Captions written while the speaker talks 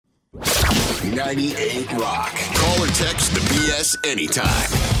98 Rock. Call or text the BS anytime.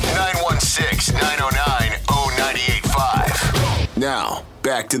 916-909-0985. Now,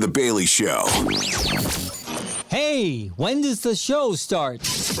 back to the Bailey Show. Hey, when does the show start?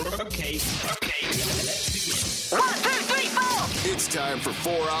 Okay. 1, 2, 3, 4. It's time for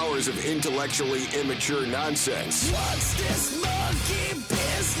 4 hours of intellectually immature nonsense. What's this monkey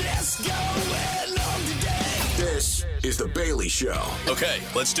business going on today? This is the Bailey Show. Okay,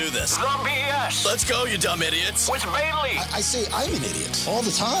 let's do this. The BS. Let's go, you dumb idiots. With Bailey. I say I'm an idiot all the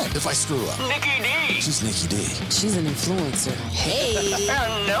time if I screw up. NickyD. She's NickyD. She's an influencer. Hey.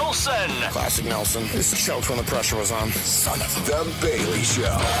 And Nelson. Classic Nelson. This choked when the pressure was on. Son of the Bailey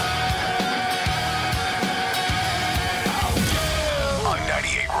Show. On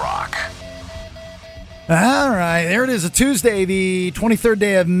 98 Rock. All right, there it is, a Tuesday, the 23rd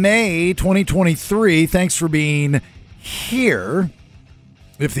day of May, 2023. Thanks for being here.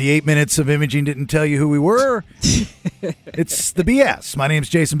 If the 8 minutes of imaging didn't tell you who we were, it's the BS. My name's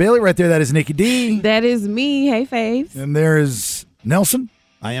Jason Bailey. Right there, that is NickyD. That is me. Hey, Faves. And there is Nelson.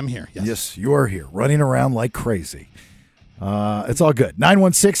 I am here. Yes, you are here, running around like crazy. It's all good.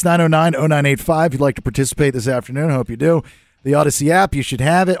 916-909-0985. If you'd like to participate this afternoon, I hope you do. The Odyssey app, you should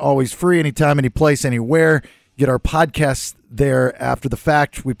have it. Always free, anytime, any place, anywhere. Get our podcast there after the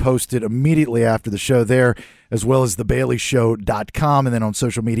fact. We post it immediately after the show there, as well as thebaileyshow.com, and then on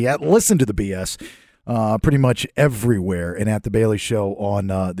social media. Listen to the BS pretty much everywhere, and at The Bailey Show on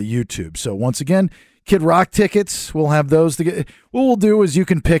the YouTube. So once again, Kid Rock tickets, we'll have those. To get. What we'll do is you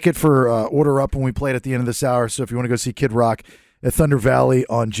can pick it for order up when we play it at the end of this hour. So if you want to go see Kid Rock at Thunder Valley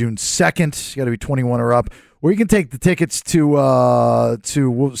on June 2nd, you got to be 21 or up. Or you can take the tickets to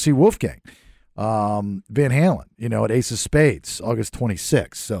see Wolfgang Van Halen, at Ace of Spades, August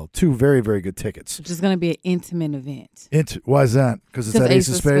 26th. So 2 very, very good tickets. Which is going to be an intimate event. Why is that? Because it's at Ace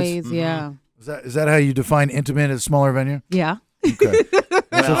of Spades? Mm-hmm. Yeah. Is that how you define intimate at a smaller venue? Yeah. Okay.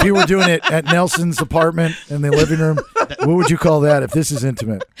 So if you were doing it at Nelson's apartment in the living room, what would you call that if this is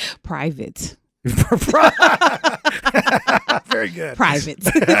intimate? Private. Very good. Private.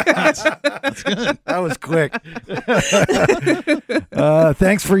 That's good. That was quick.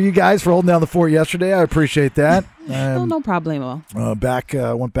 Thanks for you guys for holding down the fort yesterday. I appreciate that. No problemo.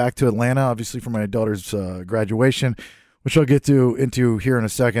 Went back to Atlanta, obviously, for my daughter's graduation, which I'll get into here in a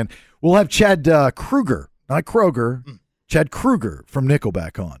second. We'll have Chad Kroeger, not Kroeger, Chad Kroeger from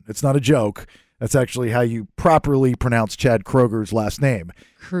Nickelback on. It's not a joke. That's actually how you properly pronounce Chad Kroeger's last name.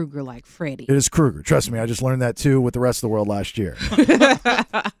 Kroeger like Freddie. It is Kroeger. Trust me, I just learned that too with the rest of the world last year.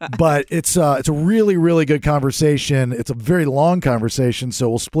 But it's a really, really good conversation. It's a very long conversation, so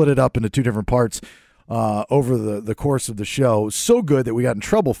we'll split it up into 2 different parts over the course of the show. So good that we got in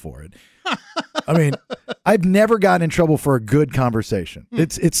trouble for it. I mean, I've never gotten in trouble for a good conversation.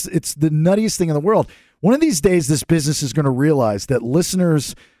 It's the nuttiest thing in the world. One of these days, this business is going to realize that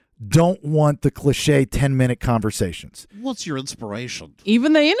listeners don't want the cliche 10-minute conversations. What's your inspiration?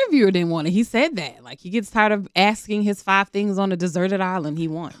 Even the interviewer didn't want it. He said that. Like, he gets tired of asking his 5 things on a deserted island he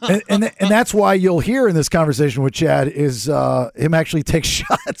wants. And that's why you'll hear in this conversation with Chad is him actually take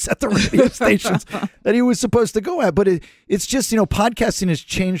shots at the radio stations that he was supposed to go at. But it's just, podcasting has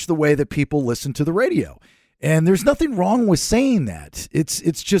changed the way that people listen to the radio. And there's nothing wrong with saying that.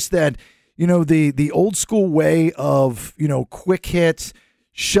 It's just that, the old school way of, quick hits,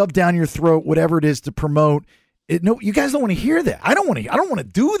 shove down your throat, whatever it is to promote it. No, you guys don't want to hear that. I don't want to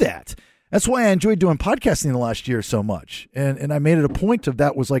do that. That's why I enjoyed doing podcasting the last year so much. And I made it a point of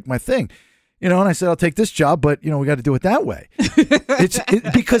that was like my thing, and I said, I'll take this job, but we got to do it that way.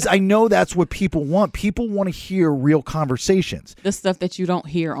 Because I know that's what people want. People want to hear real conversations. The stuff that you don't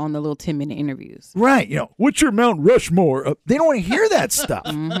hear on the little 10-minute interviews. Right. What's your Mount Rushmore? They don't want to hear that stuff.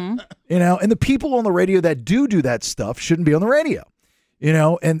 Mm-hmm. And the people on the radio that do that stuff shouldn't be on the radio.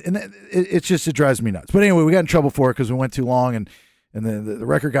 And it drives me nuts. But anyway, we got in trouble for it because we went too long, and the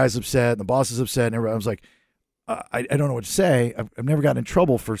record guy's upset, and the boss is upset, and everybody was like, I don't know what to say. I've never gotten in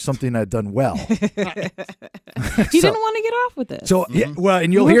trouble for something I've done well. He didn't want to get off with it. So, yeah, well,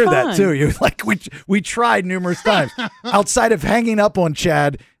 and you'll hear that too. You're like, we tried numerous times outside of hanging up on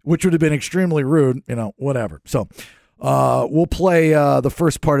Chad, which would have been extremely rude, whatever. So, we'll play the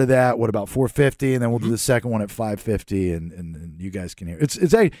first part of that, about 4:50, and then we'll do the second one at 5:50, and you guys can hear. It's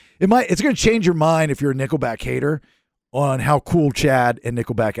going to change your mind if you're a Nickelback hater on how cool Chad and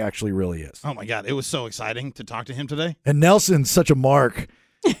Nickelback actually really is. Oh my God, it was so exciting to talk to him today. And Nelson's such a mark.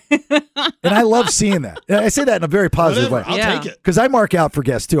 And I love seeing that. And I say that in a very positive way. I'll take it. Because I mark out for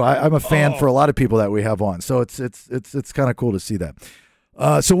guests too. I'm a fan for a lot of people that we have on. So it's kind of cool to see that.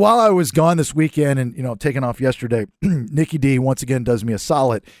 So while I was gone this weekend and taking off yesterday, NickyD once again does me a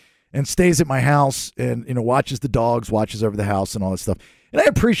solid and stays at my house and, watches the dogs, watches over the house and all that stuff. And I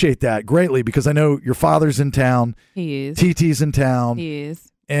appreciate that greatly because I know your father's in town. He is. TT's in town. He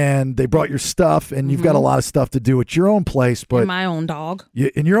is. And they brought your stuff, and you've got a lot of stuff to do at your own place. But and my own dog.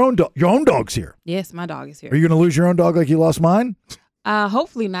 And your own dog's here. Yes, my dog is here. Are you going to lose your own dog like you lost mine?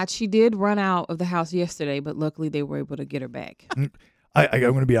 Hopefully not. She did run out of the house yesterday, but luckily they were able to get her back. I'm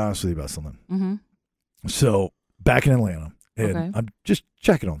going to be honest with you about something. Mm-hmm. So back in Atlanta, and Okay. I'm just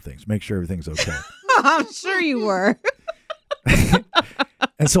checking on things, make sure everything's okay. I'm sure you were.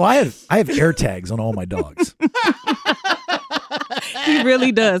 And so I have air tags on all my dogs. He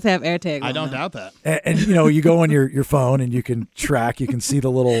really does have air tags. I don't doubt that. And you go on your phone and you can track, you can see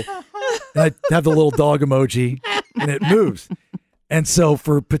the little, and I have the little dog emoji and it moves. And so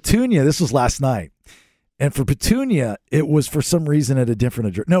for Petunia, this was last night. And for Petunia, it was for some reason at a different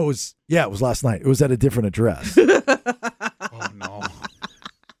address. No, it was last night. It was at a different address. Oh, no.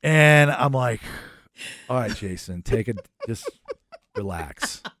 And I'm like, all right, Jason, just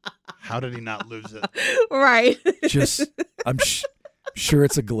relax. How did he not lose it? Right. I'm sure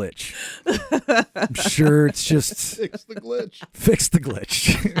it's a glitch. I'm sure it's just Fix the glitch. fix the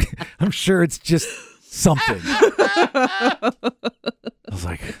glitch. I'm sure it's just something. I was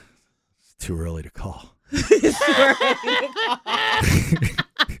like, it's too early to call.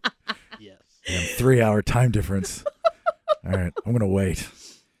 Yes. Damn, 3-hour time difference. All right, I'm gonna wait.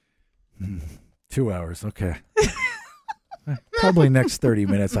 2 hours, okay. Probably next 30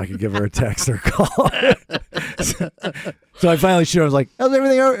 minutes I could give her a text or call. So I finally showed her. I was like, how's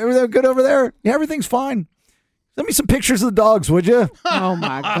everything good over there? Yeah, everything's fine. Send me some pictures of the dogs, would you? Oh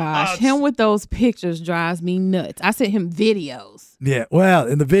my gosh. Him with those pictures drives me nuts. I sent him videos. Yeah, well,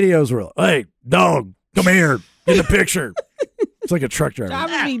 and the videos were like, hey, dog, come here, get the picture. It's like a truck driver.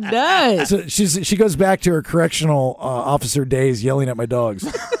 Driving me nuts. So she goes back to her correctional officer days yelling at my dogs.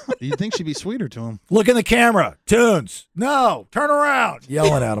 You'd think she'd be sweeter to him. Look in the camera. Tunes. No. Turn around.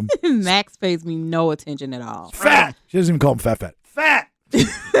 Yelling at him. Max pays me no attention at all. Fat. She doesn't even call him fat. Fat.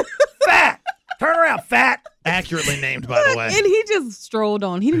 Fat. Turn around, fat. Accurately named, by the way. And he just strolled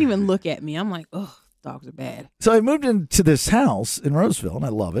on. He didn't even look at me. I'm like, oh, dogs are bad. So I moved into this house in Roseville, and I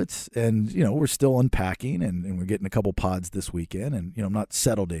love it. And, we're still unpacking, and we're getting a couple pods this weekend. And, I'm not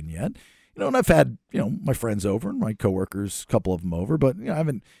settled in yet. And I've had, my friends over and my coworkers, a couple of them over, but I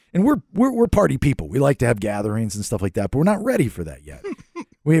haven't. And we're party people. We like to have gatherings and stuff like that, but we're not ready for that yet.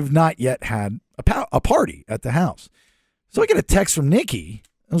 We have not yet had a party at the house. So I get a text from Nicky.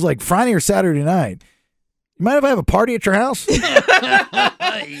 It was like Friday or Saturday night. You mind if I have a party at your house? It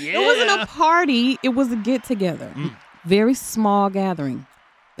wasn't a party. It was a get together. Very small gathering.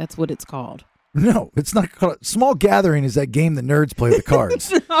 That's what it's called. No, it's not called. Small gathering is that game the nerds play with the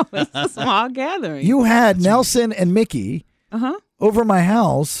cards. No, it's a small gathering. You had Nelson and Mickey over my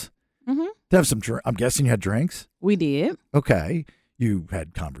house Mm-hmm. to have some I'm guessing you had drinks? We did. Okay. You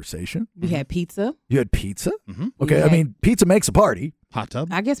had conversation? We had pizza. You had pizza? Mm-hmm. Okay, Yeah. I mean, pizza makes a party. Hot tub.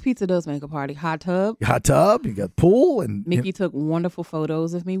 I guess pizza does make a party. Hot tub. Hot tub, you got pool, and Mickey took wonderful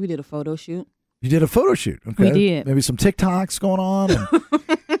photos of me. We did a photo shoot. you did a photo shoot. Okay. We did. Maybe some TikToks going on.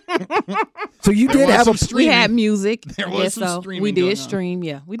 And so you There did was have some a. streaming. We had music. There I was guess some so. streaming We going did on. stream.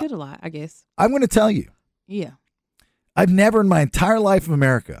 Yeah, we did a lot, I guess. I'm going to tell you, Yeah. I've never in my entire life of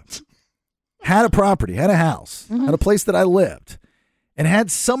America had a property, had a house, had a place that I lived, and had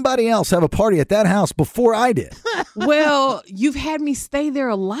somebody else have a party at that house before I did. Well, you've had me stay there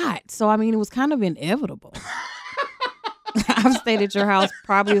a lot. So, I mean, it was kind of inevitable. I've stayed at your house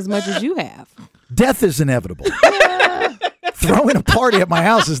probably as much as you have. Death is inevitable. Throwing a party at my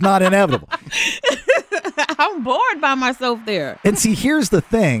house is not inevitable. I'm bored by myself there. And see, here's the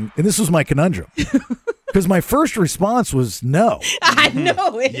thing, and this was my conundrum. Because my first response was no. I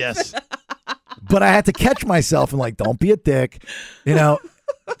know it. Yes. But I had to catch myself and like, don't be a dick, And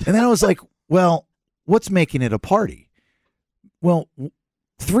then I was like, well, what's making it a party? Well,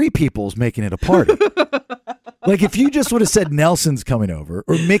 3 people's making it a party. Like if you just would have said Nelson's coming over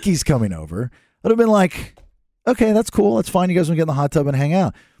or Mickey's coming over, I'd have been like, okay, that's cool. That's fine. You guys want to get in the hot tub and hang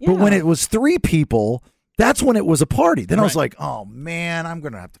out. But when it was 3 people, that's when it was a party. Then I was like, oh man, I'm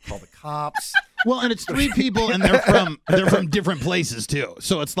going to have to call the cops. Well, and it's 3 people, and they're from different places too.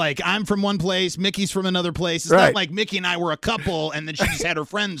 So it's like I'm from one place, Mickey's from another place. It's Right. not like Mickey and I were a couple, and then she just had her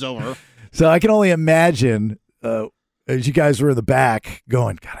friends over. So I can only imagine as you guys were in the back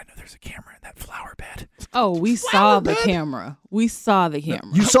going, God, I know there's a camera in that flower bed. Oh, we saw the camera. We saw the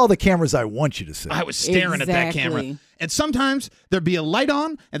camera. You saw the cameras I want you to see. I was staring at that camera. And sometimes there'd be a light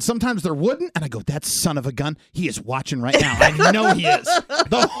on, and sometimes there wouldn't. And I go, that son of a gun, he is watching right now. I know he is.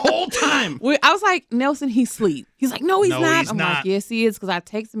 The whole time. I was like, Nelson, he's asleep. He's like, no, he's not. I'm not. like, yes, he is, because I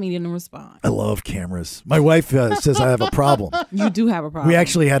texted him, he didn't respond. I love cameras. My wife says I have a problem. You do have a problem. We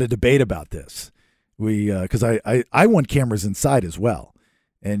actually had a debate about this. Because I want cameras inside as well.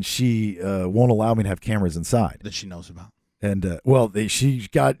 And she won't allow me to have cameras inside. That she knows about. And, she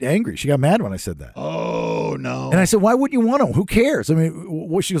got angry. She got mad when I said that. Oh, no. And I said, why wouldn't you want them? Who cares? I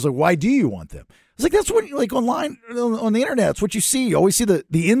mean, she was like, why do you want them? I was like, that's what, like, online, on the internet, that's what you see. You always see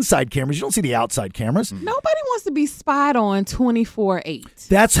the inside cameras. You don't see the outside cameras. Nobody wants to be spied on 24/8.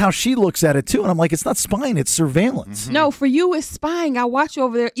 That's how she looks at it, too. And I'm like, it's not spying, it's surveillance. No, for you, it's spying. I watch you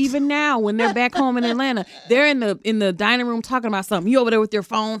over there even now when they're back home in Atlanta. They're in the dining room talking about something. You over there with your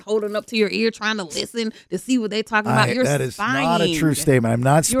phone holding up to your ear trying to listen to see what they're talking about. You're that spying. That is not a true statement. I'm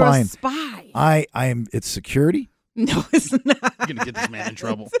not spying. You're a spy. I am. It's security. No, it's not. You're gonna get this man in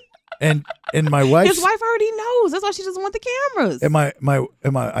trouble. And my wife. His wife already knows. That's why she doesn't want the cameras. And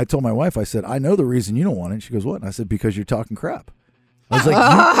I told my wife. I said, I know the reason you don't want it. She goes, what? And I said, because you're talking crap. I was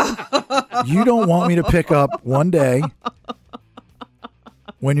like, you don't want me to pick up one day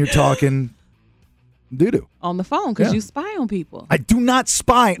when you're talking doo-doo. On the phone, because you spy on people. I do not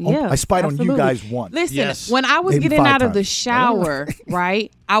spy. Yeah, I spied absolutely. on you guys once. Listen, when I was Maybe getting 5 out of the times. shower,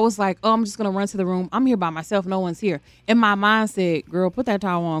 right, I was like, oh, I'm just going to run to the room. I'm here by myself. No one's here. And my mind said, girl, put that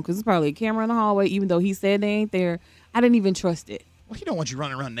towel on, because there's probably a camera in the hallway, even though he said they ain't there. I didn't even trust it. Well, he don't want you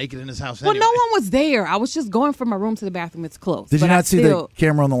running around naked in his house Well, anyway. no one was there. I was just going from my room to the bathroom. It's close. Did you not see the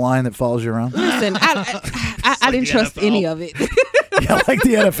camera on the line that follows you around? Listen, I didn't trust any of it. Yeah, like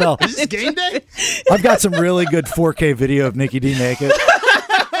the NFL. Is this game day? I've got some really good 4K video of NickyD naked.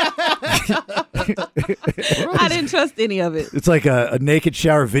 I didn't trust any of it. It's like a naked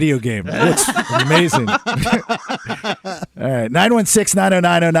shower video game. It's amazing. All right,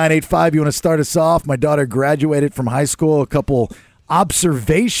 916-909-0985. You want to start us off? My daughter graduated from high school. A couple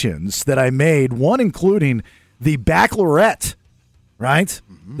observations that I made, one including the baccalaureate, right?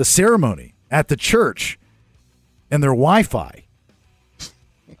 Mm-hmm. The ceremony at the church and their Wi-Fi.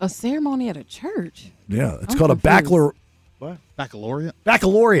 A ceremony at a church? Yeah, it's called a baccalaureate. What? Baccalaureate?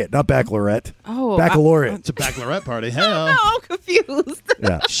 Baccalaureate, not baccalaureate. Oh, baccalaureate. It's a baccalaureate party. Hell. No, I'm confused.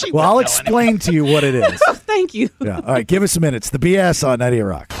 Yeah. Well, I'll explain to you what it is. Thank you. Yeah. All right, give us a minute. It's the BS on 90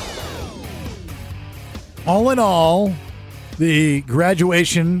 Rock. All in all, the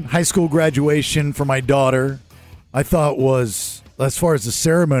high school graduation for my daughter, I thought was, as far as the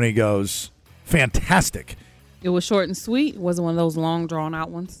ceremony goes, fantastic. It was short and sweet. It wasn't one of those long,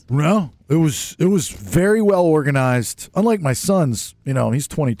 drawn-out ones. No, it was very well organized. Unlike my son's, he's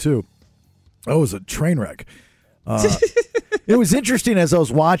 22. That was a train wreck. It was interesting as I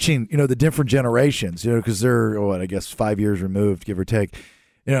was watching, the different generations, because they're, I guess 5 years removed, give or take.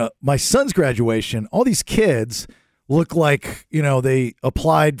 My son's graduation, all these kids look like, they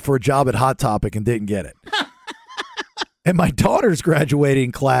applied for a job at Hot Topic and didn't get it. And my daughter's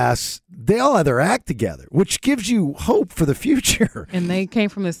graduating class, they all had their act together, which gives you hope for the future. And they came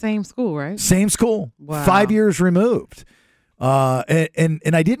from the same school, right? Same school. Wow. 5 years removed.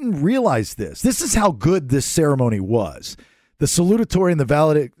 And I didn't realize this. This is how good this ceremony was. The salutatorian and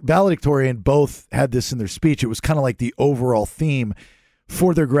the valedictorian both had this in their speech. It was kind of like the overall theme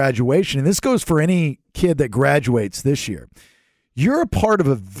for their graduation. And this goes for any kid that graduates this year. You're a part of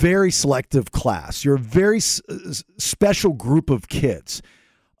a very selective class. You're a very special group of kids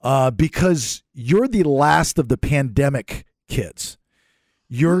because you're the last of the pandemic kids.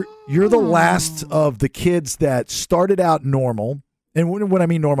 You're the last of the kids that started out normal, and when I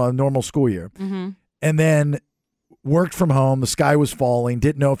mean normal, a normal school year, and then worked from home. The sky was falling.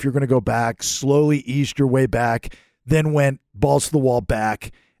 Didn't know if you're going to go back. Slowly eased your way back. Then went balls to the wall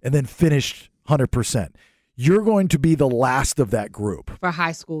back, and then finished 100%. You're going to be the last of that group. For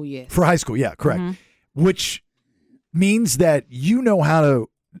high school, yes. For high school, yeah, correct. Which means that you know how to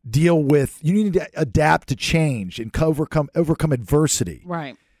deal with, you need to adapt to change and overcome adversity.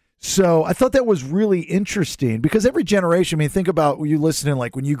 Right. So I thought that was really interesting because every generation, think about when you listening,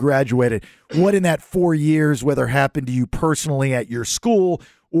 like when you graduated, what in that 4 years, whether happened to you personally at your school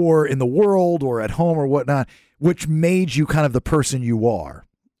or in the world or at home or whatnot, which made you kind of the person you are.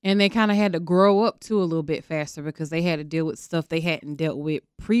 And they kind of had to grow up too a little bit faster because they had to deal with stuff they hadn't dealt with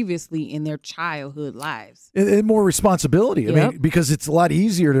previously in their childhood lives. And more responsibility. Yep. Because it's a lot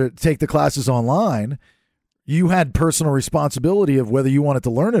easier to take the classes online, you had personal responsibility of whether you wanted to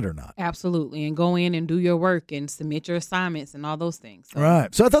learn it or not. Absolutely. And go in and do your work and submit your assignments and all those things. So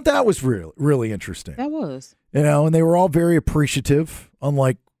Right. So I thought that was really interesting. that was. And they were all very appreciative,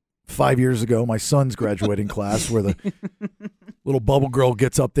 unlike 5 years ago, my son's graduating class, where the little bubble girl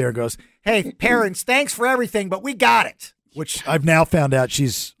gets up there and goes, "Hey, parents, thanks for everything, but we got it." Which I've now found out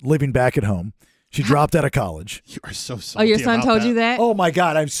she's living back at home. She dropped out of college. You are so salty. Your son about told that. you that? Oh my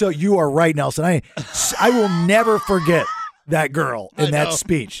God, you are right, Nelson. I will never forget that girl in that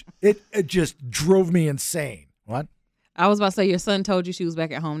speech. It just drove me insane. What? I was about to say your son told you she was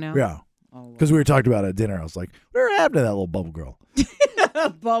back at home now? Yeah. Oh, wow. Because we were talking about it at dinner. I was like, whatever happened to that little bubble girl?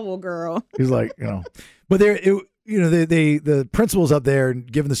 Bubble girl. He's like, but the principal's up there and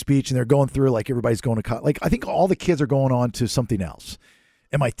giving the speech, and they're going through like everybody's going to college. Like I think all the kids are going on to something else.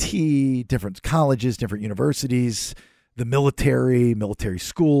 MIT, different colleges, different universities, the military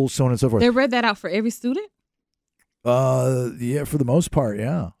schools, so on and so forth. They read that out for every student? Yeah, for the most part,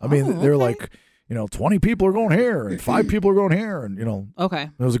 yeah. I mean, they're like, 20 people are going here and 5 people are going here, and Okay.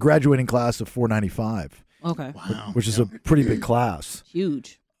 it was a graduating class of 495. Okay. Wow. Which is a pretty big class.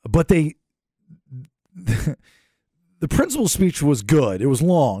 Huge. But the principal's speech was good. It was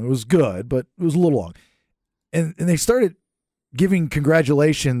long. It was good, but it was a little long. And they started giving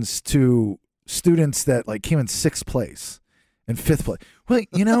congratulations to students that like came in 6th place and 5th place.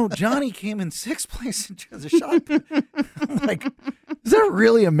 Well, Johnny came in 6th place in the shot. I'm like, is that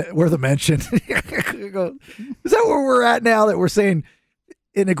really worth a mention? Is that where we're at now, that we're saying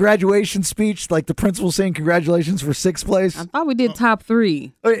in a graduation speech, like the principal saying congratulations for 6th place? I thought we did top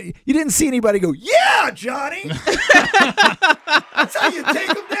 3. You didn't see anybody go, "Yeah, Johnny." That's how you take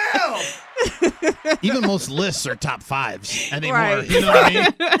them down. Even most lists are top 5s anymore. Right. You know what I mean?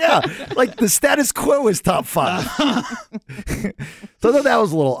 Yeah, like the status quo is top 5. So I thought that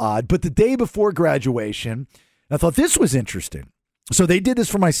was a little odd. But the day before graduation, I thought this was interesting. So they did this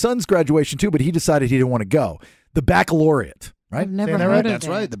for my son's graduation too, but he decided he didn't want to go. The baccalaureate, right? I've never Saying that heard right? of That's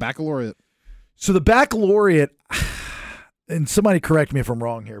that. right. The baccalaureate. So the baccalaureate, and somebody correct me if I'm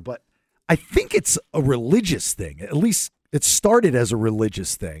wrong here, but I think it's a religious thing. At least it started as a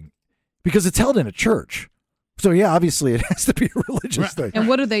religious thing because it's held in a church. So yeah, obviously it has to be a religious thing. And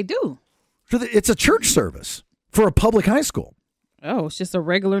what do they do? So it's a church service for a public high school. Oh, it's just a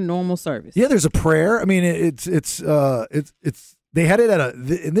regular, normal service. Yeah, there's a prayer. I mean, it's they had it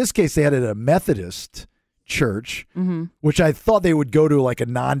in this case they had it at a Methodist church, which I thought they would go to like a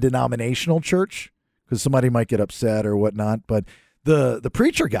non-denominational church because somebody might get upset or whatnot. But the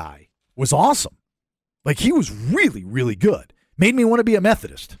preacher guy was awesome. Like he was really, really good. Made me want to be a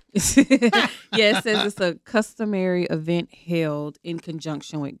Methodist. Yeah, it says it's a customary event held in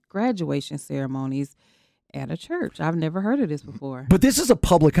conjunction with graduation ceremonies at a church. I've never heard of this before. But this is a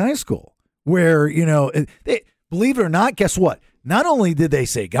public high school where, they, believe it or not, guess what? Not only did they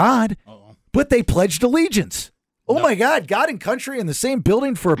say God, but they pledged allegiance. Oh my God, God and country in the same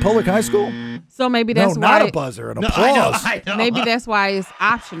building for a public high school? So maybe that's no, why not a buzzer, an applause. I know. maybe that's why it's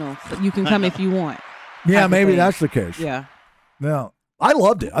optional. So you can come if you want. Yeah, type of maybe thing. that's the case. Yeah. No, I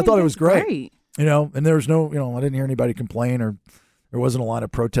loved it. I thought it was That's great. And there was no, I didn't hear anybody complain or there wasn't a lot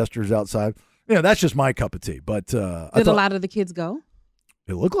of protesters outside. That's just my cup of tea. But Did I thought a lot of the kids go?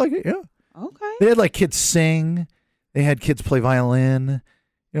 it looked like it. Yeah, Okay. they had like kids sing. They had kids play violin.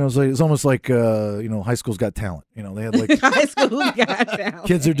 It was almost like High School's Got Talent. They had like High school got down.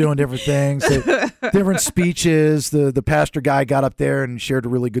 kids are doing different things, different speeches. The pastor guy got up there and shared a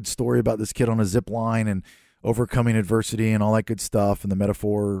really good story about this kid on a zip line and overcoming adversity and all that good stuff and the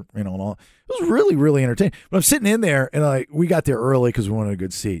metaphor, and all. It was really, really entertaining. But I'm sitting in there and we got there early because we wanted a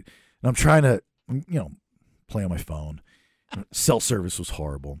good seat. And I'm trying to, play on my phone. Cell service was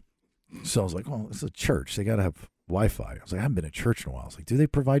horrible. So I was like, well, it's a church. They got to have Wi-Fi. I was like, I haven't been to church in a while. I was like, do they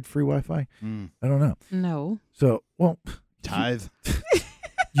provide free Wi-Fi? I don't know. No. So, well, Tithe.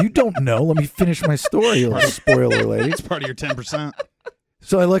 you don't know. Let me finish my story, you little spoiler lady. It's part of your 10%.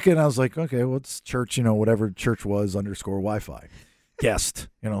 So I look and I was like, okay, well, it's church, whatever church was _ Wi-Fi. Guest.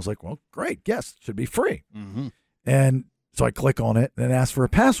 I was like, well, great. Guest should be free. Mm-hmm. And so I click on it and ask for a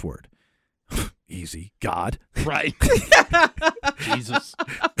password. Easy. God. Right. Jesus.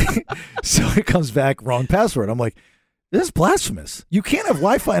 So it comes back, wrong password. I'm like, this is blasphemous. You can't have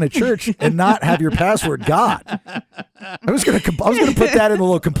Wi-Fi in a church and not have your password God. I was gonna put that in the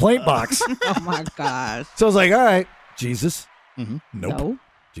little complaint box. Oh my gosh. So I was like, all right, Jesus. Nope. No.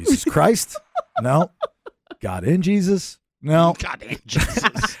 Jesus Christ. No. God in Jesus. No. God,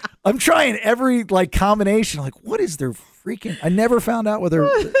 Jesus. I'm trying every combination. Like, what is their freaking? I never found out what their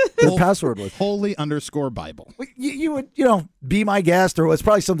password was. Holy _ Bible. You would, be my guest, or it's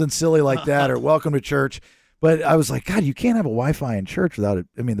probably something silly like that, or welcome to church. But I was like, God, you can't have a Wi-Fi in church without it.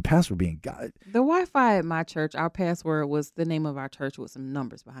 I mean, the password being God. The Wi-Fi at my church, our password was the name of our church with some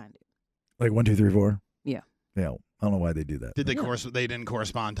numbers behind it. Like 1, 2, 3, 4? Yeah. Yeah. I don't know why they do that. Did they they didn't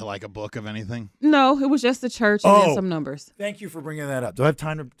correspond to like a book of anything? No, it was just the church and then some numbers. Thank you for bringing that up. Do I have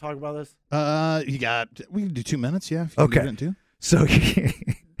time to talk about this? We can do 2 minutes, yeah. If you Okay. Can do it in 2. So,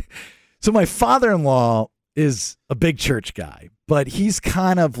 so my father-in-law is a big church guy, but he's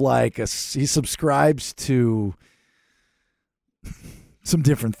kind of like he subscribes to some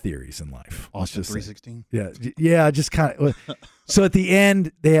different theories in life. Austin 3:16. Yeah, just kind of. So at the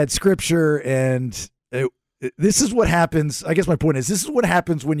end, they had scripture, and this is what happens. I guess my point is, this is what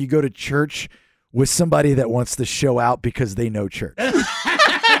happens when you go to church with somebody that wants to show out because they know church.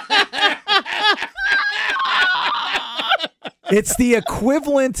 It's the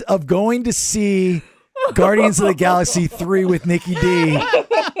equivalent of going to see Guardians of the Galaxy 3 with NickyD,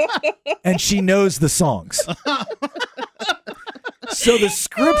 and she knows the songs. So the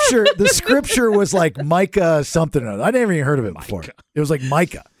scripture was like Micah something or other. I never even heard of it before. It was like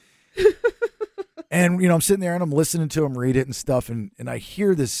Micah. And, I'm sitting there and I'm listening to him read it and stuff. And I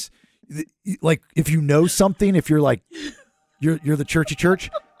hear this, like, if you know something, if you're like, you're the churchy church,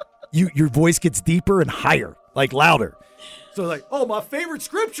 your voice gets deeper and higher, like louder. So like, oh, my favorite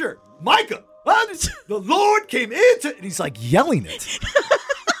scripture, Micah. The Lord came into, and he's like yelling it.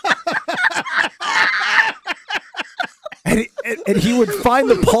 And he would find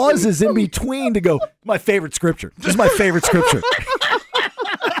the pauses in between to go, my favorite scripture. This is my favorite scripture.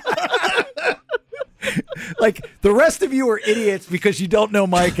 Like, the rest of you are idiots because you don't know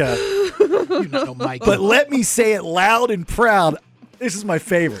Micah. You don't know Micah. But let me say it loud and proud. This is my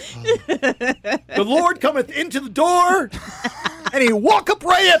favorite. The Lord cometh into the door, and he walked up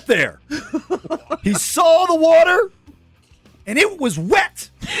right up there. He saw the water, and it was wet.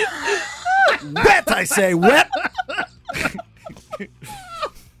 Wet, I say, wet.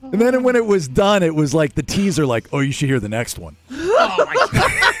 And then when it was done, it was like the teaser, like, oh, you should hear the next one. Oh, my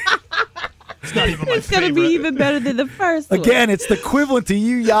God. It's not even my It's going to be even better than the first one. Again, it's the equivalent to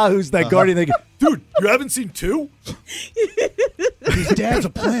you yahoos that Guardian. They go, dude, you haven't seen 2? His dad's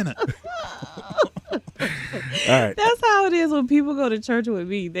a planet. All right. That's how it is when people go to church with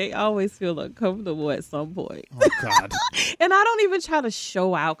me. They always feel uncomfortable at some point. Oh, God. And I don't even try to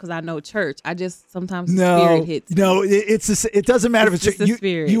show out because I know church. I just sometimes the spirit hits me. No, it doesn't matter if it's the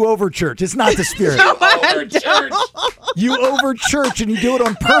spirit. You over church. It's not the spirit. Over church. You over church and you do it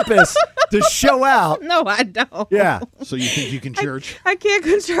on purpose to show out. No, I don't. Yeah. So you think you can church? I can't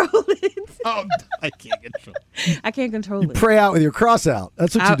control it. Oh, I can't control it. I can't control it. Pray out with your cross out.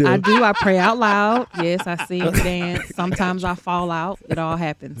 That's what you do. I do. I pray out loud. Yes, I sing, dance. Sometimes I fall out. It all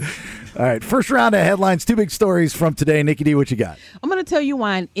happens. All right. First round of headlines. 2 big stories from today. NickyD, what you got? I'm going to tell you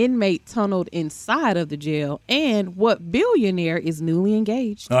why an inmate tunneled inside of the jail and what billionaire is newly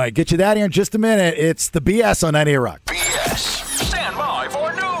engaged. All right. Get you that here in just a minute. It's the BS on 98 Rock. BS. Stand by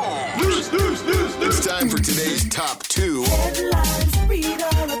for news. News. It's time for today's top 2 Headlines. Read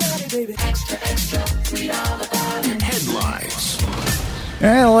all about it, baby. Extra, read all about it. headlines.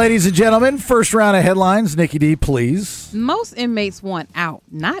 And ladies and gentlemen, first round of headlines. NickyD, please. Most inmates want out,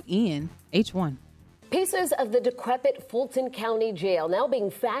 not in. H1. Pieces of the decrepit Fulton County Jail now being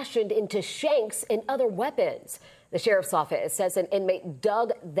fashioned into shanks and other weapons. The sheriff's office says an inmate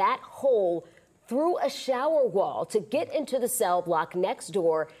dug that hole through a shower wall to get into the cell block next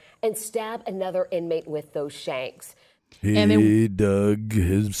door and stab another inmate with those shanks. He dug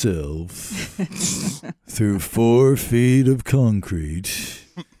himself through 4 feet of concrete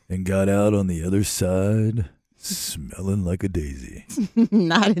and got out on the other side smelling like a daisy.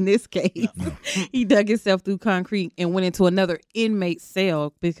 Not in this case. No. He dug himself through concrete and went into another inmate's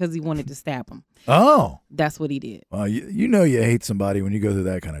cell because he wanted to stab him. Oh. That's what he did. Well, you know you hate somebody when you go through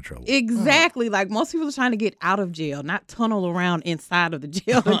that kind of trouble. Exactly. Like most people are trying to get out of jail, not tunnel around inside of the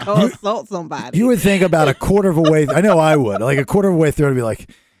jail to go assault somebody. You would think about a quarter of a way. I know I would. Like a quarter of a way through, I'd be like,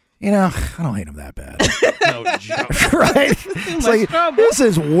 I don't hate him that bad. No joke. Right? It's like, this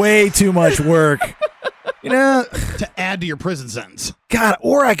is way too much work. To add to your prison sentence. God,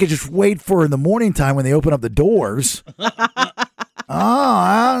 or I could just wait for in the morning time when they open up the doors.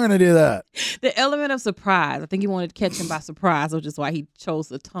 I'm going to do that. The element of surprise. I think he wanted to catch him by surprise, which is why he chose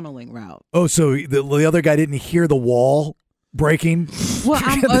the tunneling route. Oh, so the other guy didn't hear the wall breaking? Well,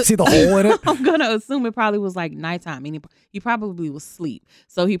 He didn't see the hole in it? I'm going to assume it probably was like nighttime. And he probably was asleep.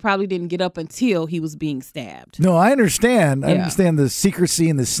 So he probably didn't get up until he was being stabbed. No, I understand. I Yeah. understand the secrecy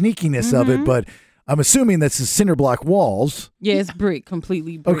and the sneakiness of it, but I'm assuming that's the cinder block walls. Yeah, it's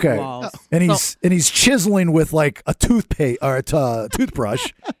completely brick walls. And he's chiseling with like a toothpaste or a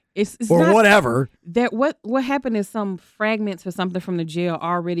toothbrush. It's or not, whatever. That what happened is some fragments or something from the jail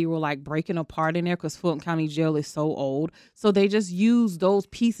already were like breaking apart in there because Fulton County Jail is so old. So they just used those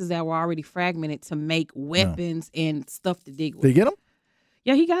pieces that were already fragmented to make weapons and stuff to dig with. Did you get them?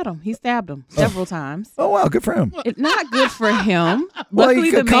 Yeah, he got him. He stabbed him several times. Oh, wow. Good for him. Not good for him. Well,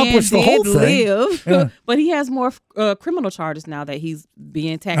 Luckily, he the man accomplished the whole did thing. live. Yeah. But he has more criminal charges now that he's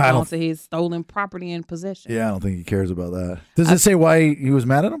being tacked onto his stolen property and possession. Yeah, I don't think he cares about that. Does it say why he was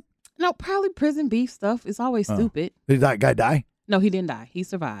mad at him? No, probably prison beef stuff. It's always stupid. Did that guy die? No, he didn't die. He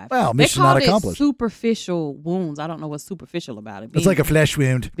survived. Well, They mission called not it accomplished. superficial wounds. I don't know what's superficial about it. It's like a flesh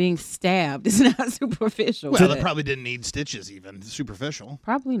wound. Being stabbed is not superficial. Well, it probably didn't need stitches even. Superficial.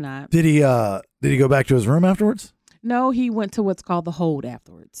 Probably not. Did he go back to his room afterwards? No, he went to what's called the hold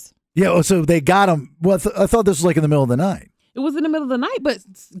afterwards. Yeah, so they got him. Well, I thought this was like in the middle of the night. It was in the middle of the night, but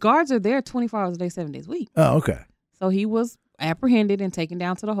guards are there 24 hours a day, 7 days a week. Oh, okay. So he was apprehended and taken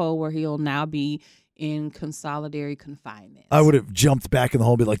down to the hole where he'll now be in consolidatory confinement. I would have jumped back in the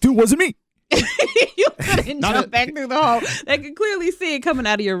hole and be like, dude, wasn't me. You couldn't jump back through the hole. They could clearly see it coming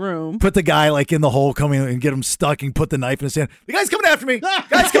out of your room. Put the guy like in the hole coming and get him stuck and put the knife in his hand. The guy's coming after me.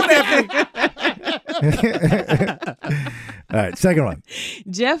 Guy's coming after me. All right, second one.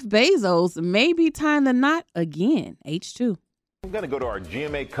 Jeff Bezos may be tying the knot again. H2. I'm going to go to our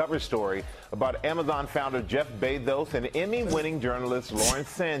GMA cover story about Amazon founder Jeff Bezos and Emmy-winning journalist Lauren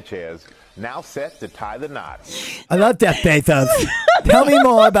Sanchez now set to tie the knot. I love Jeff Bezos. Tell me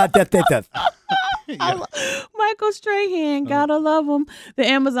more about Jeff Bezos. Michael Strahan, gotta love him. The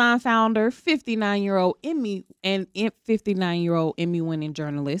Amazon founder, 59-year-old Emmy-winning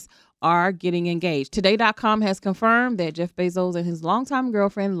journalist are getting engaged. Today.com has confirmed that Jeff Bezos and his longtime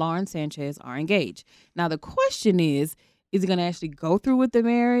girlfriend Lauren Sanchez are engaged. Now the question is he going to actually go through with the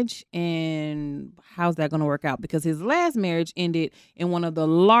marriage, and how's that going to work out? Because his last marriage ended in one of the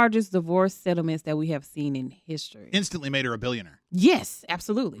largest divorce settlements that we have seen in history. Instantly made her a billionaire. Yes,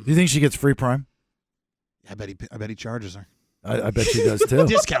 absolutely. Do you think she gets free prime? I bet he charges her. I bet she does too.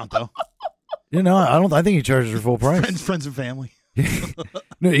 Discount though. You know, I think he charges her full price. Friends and family.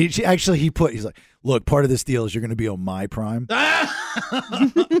 No, he's like, look, part of this deal is you're going to be on my prime.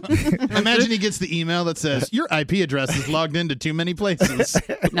 Imagine he gets the email that says your IP address is logged into too many places.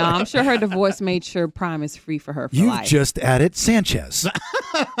 No, I'm sure her divorce made sure Prime is free for her for You've life. just added Sanchez.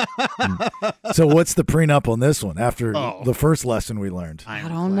 So what's the prenup on this one after the first lesson we learned? I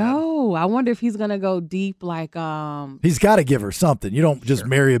don't know. I wonder if he's going to go deep like He's got to give her something. You don't just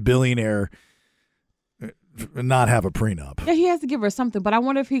marry a billionaire and not have a prenup. Yeah, he has to give her something, but I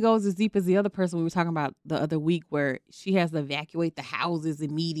wonder if he goes as deep as the other person we were talking about the other week where she has to evacuate the houses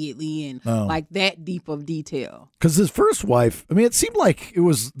immediately and like that deep of detail. Because his first wife, I mean, it seemed like it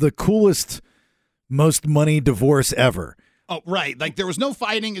was the coolest, most money divorce ever. Oh, right. Like there was no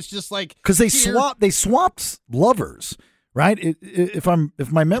fighting. It's just like because they swapped lovers, right? If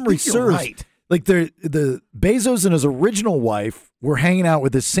my memory serves, right. Like the Bezos and his original wife were hanging out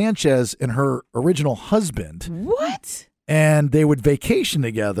with this Sanchez and her original husband. What? And they would vacation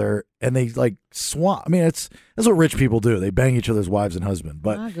together, and they like swap. I mean, that's what rich people do. They bang each other's wives and husband.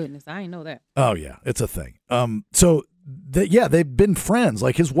 But my goodness, I didn't know that. Oh yeah, it's a thing. So they've been friends.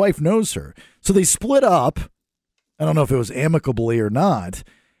 Like his wife knows her, so they split up. I don't know if it was amicably or not.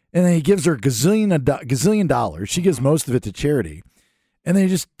 And then he gives her gazillion dollars. She gives most of it to charity. And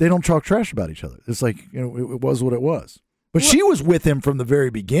they don't talk trash about each other. It's like, you know, it was what it was. But she was with him from the very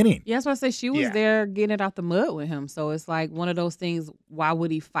beginning. Yeah, that's why I say she was there getting it out the mud with him. So it's like one of those things, why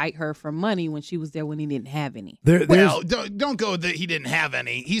would he fight her for money when she was there when he didn't have any? Well, don't go that he didn't have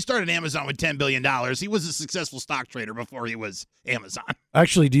any. He started Amazon with $10 billion. He was a successful stock trader before he was Amazon.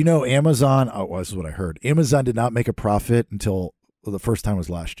 Actually, do you know Amazon? Oh, well, this is what I heard. Amazon did not make a profit until the first time was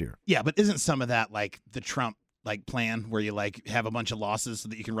last year. Yeah, but isn't some of that like the Trump plan where you like have a bunch of losses so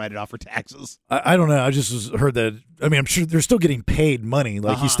that you can write it off for taxes? I don't know. I just heard that. I mean, I'm sure they're still getting paid money.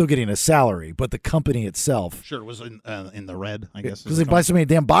 Like he's still getting a salary, but the company itself sure was in the red, I guess. Because they buy so many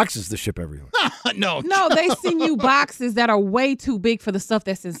damn boxes to ship everywhere. No, they send you boxes that are way too big for the stuff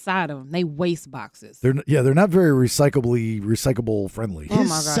that's inside of them. They waste boxes. They're not very recyclable friendly. Oh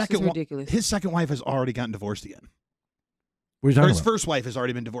my gosh, it's ridiculous. His second wife has already gotten divorced again. What are you talking his about? first wife has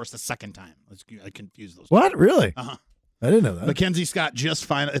already been divorced the second time. I confused those. What? Really? Uh-huh. I didn't know that. Mackenzie Scott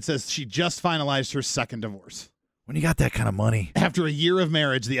it says she just finalized her second divorce. When you got that kind of money. After a year of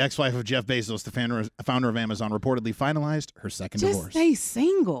marriage, the ex-wife of Jeff Bezos, the founder of Amazon, reportedly finalized her second divorce. Just stay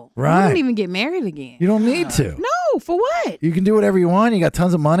single. Right. You don't even get married again. You don't need to. No, for what? You can do whatever you want. You got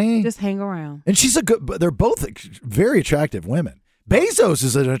tons of money. Just hang around. And they're both very attractive women. Bezos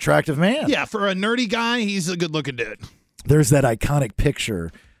is an attractive man. Yeah, for a nerdy guy, he's a good-looking dude. There's that iconic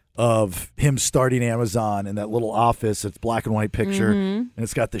picture of him starting Amazon in that little office. It's black and white picture, and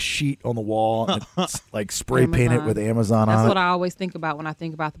it's got the sheet on the wall. And it's like spray painted with Amazon on it. That's what I always think about when I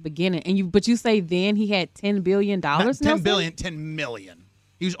think about the beginning. But you say then he had $10 billion. Not $10 million.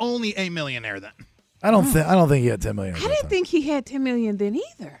 He was only a millionaire then. I don't think he had $10 million. I didn't think he had $10 million then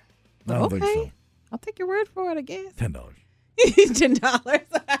either. I don't think so. I'll take your word for it, I guess. $10. $10.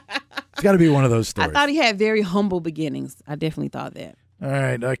 It's got to be one of those stories. I thought he had very humble beginnings. I definitely thought that. All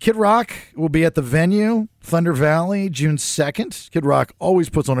right. Kid Rock will be at the venue, Thunder Valley, June 2nd. Kid Rock always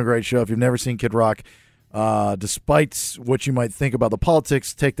puts on a great show. If you've never seen Kid Rock, despite what you might think about the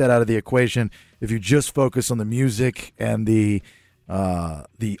politics, take that out of the equation. If you just focus on the music and the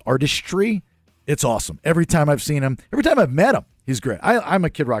artistry, it's awesome. Every time I've seen him, every time I've met him, he's great. I'm a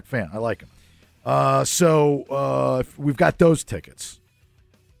Kid Rock fan. I like him. So we've got those tickets,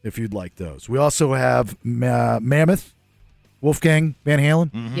 if you'd like those. We also have Mammoth, Wolfgang Van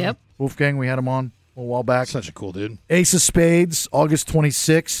Halen. Mm-hmm. Yep. Wolfgang, we had him on a while back. Such a cool dude. Ace of Spades, August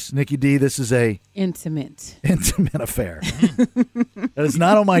 26th. NickyD, this is a intimate affair. That is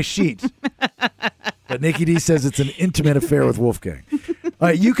not on my sheet. But NickyD says it's an intimate affair with Wolfgang. All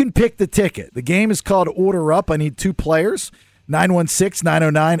right, you can pick the ticket. The game is called Order Up. I need 2 players.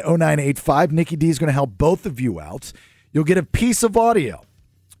 916-909-0985. NickyD is going to help both of you out. You'll get a piece of audio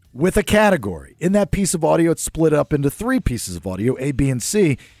with a category. In that piece of audio, it's split up into 3 pieces of audio, A, B, and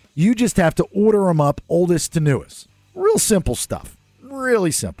C. You just have to order them up oldest to newest. Real simple stuff.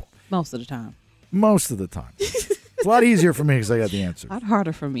 Really simple. Most of the time. Most of the time. It's a lot easier for me because I got the answer. A lot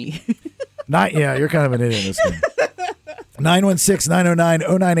harder for me. You're kind of an idiot in this game.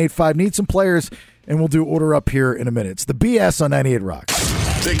 916-909-0985. Need some players, and we'll do Order Up here in a minute. It's the BS on 98 Rock.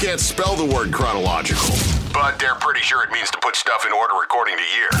 They can't spell the word chronological, but they're pretty sure it means to put stuff in order according to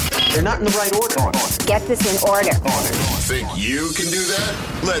year. They're not in the right order. Get this in order. Think you can do that?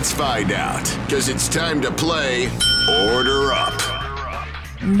 Let's find out, because it's time to play Order Up.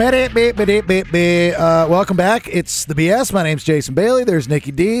 Welcome back. It's the BS. My name's Jason Bailey. There's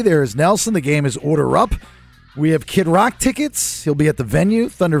NickyD. There's Nelson. The game is Order Up. We have Kid Rock tickets. He'll be at the venue,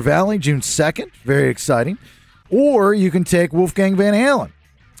 Thunder Valley, June 2nd. Very exciting. Or you can take Wolfgang Van Halen,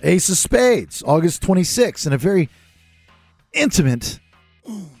 Ace of Spades, August 26th, in a very intimate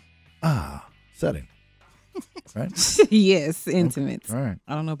setting. Right? Yes, intimate. All right.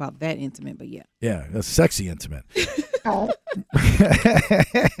 I don't know about that intimate, but yeah. Yeah, that's sexy intimate.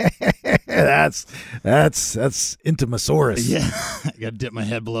 That's Intimasaurus. Yeah, I got to dip my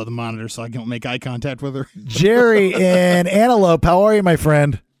head below the monitor so I don't make eye contact with her. Jerry in Antelope, how are you, my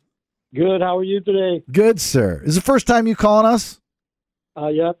friend? Good. How are you today? Good, sir. Is it the first time you calling us?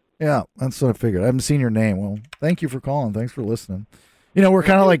 Yep. Yeah, that's what I figured. I haven't seen your name. Well, thank you for calling. Thanks for listening. You know, we're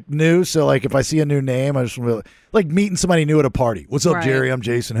kind of like new, so like if I see a new name, I just want to like meeting somebody new at a party. What's up, Jerry? I'm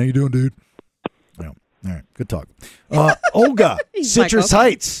Jason. How you doing, dude? Yeah. All right. Good talk. Olga, Citrus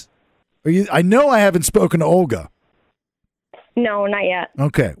Heights. Are you? I know I haven't spoken to Olga. No, not yet.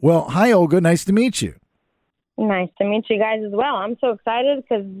 Okay. Well, hi, Olga. Nice to meet you. Nice to meet you guys as well. I'm so excited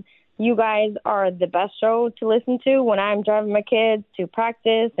because you guys are the best show to listen to when I'm driving my kids to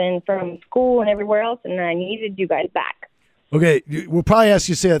practice and from school and everywhere else, and I needed you guys back. Okay, we'll probably ask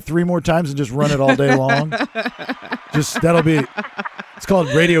you to say that 3 more times and just run it all day long. That'll be, it's called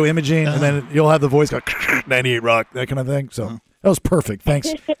radio imaging, and then you'll have the voice go 98 Rock, that kind of thing. So that was perfect.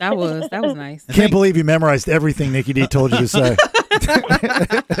 Thanks. That was nice. I can't believe you memorized everything NickyD told you to say.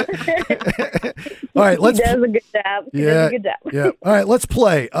 All right, let's. He does a good job. He does a good job. Yeah. All right, let's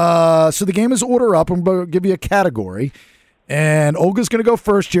play. So the game is Order Up. I'm going to give you a category, and Olga's going to go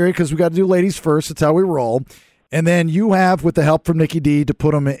first, Jerry, because we got to do ladies first. That's how we roll. And then you have, with the help from NickyD, to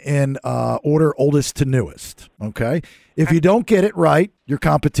put them in order oldest to newest. Okay. If you don't get it right, your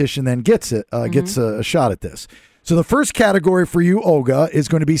competition then gets a shot at this. So the first category for you, Olga, is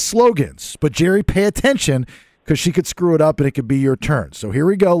going to be slogans. But Jerry, pay attention because she could screw it up and it could be your turn. So here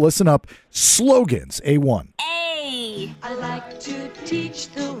we go. Listen up. Slogans. A1. A. I like to teach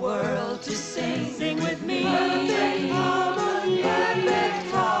the world to sing. Sing with me. Perfect harmony.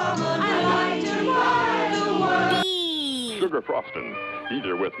 Perfect harmony. I like to ride the world. B. Sugar frosting,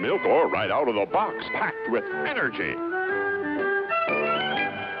 either with milk or right out of the box, packed with energy.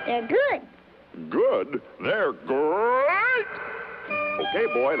 They're good. Good? They're great! Okay,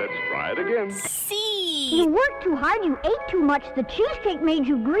 boy, let's try it again. C. You worked too hard, you ate too much, the cheesecake made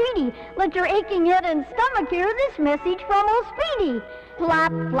you greedy. Let your aching head and stomach hear this message from old Speedy.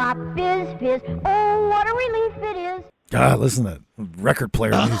 Flop, flop, fizz, fizz, oh, what a relief it is. God, listen to that record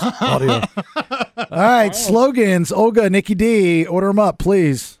player in these audio. All right, slogans. Olga, NickyD, order them up,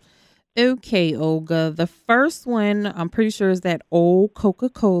 please. Okay, Olga. The first one, I'm pretty sure, is that old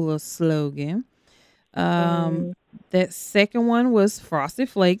Coca-Cola slogan. That second one was Frosted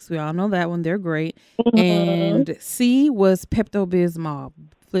Flakes. We all know that one. They're great. And C was Pepto-Bismol.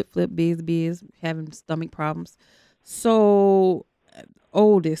 Flip, biz, having stomach problems. So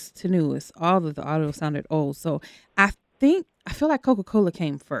oldest to newest. All of the audio sounded old. So I feel like Coca-Cola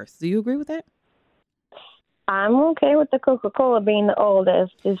came first. Do you agree with that? I'm okay with the Coca-Cola being the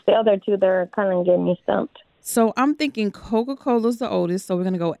oldest. It's the other two that are kind of getting me stumped. So I'm thinking Coca-Cola's the oldest. So we're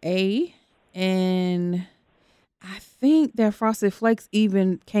going to go A. And I think that Frosted Flakes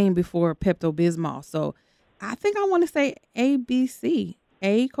even came before Pepto-Bismol. So I think I want to say A, B, C.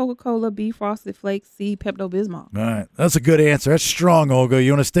 A, Coca-Cola, B, Frosted Flakes, C, Pepto-Bismol. All right. That's a good answer. That's strong, Olga.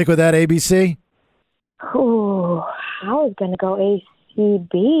 You want to stick with that, ABC? Ooh, I was going to go A, C,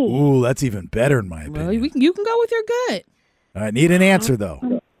 B. Ooh, that's even better in my opinion. Well, you can go with your gut. All right. Need an answer,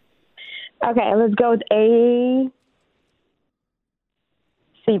 though. Okay, let's go with A,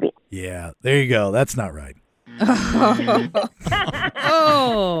 C, B. Yeah, there you go. That's not right.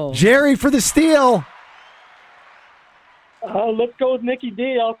 Oh. Jerry for the steal. Let's go with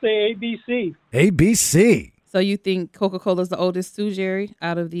NickyD. I'll say ABC. ABC. So you think Coca-Cola's the oldest too, Jerry,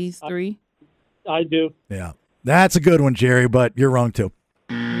 out of these three? I do. Yeah. That's a good one, Jerry, but you're wrong, too.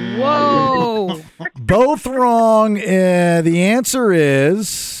 Whoa. Both wrong. The answer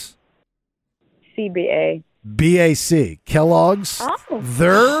is CBA. BAC. Kellogg's. Oh.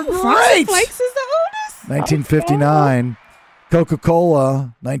 They're Frosted great. Flakes is the oldest? 1959.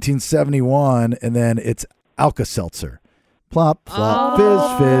 Coca-Cola, 1971. And then it's Alka-Seltzer. Plop, flop,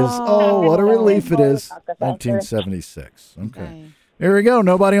 fizz. Oh, what a relief it is. 1976. Okay. There we go.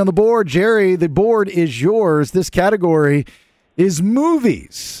 Nobody on the board. Jerry, the board is yours. This category is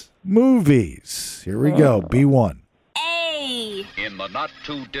movies. Movies. Here we go. B1. A. In the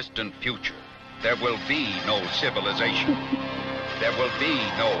not-too-distant future, there will be no civilization. There will be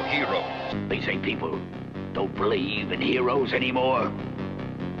no heroes. They say people don't believe in heroes anymore.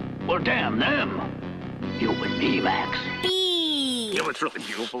 Well, damn them. You and me, Max. B. You know what's really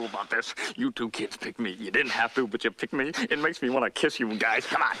beautiful about this? You two kids picked me. You didn't have to, but you picked me. It makes me want to kiss you guys.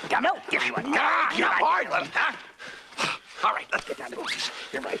 Come on, come on. Give me one. Come on, you hard one, huh? All right, let's get down to business.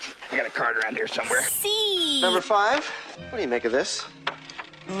 You're right. I got a card around here somewhere. C. Number 5. What do you make of this?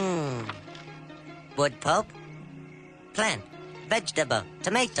 Wood pulp, plant, vegetable,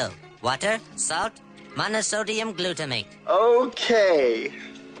 tomato, water, salt, monosodium glutamate. Okay.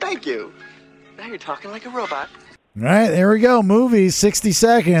 Thank you. Now you're talking like a robot. All right, there we go. Movies, 60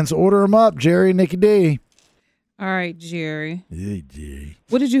 seconds. Order them up, Jerry, Nicky D. All right, Jerry. Hey, Jerry.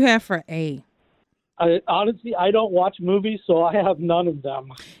 What did you have for A? Honestly, I don't watch movies, so I have none of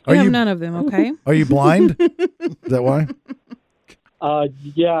them. You have none of them, okay? Are you blind? Is that why?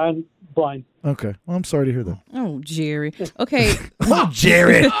 Yeah, I'm blind. Okay. Well, I'm sorry to hear that. Oh, Jerry. Okay. Oh,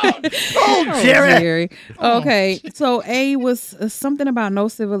 Jerry. Oh, Jerry. Okay. So A was something about no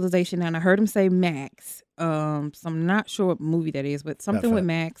civilization, and I heard him say Max. So I'm not sure what movie that is, but something with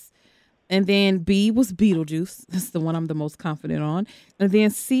Max. And then B was Beetlejuice. That's the one I'm the most confident on. And then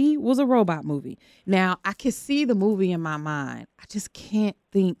C was a robot movie. Now, I can see the movie in my mind. I just can't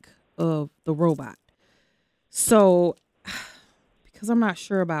think of the robot. So, because I'm not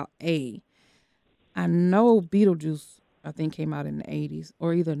sure about A, I know Beetlejuice, I think, came out in the 80s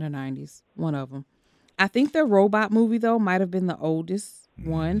or either in the 90s, one of them. I think the robot movie, though, might have been the oldest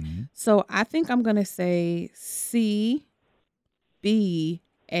one. So I think I'm going to say C, B,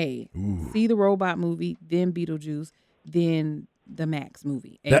 A. See the robot movie, then Beetlejuice, then the Max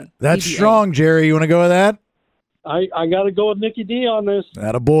movie. That's strong, Jerry. You want to go with that? I got to go with Nicky D on this.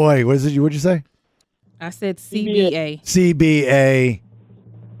 Attaboy. What'd you say? I said CBA. CBA.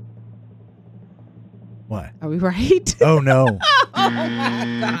 What? Are we right? Oh, no. Oh,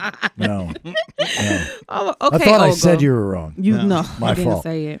 my God. No. Oh, I okay, thought I Olga. said you were wrong. No, my I didn't fault.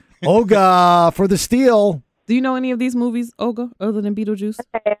 say it. Olga for the steal. Do you know any of these movies, Olga, other than Beetlejuice?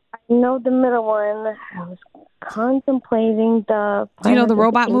 Okay, I know the middle one. I was contemplating the... Do you know the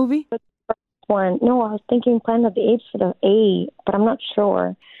robot movie? One. No, I was thinking Planet of the Apes for the A, but I'm not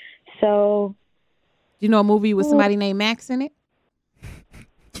sure. So... Do you know a movie with somebody named Max in it?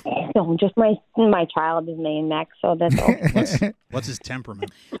 No, just my child is named Max, so that's all. What's his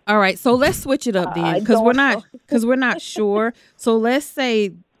temperament? All right, so let's switch it up then, because we're not sure. So let's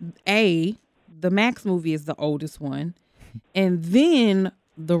say A, the Max movie is the oldest one, and then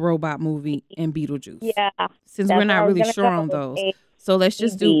the robot movie and Beetlejuice. Yeah. Since we're not really sure on those, so let's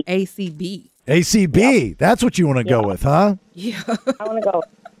just do ACB. ACB. Yep. That's what you want to go with, huh? Yeah. I want to go.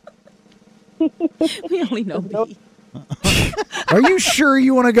 We only know B. Are you sure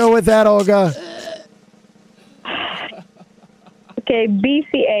you want to go with that, Olga? Okay,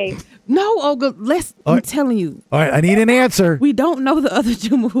 BCA. No, Olga, I'm telling you. All right, I need an answer. We don't know the other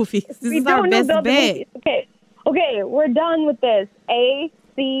two movies. This is our best bet. Okay, we're done with this. A,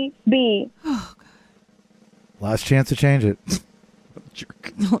 C, B. Last chance to change it.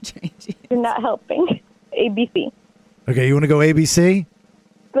 Jerk. Don't change it. You're not helping. ABC. Okay, you want to go ABC?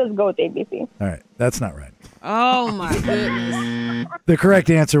 Let's go with ABC. All right, that's not right. Oh, my goodness. The correct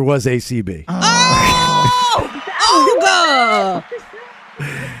answer was ACB. Olga!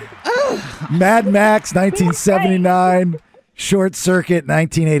 Mad Max, 1979. Short Circuit,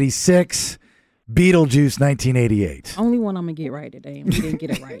 1986. Beetlejuice, 1988. Only one I'm going to get right today. We didn't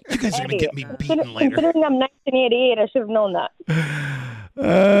get it right. You guys are going to get me beaten later. Considering I'm 1988, I should have known that.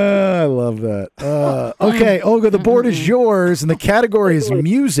 I love that. Okay, Olga, the board is yours, and the category is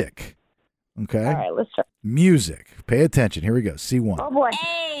music. Okay? All right, let's try. Music. Pay attention. Here we go. C1. Oh, boy.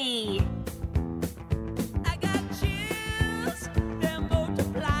 Hey!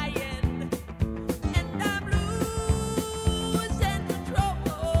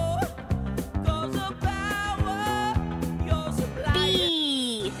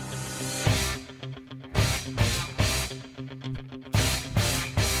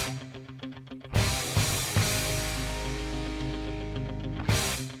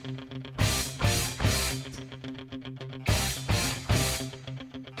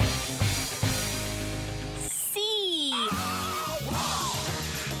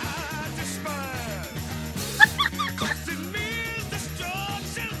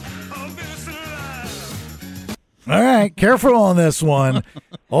 All right, careful on this one.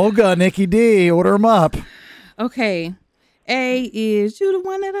 Olga, NickyD, order them up. Okay. A is you the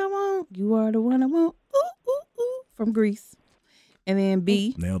one that I want. You are the one I want. Ooh, ooh, ooh. From Grease. And then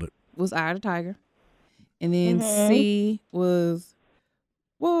B. Nailed it. Was Eye of the Tiger. And then C was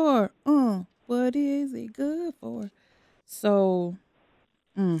War. What is it good for? So,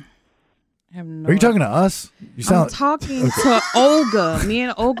 I have no Are you talking to us? You sound. I'm talking to Olga. Me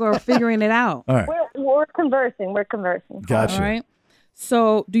and Olga are figuring it out. All right. We're conversing. We're conversing. Gotcha. All right.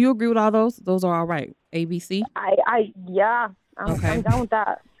 So, do you agree with all those? Those are all right. A, B, C? Yeah. I'm down with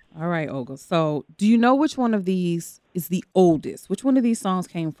that. All right, Olga. So, do you know which one of these is the oldest? Which one of these songs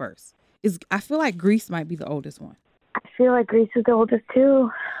came first? I feel like Grease might be the oldest one. I feel like Grease is the oldest, too.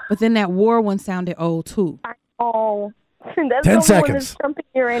 But then that War one sounded old, too. Oh. That's 10 the only seconds. one that's jumping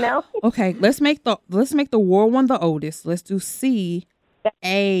here right now. Okay, let's make the War one the oldest. Let's do C,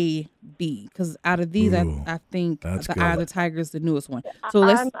 A, B. Because out of these, I think the Eye of the Tiger is the newest one. So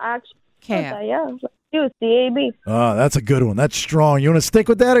let's Cab. Yeah, let's do C-A-B. Oh, that's a good one. That's strong. You want to stick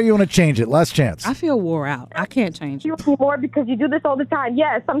with that or you want to change it? Last chance. I feel wore out. I can't change it. You more because you do this all the time.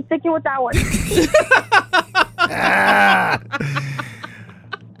 Yes, I'm sticking with that one.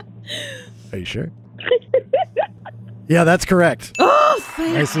 Are you sure? Yeah, that's correct. Oh,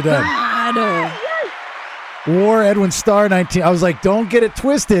 thank Nicely done. God. War, Edwin Starr, 19. I was like, don't get it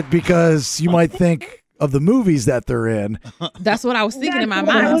twisted because you might think of the movies that they're in. That's what I was thinking in my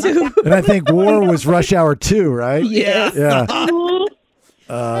mind, too. And I think War was Rush Hour 2, right? Yes. Yeah.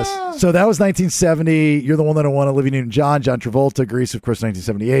 So that was 1970. You're the one that I want, Olivia Newton-John, John Travolta, Grease, of course,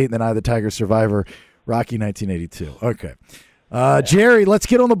 1978, and then Eye of the Tiger, Survivor, Rocky, 1982. Okay. Jerry, let's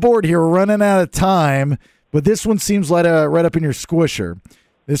get on the board here. We're running out of time, but this one seems like right up in your squisher.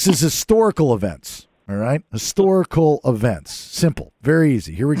 This is historical events, all right? Historical events. Simple. Very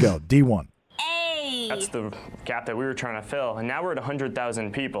easy. Here we go. D1. That's the gap that we were trying to fill. And now we're at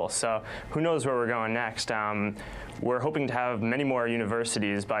 100,000 people, so who knows where we're going next. We're hoping to have many more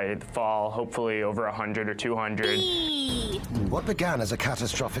universities by the fall, hopefully over 100 or 200. What began as a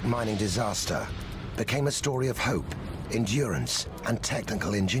catastrophic mining disaster became a story of hope, endurance, and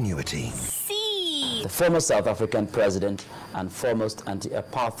technical ingenuity. The former South African president and foremost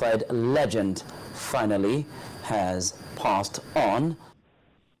anti-apartheid legend finally has passed on.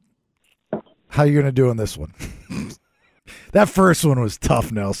 How are you going to do on this one? That first one was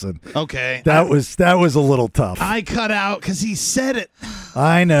tough, Nelson. Okay. That was a little tough. I cut out because he said it.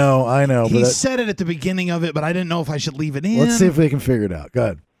 I know. He said it at the beginning of it, but I didn't know if I should leave it in. Let's see if we can figure it out. Go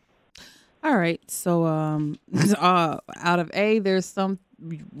ahead. All right. So out of A, there's some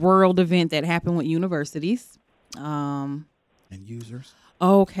world event that happened with universities. And users.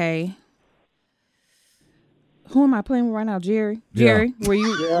 Okay. Who am I playing with right now? Jerry? Jerry, were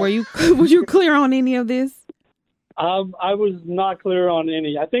you clear on any of this? I was not clear on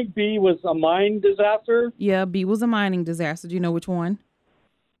any. I think B was a mine disaster. Yeah, B was a mining disaster. Do you know which one?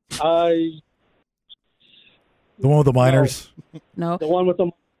 The one with the miners? No. The one with the...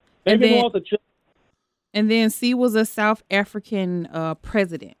 And Maybe the then- one with the... And then C was a South African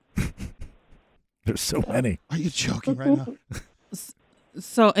president. There's so many. Are you joking right now?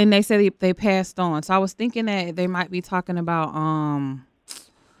 So, and they said they passed on. So I was thinking that they might be talking about,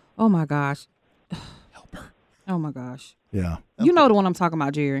 oh my gosh. Help her. Oh my gosh. Yeah. You know the one I'm talking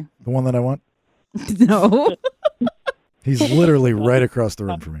about, Jerry. The one that I want? No. He's literally right across the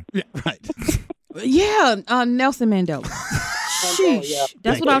room from me. Yeah, right. Yeah, Nelson Mandela. Sheesh.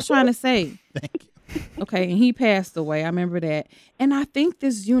 That's what I was trying to say. Thank you. Okay, and he passed away. I remember that. And I think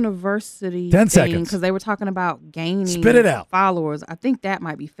this university 10 thing, seconds. because they were talking about gaining Spit it out. followers. I think that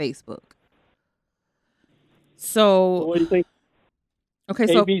might be Facebook. So What do you think? Okay,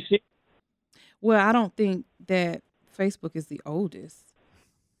 so ABC? well, I don't think that Facebook is the oldest.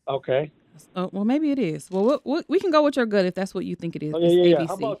 Okay. Well, maybe it is. Well, we can go with your gut if that's what you think it is. Okay, It's yeah. ABC.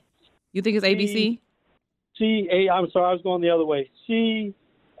 How about You think it's ABC? I'm sorry, I was going the other way.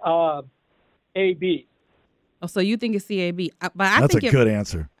 AB. Oh, so you think it's CAB? But I That's think a good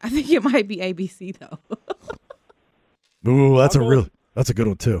answer. I think it might be ABC though. Ooh, that's a good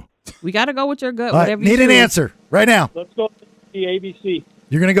one too. We got to go with your gut. All right, Whatever you need an choose. answer right now. Let's go with the ABC.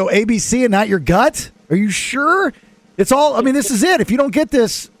 You're going to go ABC and not your gut? Are you sure? It's all, I mean, this is it. If you don't get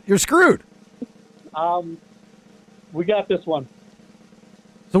this, you're screwed. We got this one.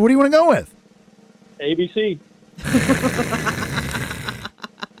 So what do you want to go with? ABC.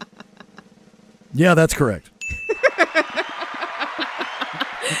 Yeah, that's correct.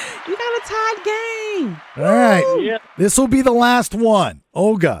 You got a tied game. All right. Yeah. This will be the last one.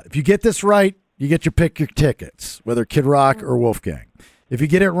 Olga, if you get this right, you get to pick your tickets, whether Kid Rock or Wolfgang. If you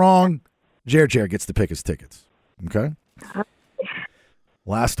get it wrong, Jared gets to pick his tickets. Okay?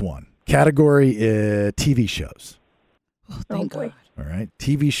 Last one. Category TV shows. Oh, thank God. All right.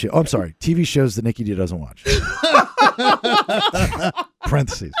 TV show. Oh, I'm sorry. TV shows that NickyD doesn't watch.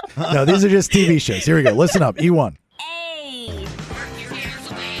 Parentheses. No, these are just TV shows. Here we go. Listen up. E1.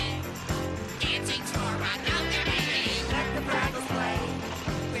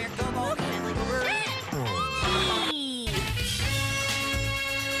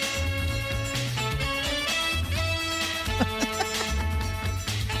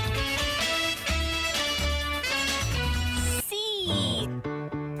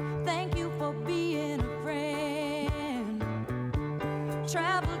 Thank you for being a friend.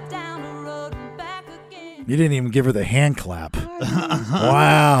 Travel down the road and back again. You didn't even give her the hand clap.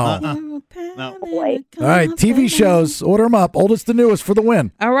 Wow. No. All right. TV shows. Order them up. Oldest to newest for the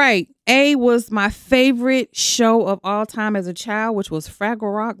win. All right. A was my favorite show of all time as a child, which was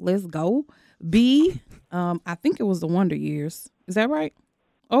Fraggle Rock. Let's go. B, I think it was the Wonder Years. Is that right?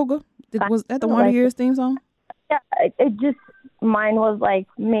 Olga? Was that the Wonder Years theme song? Yeah, it just, mine was like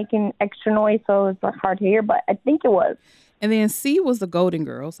making extra noise, so it was hard to hear, but I think it was. And then C was the Golden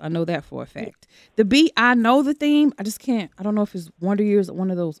Girls. I know that for a fact. The B, I know the theme. I just can't. I don't know if it's Wonder Years or one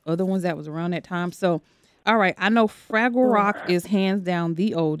of those other ones that was around that time. So, all right. I know Fraggle Rock is hands down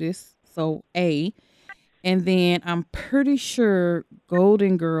the oldest. So A. And then I'm pretty sure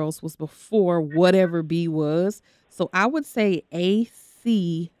Golden Girls was before whatever B was. So I would say A,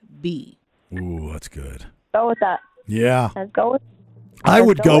 C, B. Ooh, that's good. Go with that. Yeah. Let's go with I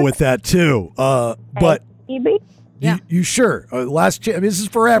would go with that too. But ACB. you sure? Last chance. This is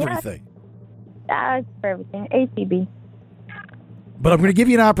for everything. That's for everything. ACB. But I'm going to give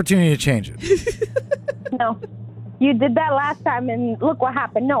you an opportunity to change it. No. You did that last time, and look what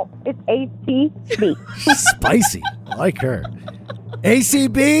happened. No, it's ACB. Spicy. I like her.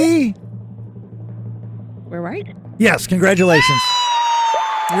 ACB? We're right? Yes, congratulations.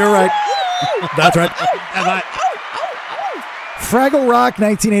 You're right. That's right. Fraggle Rock,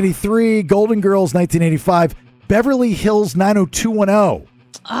 1983. Golden Girls, 1985. Beverly Hills, 90210.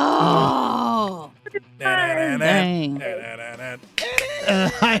 Oh. Dang.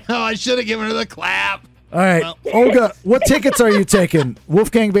 I know. I should have given her the clap. All right. Olga, what tickets are you taking?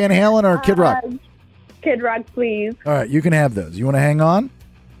 Wolfgang Van Halen or Kid Rock? Kid Rock, please. All right, you can have those. You want to hang on?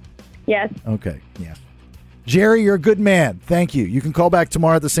 Yes. Okay, yeah. Jerry, you're a good man. Thank you. You can call back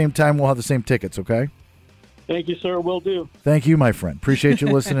tomorrow at the same time. We'll have the same tickets, okay? Thank you, sir. Will do. Thank you, my friend. Appreciate you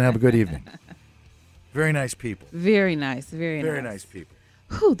listening. Have a good evening. Very nice people. Very nice. Very nice people.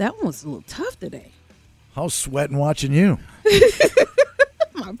 Whew, that one was a little tough today. I was sweating watching you.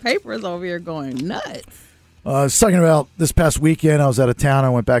 My paper is over here going nuts. I was talking about this past weekend. I was out of town. I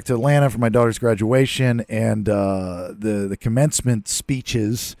went back to Atlanta for my daughter's graduation, and the commencement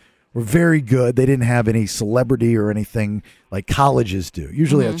speeches were very good. They didn't have any celebrity or anything like colleges do.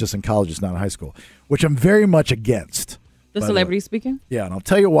 Usually that's just in colleges, not in high school, which I'm very much against. The celebrity speaking? Yeah, and I'll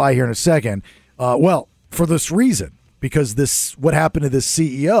tell you why here in a second. Well, for this reason, because what happened to this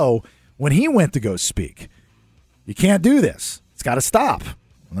CEO when he went to go speak. You can't do this. It's got to stop.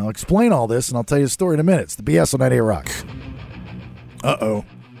 And I'll explain all this, and I'll tell you a story in a minute. It's the BS on 98 Rock. Uh-oh.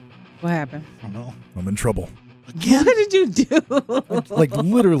 What happened? I don't know. I'm in trouble. What did you do? Like,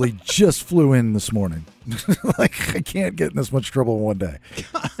 literally just flew in this morning. Like, I can't get in this much trouble in one day.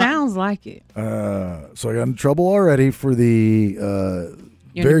 Sounds like it. So I got in trouble already for the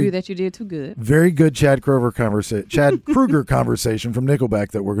Your interview that you did too good. very good Chad Kroeger conversation from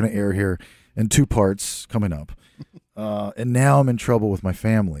Nickelback that we're going to air here in 2 parts coming up. And now I'm in trouble with my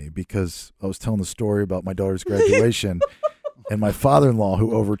family because I was telling the story about my daughter's graduation and my father-in-law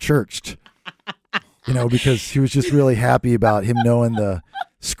who overchurched. Because he was just really happy about him knowing the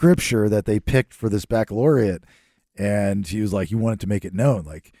scripture that they picked for this baccalaureate. And he was like, he wanted to make it known.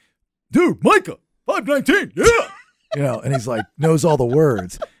 Like, dude, Micah, 5:19, yeah. And he's like, knows all the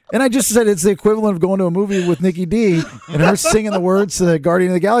words. And I just said it's the equivalent of going to a movie with NickyD and her singing the words to the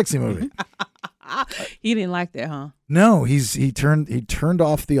Guardian of the Galaxy movie. He didn't like that, huh? No, he turned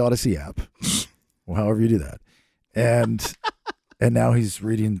off the Odyssey app. Well, however you do that. And now he's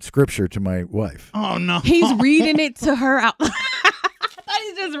reading scripture to my wife. Oh, no. He's reading it to her out. I thought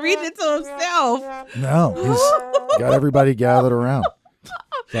he's just reading it to himself. No, he's got everybody gathered around.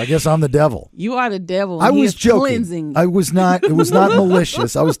 So I guess I'm the devil. You are the devil. I He was is joking. Cleansing. It was not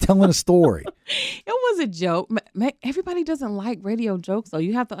malicious. I was telling a story. It was a joke. Everybody doesn't like radio jokes, though.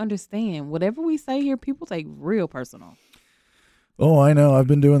 You have to understand. Whatever we say here, people take real personal. Oh, I know. I've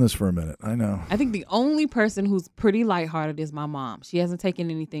been doing this for a minute. I know. I think the only person who's pretty lighthearted is my mom. She hasn't taken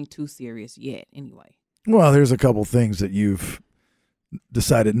anything too serious yet, anyway. Well, there's a couple things that you've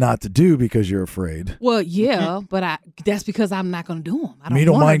decided not to do because you're afraid. Well, yeah, but that's because I'm not going to do them. I You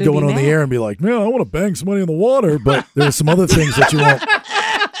don't mind going on the air and be like, man, I want to bang somebody in the water, but there's some other things that you won't.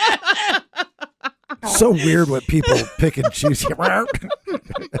 So weird what people pick and choose.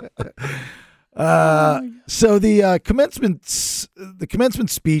 So the commencement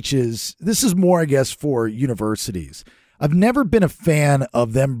speeches, this is more, I guess, for universities. I've never been a fan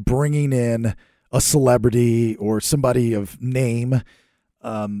of them bringing in a celebrity or somebody of name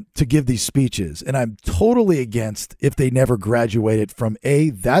to give these speeches. And I'm totally against if they never graduated from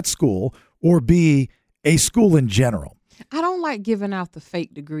A, that school, or B, a school in general. I don't like giving out the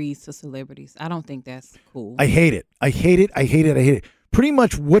fake degrees to celebrities. I don't think that's cool. I hate it. I hate it. Pretty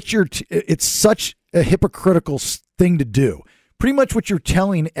much what it's such a hypocritical thing to do. Pretty much what you're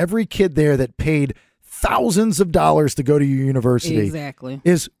telling every kid there that paid thousands of dollars to go to your university exactly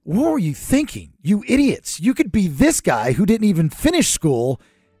is, what were you thinking? You idiots. You could be this guy who didn't even finish school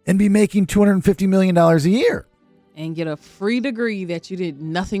and be making $250 million a year. And get a free degree that you did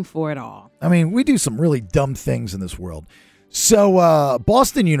nothing for at all. I mean, we do some really dumb things in this world. So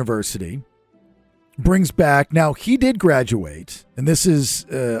Boston University brings back, now he did graduate, and this is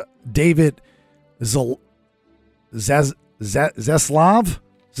David Zaslav,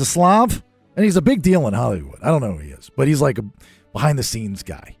 and he's a big deal in Hollywood. I don't know who he is, but he's like a behind-the-scenes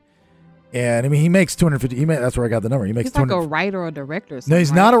guy. And I mean, he makes $250. That's where I got the number. He makes he's like a writer or a director. Or no,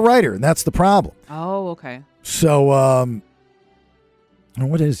 he's not a writer, and that's the problem. Oh, okay. So,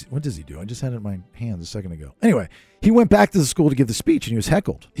 what does he do? I just had it in my hands a second ago. Anyway, he went back to the school to give the speech, and he was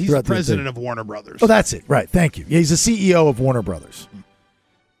heckled. He's the president of Warner Brothers. Oh, that's it. Right. Thank you. Yeah, he's the CEO of Warner Brothers,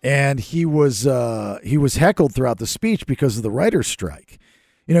 and he was heckled throughout the speech because of the writer's strike.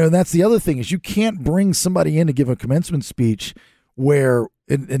 And that's the other thing is you can't bring somebody in to give a commencement speech where.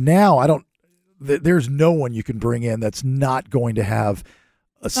 And now there's no one you can bring in that's not going to have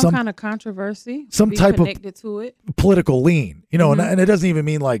some kind of controversy, some type connected to it, political lean, and it doesn't even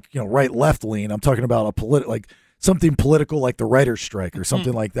mean like, right, left lean. I'm talking about like something political, like the writer's strike or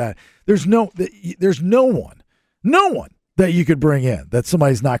something like that. There's no one that you could bring in that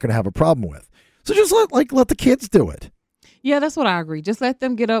somebody's not going to have a problem with. So just let the kids do it. Yeah, that's what I agree. Just let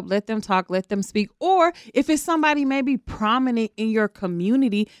them get up, let them talk, let them speak. Or if it's somebody maybe prominent in your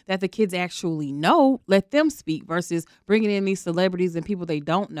community that the kids actually know, let them speak versus bringing in these celebrities and people they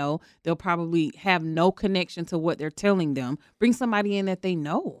don't know. They'll probably have no connection to what they're telling them. Bring somebody in that they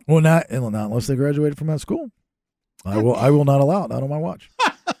know. Well, not unless they graduated from that school. I will not allow it. Not on my watch.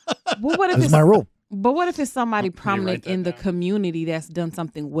 Well, what if that's my rule. But what if it's somebody prominent in the community that's done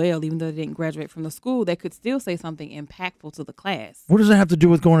something well, even though they didn't graduate from the school? They could still say something impactful to the class. What does that have to do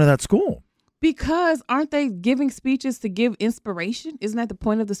with going to that school? Because aren't they giving speeches to give inspiration? Isn't that the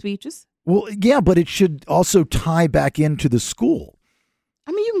point of the speeches? Well, yeah, but it should also tie back into the school.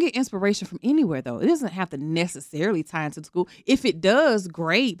 I mean, you can get inspiration from anywhere, though. It doesn't have to necessarily tie into the school. If it does,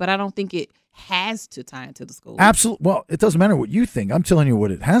 great, but I don't think it has to tie into the school. Absolutely. Well, it doesn't matter what you think. I'm telling you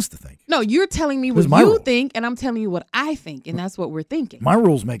what it has to think. No, you're telling me what you think, and I'm telling you what I think, and that's what we're thinking. My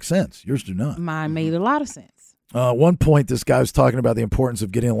rules make sense. Yours do not. Mine made a lot of sense. One point, this guy was talking about the importance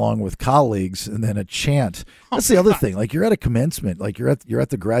of getting along with colleagues, and then a chant. That's the other thing. Like, you're at a commencement, like you're at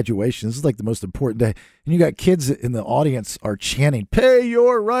the graduation. This is like the most important day, and you got kids in the audience are chanting, "Pay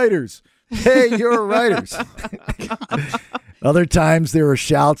your writers, pay your writers." Other times there are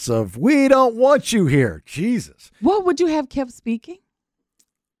shouts of, "We don't want you here." Jesus. What would you have kept speaking?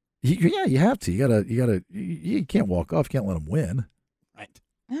 Yeah, you have to. You can't walk off. You can't let them win.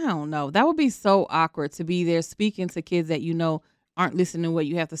 I don't know. That would be so awkward to be there speaking to kids that you know aren't listening to what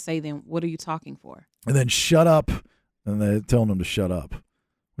you have to say. Then what are you talking for? And then shut up, and they're telling them to shut up,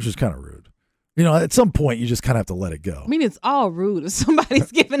 which is kind of rude. You know, at some point, you just kind of have to let it go. I mean, it's all rude if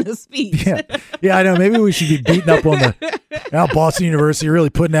somebody's giving a speech. Yeah, I know. Maybe we should be beating up on now Boston University really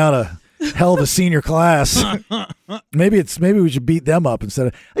putting out a hell of a senior class. Maybe we should beat them up instead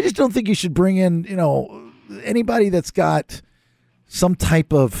of. I just don't think you should bring in, anybody that's got some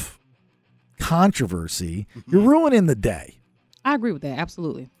type of controversy. You're ruining the day. I agree with that.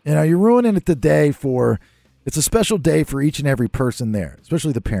 Absolutely. You're ruining it the day it's a special day for each and every person there,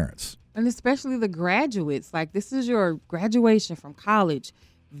 especially the parents. And especially the graduates. Like, this is your graduation from college.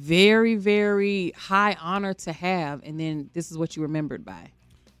 Very, very high honor to have. And then this is what you remembered by.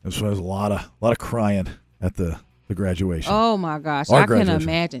 This was a lot of crying at the graduation. Oh, my gosh. Our I can graduation.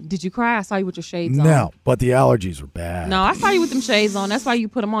 imagine. Did you cry? I saw you with your shades on. No, but the allergies were bad. No, I saw you with them shades on. That's why you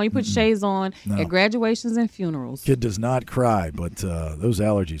put them on. You put shades on at graduations and funerals. Kid does not cry, but those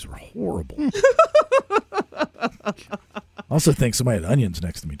allergies were horrible. I also think somebody had onions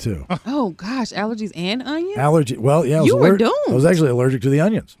next to me, too. Oh, gosh. Allergies and onions? Well, yeah. You were doomed. I was actually allergic to the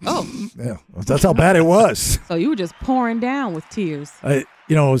onions. Oh. Yeah. That's how bad it was. So you were just pouring down with tears. I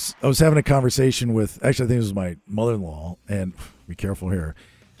was having a conversation with, actually, I think it was my mother-in-law, and be careful here.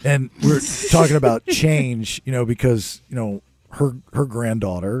 And we were talking about change, because, her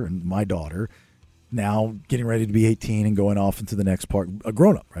granddaughter and my daughter now getting ready to be 18 and going off into the next part, a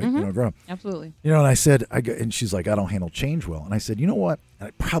grown-up, right? Mm-hmm. A grown-up. Absolutely. And I said, and she's like, "I don't handle change well." And I said, "You know what?" And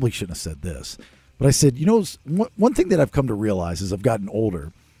I probably shouldn't have said this, but I said, one thing that I've come to realize as I've gotten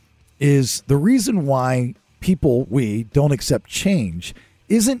older is the reason why we don't accept change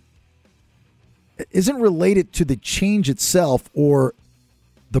isn't related to the change itself or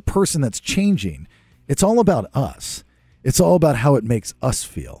the person that's changing. It's all about us. It's all about how it makes us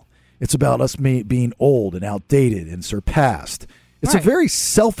feel. It's about us being old and outdated and surpassed. It's a very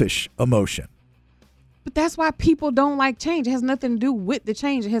selfish emotion. But that's why people don't like change. It has nothing to do with the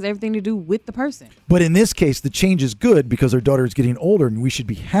change. It has everything to do with the person. But in this case, the change is good because our daughter is getting older and we should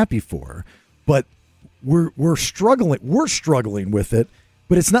be happy for her. But we're struggling. We're struggling with it.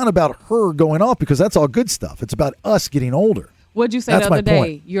 But it's not about her going off because that's all good stuff. It's about us getting older. What'd you say that's the other day?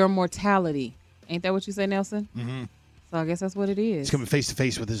 Point. Your mortality. Ain't that what you say, Nelson? Mm-hmm. So I guess that's what it is. He's coming face to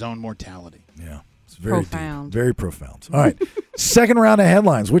face with his own mortality. Yeah. It's very profound. Deep, very profound. All right. Second round of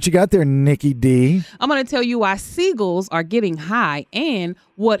headlines. What you got there, NickyD? I'm going to tell you why seagulls are getting high and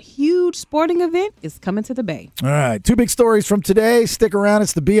what huge sporting event is coming to the Bay. All right. Two big stories from today. Stick around.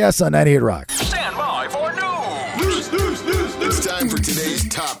 It's the BS on 98 Rock. Stand by for news. It's time for today's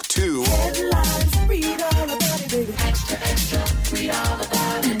top two Headlines. Read all about it, baby. Extra, extra. Read all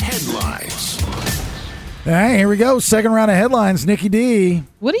about it. headlines. All right, here we go. Second round of headlines. NickyD.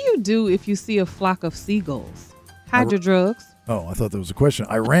 What do you do if you see a flock of seagulls? Hide your drugs. Oh, I thought that was a question.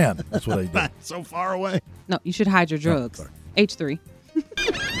 I ran. That's what I did. So far away. No, you should hide your drugs. H3.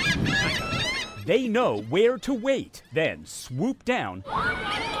 They know where to wait, then swoop down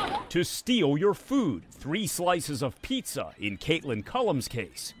to steal your food. 3 slices of pizza in Caitlin Cullum's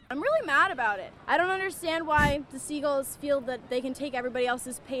case. I'm really mad about it. I don't understand why the seagulls feel that they can take everybody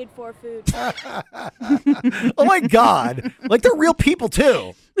else's paid-for food. Oh, my God. Like, they're real people,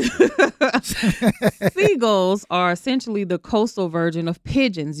 too. Seagulls are essentially the coastal version of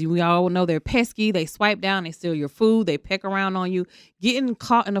pigeons. We all know they're pesky. They swipe down. They steal your food. They peck around on you. Getting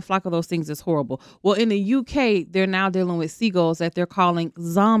caught in a flock of those things is horrible. Well, in the UK, they're now dealing with seagulls that they're calling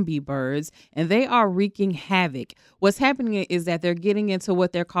zombie birds, and they are wreaking havoc. What's happening is that they're getting into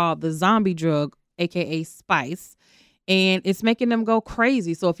what they're called the zombie drug, aka spice, and it's making them go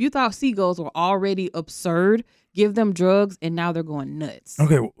crazy. So if you thought seagulls were already absurd, give them drugs, and now they're going nuts.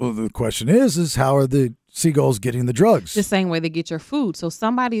 Okay, well, the question is how are the seagulls getting the drugs? The same way they get your food. So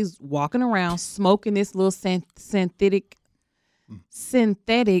somebody's walking around smoking this little synthetic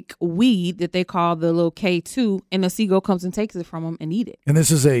synthetic weed that they call the little K2, and the seagull comes and takes it from them and eat it. And this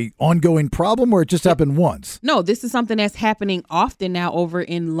is a ongoing problem, or it just happened once? No, this is something that's happening often now over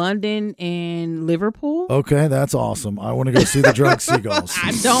in London and Liverpool. Okay, that's awesome. I want to go see the drug seagulls.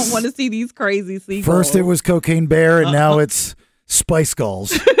 I don't want to see these crazy seagulls. First it was Cocaine Bear, and now it's Spice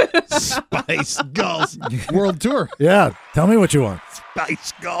Gulls. Spice Gulls World Tour. Yeah, tell me what you want.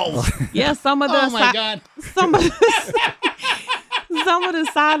 Spice Gulls. Yeah, some of the Oh my God. Some of the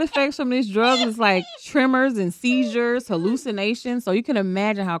side effects from this drug is like tremors and seizures, hallucinations. So you can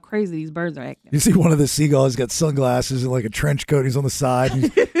imagine how crazy these birds are acting. You see one of the seagulls, he's got sunglasses and like a trench coat. He's on the side. And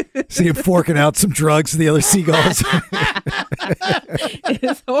you see him forking out some drugs to the other seagulls.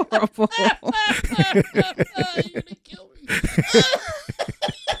 It's horrible.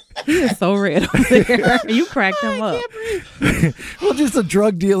 He is so red over there. You cracked him up. Well, just a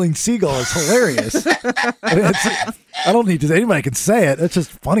drug dealing seagull is hilarious. I mean, I don't need to. Anybody can say it. It's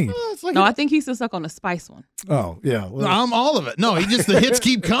just funny. No, I think he's still stuck on the spice one. Oh yeah, No, I'm all of it. No, the hits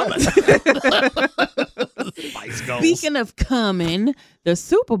keep coming. Spice Gulls. Speaking of coming, the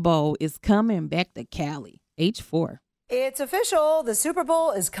Super Bowl is coming back to Cali. H4. It's official. The Super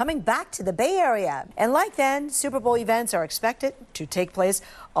Bowl is coming back to the Bay Area. And like then, Super Bowl events are expected to take place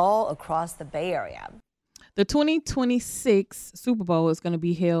all across the Bay Area. The 2026 Super Bowl is going to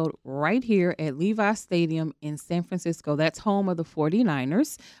be held right here at Levi Stadium in San Francisco. That's home of the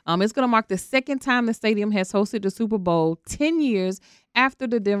 49ers. It's going to mark the second time the stadium has hosted the Super Bowl 10 years after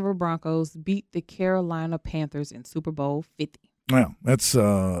the Denver Broncos beat the Carolina Panthers in Super Bowl 50. Well, that's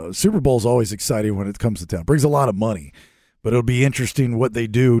Super Bowl's always exciting when it comes to town. Brings a lot of money, but it'll be interesting what they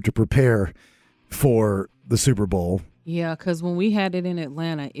do to prepare for the Super Bowl. Yeah, because when we had it in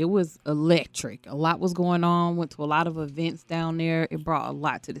Atlanta, it was electric. A lot was going on. Went to a lot of events down there. It brought a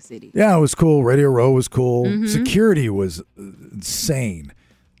lot to the city. Yeah, it was cool. Radio Row was cool. Mhm. Security was insane.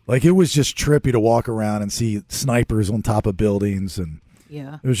 Like, it was just trippy to walk around and see snipers on top of buildings, and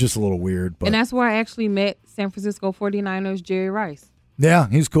Yeah. it was just a little weird. But And that's where I actually met San Francisco 49ers Jerry Rice yeah,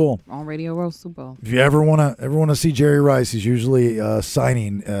 he's cool. on Radio Row Super Bowl. If you ever want to see Jerry Rice, he's usually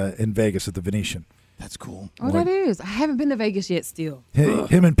signing in Vegas at the Venetian. That's cool. Oh, that is. I haven't been to Vegas yet still.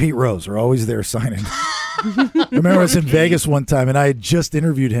 Him and Pete Rose are always there signing. I remember I was in Vegas one time, and I had just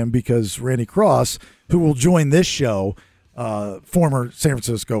interviewed him because Randy Cross, who will join this show, former San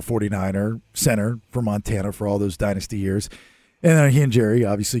Francisco 49er center for Montana for all those dynasty years. And then he and Jerry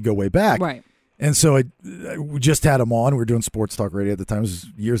obviously go way back. Right. And so we just had him on. We were doing sports talk radio at the time. This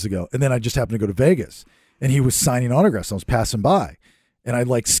was years ago. And then I just happened to go to Vegas, and he was signing autographs. I was passing by, and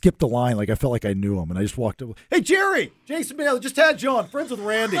I skipped the line. Like, I felt like I knew him, and I just walked up. Hey, Jerry, Jason Bailey, just had you on. Friends with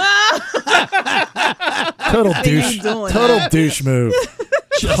Randy. Total douche move. Total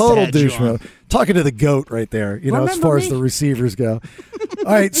douche move. Talking to the GOAT right there, as far as the receivers go.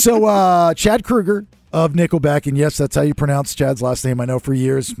 All right, so Chad Kroeger of Nickelback, and yes, that's how you pronounce Chad's last name. I know for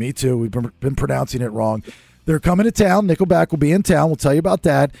years. Me too. We've been pronouncing it wrong. They're coming to town. Nickelback will be in town. We'll tell you about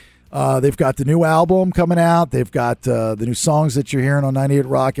that. They've got the new album coming out. They've got the new songs that you're hearing on 98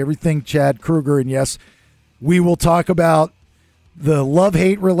 Rock. Everything Chad Kroeger, and yes, we will talk about the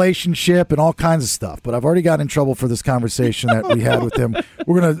love-hate relationship and all kinds of stuff. But I've already got in trouble for this conversation that we had with him.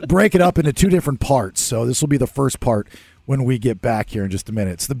 We're going to break it up into two different parts. So this will be the first part when we get back here in just a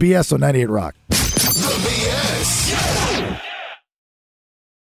minute. It's the BS on 98 Rock. The BS.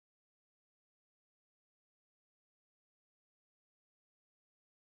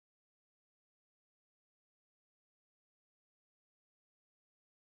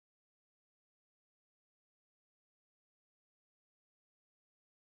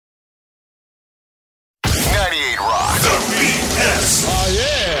 Rock. The BS. Oh,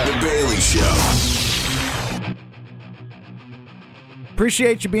 yeah. The Bailey Show.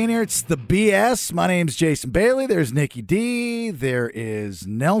 Appreciate you being here. It's the BS. My name's Jason Bailey. There's NickyD. There is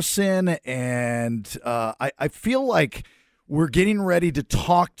Nelson. And I feel like we're getting ready to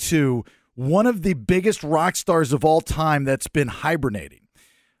talk to one of the biggest rock stars of all time that's been hibernating.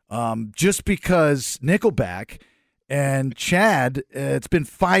 Just because Nickelback and Chad, it's been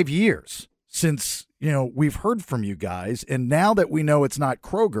 5 years since we've heard from you guys, and now that we know it's not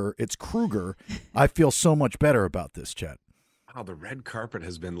Kroeger, it's Kroeger, I feel so much better about this, Chad. Wow, the red carpet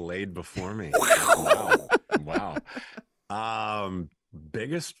has been laid before me. Wow.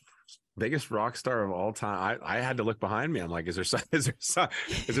 Biggest rock star of all time. I had to look behind me. I'm like, is there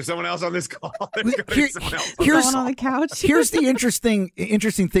someone else on this call? There's someone else Here's on the couch. Here's the interesting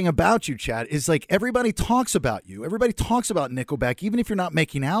thing about you, Chad, is like everybody talks about you. Everybody talks about Nickelback, even if you're not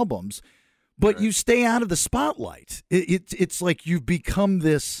making albums. But you stay out of the spotlight. It's like you've become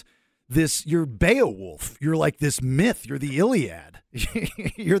this you're Beowulf. You're like this myth. You're the Iliad.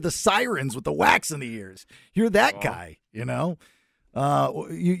 You're the sirens with the wax in the ears. You're that guy, you know? In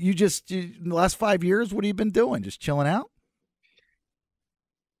the last 5 years, what have you been doing? Just chilling out?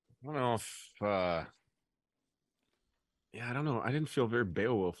 I don't know if, I don't know. I didn't feel very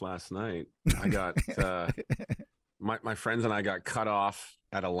Beowulf last night. I got, my friends and I got cut off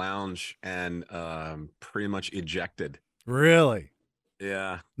at a lounge and pretty much ejected. Really?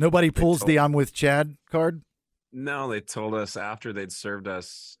 Yeah. Nobody pulls the I'm with Chad card? No, they told us after they'd overserved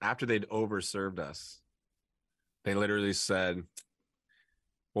us, they literally said,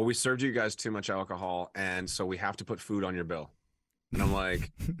 well, we served you guys too much alcohol, and so we have to put food on your bill. And I'm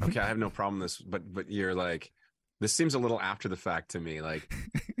like, okay, I have no problem with this, but you're like, this seems a little after the fact to me. Like,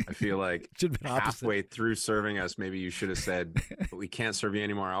 I feel like halfway through serving us, maybe you should have said, but we can't serve you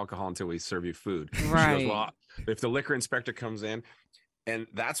any more alcohol until we serve you food. Right. She goes, well, if the liquor inspector comes in, and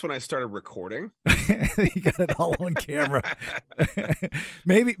that's when I started recording. You got it all on camera.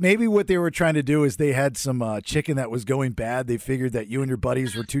 Maybe what they were trying to do is they had some chicken that was going bad. They figured that you and your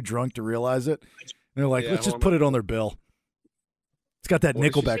buddies were too drunk to realize it. And they're like, let's just put it on their bill. It's got that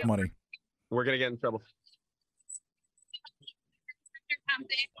Nickelback money. We're going to get in trouble.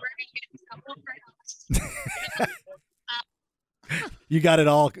 You got it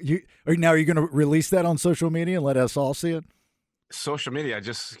all. Now are you going to release that on social media and let us all see it? Social media, I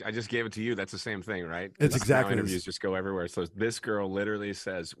just gave it to you. That's the same thing, right? It's exactly. Interviews just go everywhere. So this girl literally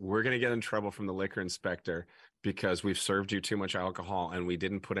says, we're going to get in trouble from the liquor inspector because we've served you too much alcohol and we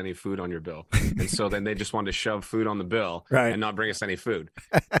didn't put any food on your bill. And so then they just wanted to shove food on the bill and not bring us any food.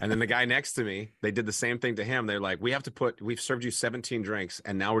 And then the guy next to me, they did the same thing to him. They're like, we've served you 17 drinks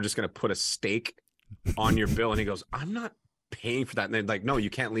and now we're just going to put a steak on your bill. And he goes, I'm not paying for that. And they're like, no, you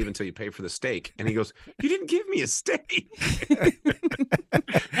can't leave until you pay for the steak. And he goes, you didn't give me a steak.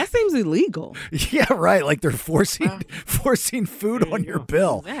 That seems illegal. Yeah, right. Like they're forcing food on your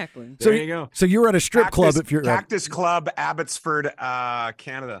bill. Exactly. So there you go. So you were at a strip club if you're Cactus Club, Abbotsford,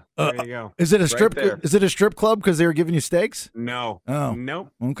 Canada. There you go. Is it a strip? Is it a strip club because they were giving you steaks? No. Oh.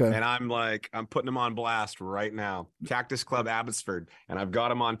 Nope. Okay. And I'm putting them on blast right now. Cactus Club, Abbotsford, and I've got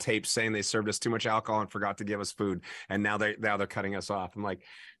them on tape saying they served us too much alcohol and forgot to give us food, and now they're cutting us off. I'm like,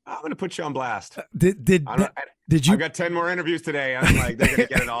 I'm going to put you on blast. Did you? I got 10 more interviews today. I'm like, they're going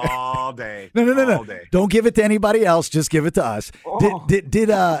to get it all day. No. All day. Don't give it to anybody else. Just give it to us. Oh. Did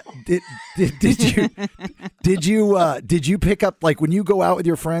you pick up, like, when you go out with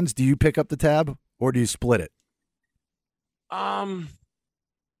your friends, do you pick up the tab or do you split it?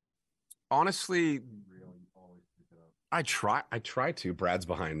 Honestly, I try to. Brad's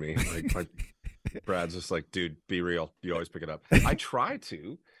behind me. Like Brad's just like, dude, be real. You always pick it up. I try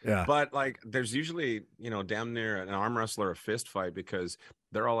to, but like, there's usually, damn near an arm wrestle or a fist fight because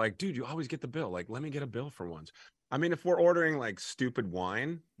they're all like, dude, you always get the bill. Like, let me get a bill for once. I mean, if we're ordering like stupid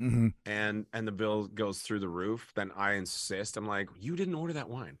wine and the bill goes through the roof, then I insist. I'm like, you didn't order that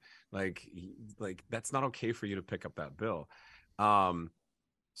wine. Like that's not okay for you to pick up that bill.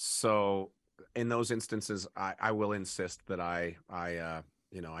 So in those instances, I will insist that I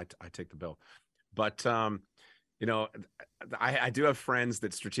take the bill. But I do have friends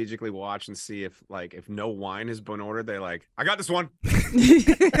that strategically watch and see if no wine has been ordered, they're like, I got this one.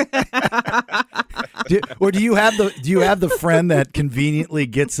 Or do you have the friend that conveniently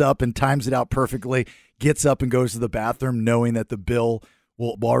gets up and times it out perfectly, gets up and goes to the bathroom knowing that the bill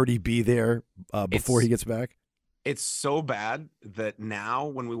will already be there before he gets back? It's so bad that now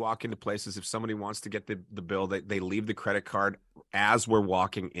when we walk into places, if somebody wants to get the bill, they leave the credit card as we're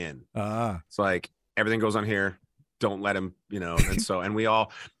walking in. It's like everything goes on here. Don't let him, and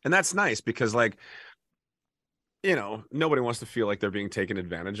that's nice because nobody wants to feel like they're being taken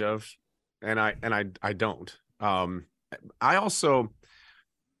advantage of. And I don't. I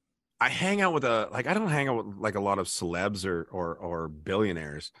hang out with I don't hang out with like a lot of celebs or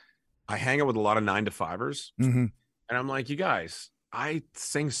billionaires. I hang out with a lot of 9-to-5ers, and I'm like, you guys, I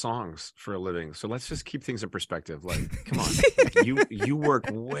sing songs for a living, so let's just keep things in perspective. Like, come on, you work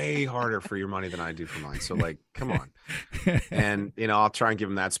way harder for your money than I do for mine. So, like, come on. And I'll try and give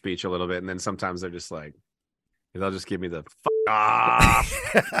them that speech a little bit, and then sometimes they're just like, they'll just give me the off.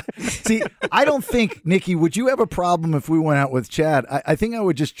 See, I don't think, Nicky, would you have a problem if we went out with Chad? I think I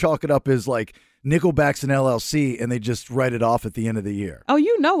would just chalk it up as like Nickelback's an LLC, and they just write it off at the end of the year. Oh,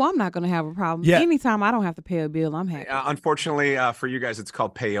 you know I'm not going to have a problem. Yeah. Anytime I don't have to pay a bill, I'm happy. Unfortunately, for you guys, it's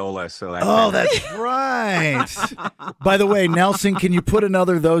called payola. So that's right. By the way, Nelson, can you put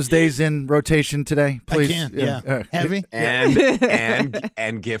another Those Days in rotation today, please? I can, yeah. Heavy.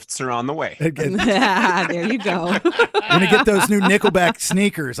 And gifts are on the way. There you go. We're going to get those new Nickelback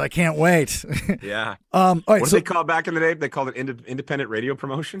sneakers. I can't wait. Yeah. All right, what did they call it back in the day? They called it independent radio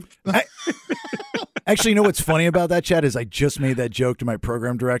promotion. Actually, you know what's funny about that, Chad, is I just made that joke to my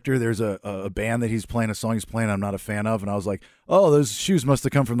program director. There's a band that he's playing, a song he's playing I'm not a fan of, and I was like, oh, those shoes must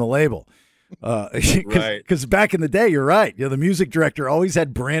have come from the label. Because back in the day, you're right. The music director always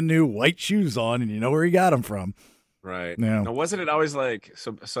had brand new white shoes on, and you know where he got them from. Right. Yeah. Now, wasn't it always like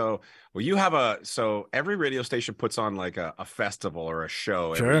well, you have every radio station puts on like a festival or a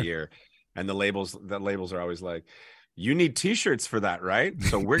show every year, and the labels are always like, you need T-shirts for that, right?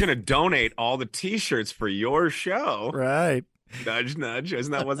 So we're gonna donate all the T-shirts for your show, right? Nudge, nudge.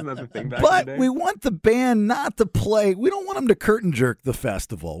 Wasn't that the thing back But in the day? we want the band not to play. We don't want them to curtain jerk the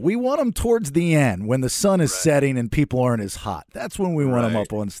festival. We want them towards the end when the sun is setting and people aren't as hot. That's when we want them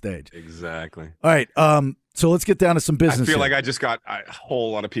up on stage. Exactly. All right. So let's get down to some business. I feel here. like I just got a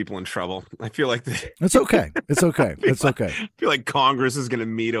whole lot of people in trouble. I feel like It's okay. It's okay. It's okay. I feel like Congress is going to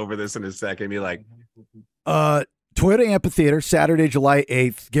meet over this in a second and be like, Toyota Amphitheater, Saturday, July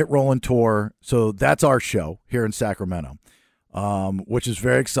 8th, Get Rollin' Tour. So that's our show here in Sacramento, which is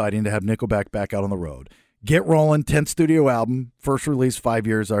very exciting to have Nickelback back out on the road. Get Rollin', 10th studio album, first release, 5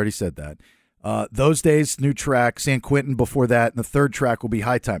 years. I already said that. Those Days, new track, San Quentin before that, and the third track will be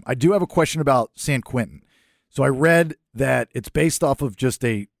High Time. I do have a question about San Quentin. So I read that it's based off of just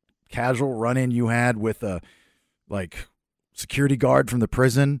a casual run-in you had with a security guard from the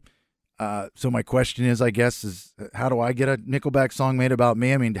prison. So my question is, I guess, is how do I get a Nickelback song made about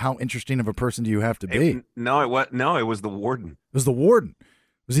me? I mean, how interesting of a person do you have to be? it was the warden. It was the warden.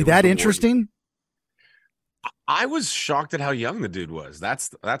 Was he that interesting? I was shocked at how young the dude was.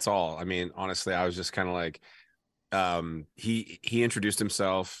 That's all. I mean, honestly, I was just kind of like, he introduced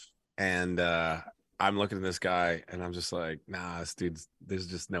himself, and I'm looking at this guy, and I'm just like, nah, there's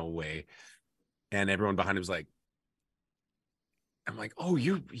just no way. And everyone behind him was like, I'm like, oh,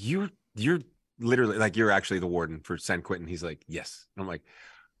 you're literally like, you're actually the warden for San Quentin. He's like, yes. And I'm like,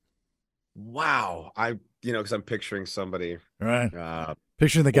 wow. Because I'm picturing somebody, right?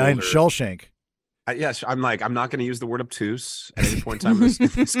 Picturing the guy in Shawshank. Yes, I'm like, I'm not going to use the word obtuse at any point in time in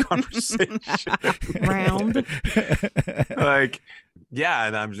this conversation. Round.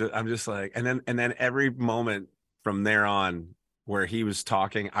 And I'm just like, and then every moment from there on where he was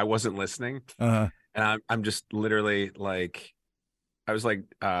talking, I wasn't listening, and I'm just literally like, I was like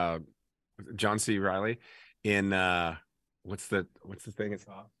John C. Reilly in what's the thing? It's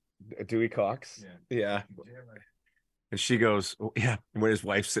Dewey Cox. Yeah. And she goes, oh, yeah. And when his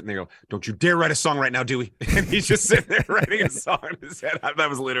wife's sitting there, don't you dare write a song right now, Dewey. And he's just sitting there writing a song in his head. That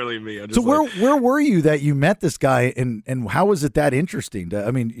was literally me. So where were you that you met this guy, and how was it that interesting?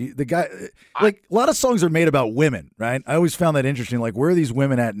 I mean, the guy, a lot of songs are made about women, right? I always found that interesting. Like, where are these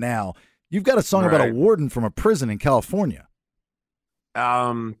women at now? You've got a song about a warden from a prison in California.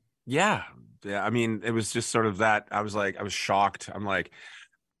 Yeah. I mean, it was just sort of that. I was shocked. I'm like,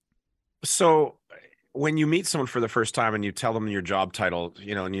 so when you meet someone for the first time and you tell them your job title,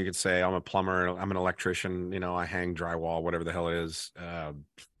 and you could say, I'm a plumber, I'm an electrician, I hang drywall, whatever the hell it is.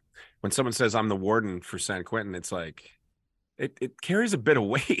 When someone says I'm the warden for San Quentin, it's like, it carries a bit of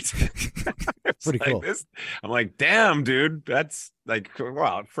weight. Pretty cool. I'm like, damn, dude, that's like,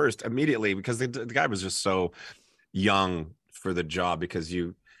 well, at first, immediately, because the guy was just so young for the job, because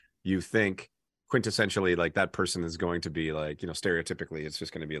you think quintessentially like that person is going to be like, stereotypically, it's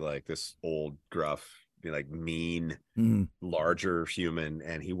just going to be like this old, gruff, like mean, larger human.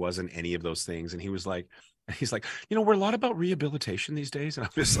 And he wasn't any of those things. And he's like, we're a lot about rehabilitation these days. And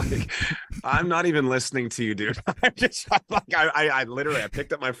I'm just like, I'm not even listening to you, dude. I literally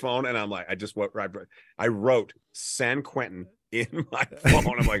picked up my phone and I'm like, I wrote San Quentin in my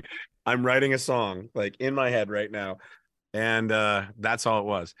phone. I'm like, I'm writing a song like in my head right now. And that's all it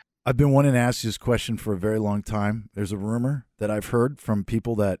was. I've been wanting to ask you this question for a very long time. There's a rumor that I've heard from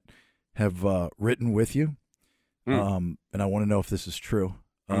people that have written with you, and I want to know if this is true.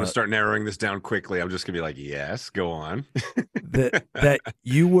 I'm going to start narrowing this down quickly. I'm just going to be like, yes, go on. that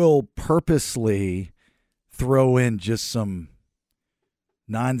you will purposely throw in just some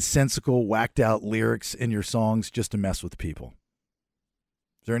nonsensical, whacked out lyrics in your songs just to mess with people.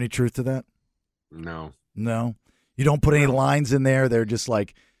 Is there any truth to that? No. You don't put any lines in there. They're just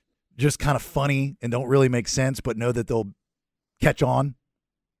kind of funny and don't really make sense, but know that they'll catch on.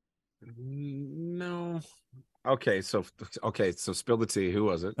 Okay, so spill the tea. Who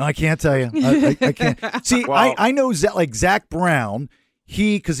was it? I can't tell you. I can't. See, Well- I know like Zach Brown.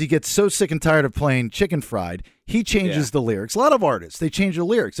 Because he gets so sick and tired of playing Chicken Fried, he changes the lyrics. A lot of artists, they change the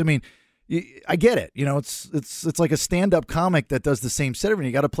lyrics. I mean, I get it. You know, it's like a stand-up comic that does the same set.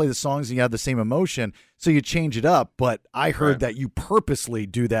 You got to play the songs and you have the same emotion, so you change it up. But I heard that you purposely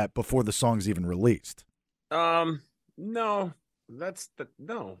do that before the song's even released. No, no.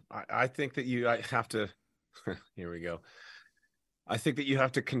 I think that I have to. Here we go. I think that you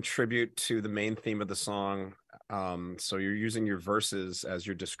have to contribute to the main theme of the song. So you're using your verses as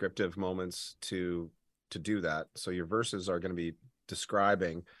your descriptive moments to do that. So your verses are going to be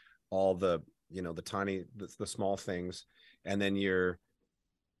describing all the the small things, and then your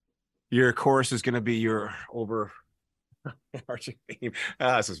chorus is going to be your overarching theme.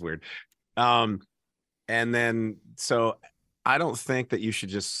 This is weird. And then so I don't think that you should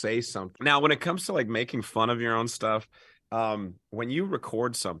just say something. Now, when it comes to like making fun of your own stuff, when you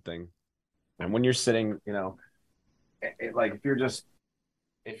record something and when you're sitting, like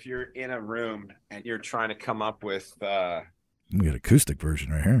if you're in a room and you're trying to come up with We got acoustic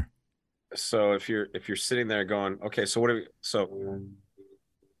version right here. So if you're sitting there going, okay, so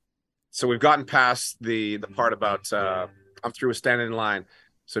so we've gotten past the part about I'm through with standing in line.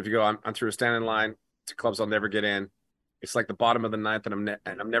 So if you go, I'm through with standing in line to clubs I'll never get in. It's like the bottom of the ninth and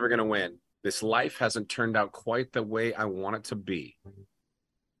I'm never gonna win. This life hasn't turned out quite the way I want it to be.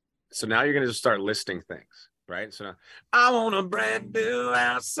 So now you're going to just start listing things, right? So now, I want a brand new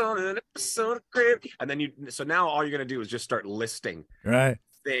house on an episode of Crib. And then so now all you're going to do is just start listing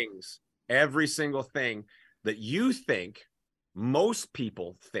things, every single thing that you think most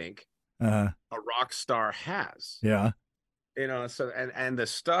people think a rock star has. Yeah. So, and the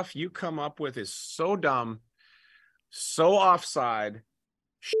stuff you come up with is so dumb, so offside,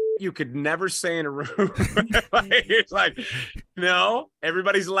 you could never say in a room. It's like, no,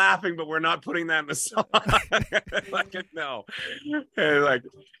 everybody's laughing, but we're not putting that in the song. Like, no, like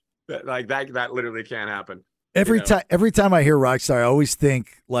that literally can't happen. Every time I hear Rockstar, I always think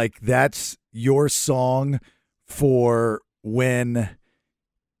like that's your song for when.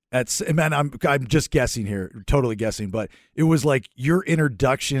 Man, I'm just guessing here, totally guessing, but it was like your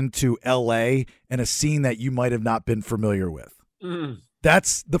introduction to LA and a scene that you might have not been familiar with.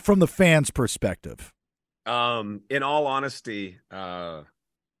 That's from the fans' perspective. In all honesty, the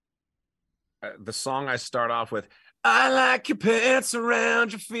song I start off with, I like your pants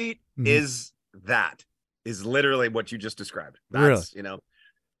around your feet, is literally what you just described. That's,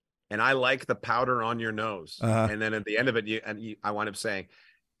 and I like the powder on your nose. And then at the end of it, I wind up saying,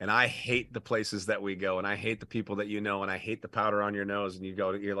 and I hate the places that we go, and I hate the people that and I hate the powder on your nose. And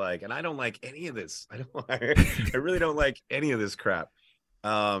you're like, and I don't like any of this. I really don't like any of this crap.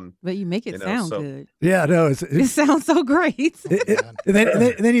 But you make it sound good. Yeah, no, it sounds so great. And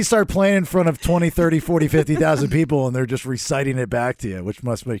then you start playing in front of 20, 30, 40, 50,000 people, and they're just reciting it back to you, which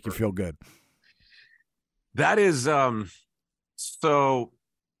must make you feel good. That is, so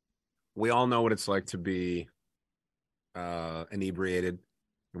we all know what it's like to be inebriated.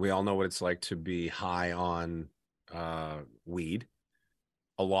 We all know what it's like to be high on weed.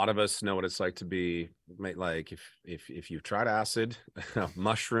 A lot of us know what it's like to be like if you've tried acid,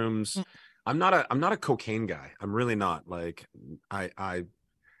 mushrooms. I'm not a cocaine guy. I'm really not. Like I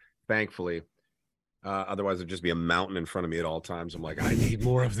thankfully, otherwise it'd just be a mountain in front of me at all times. I'm like, I need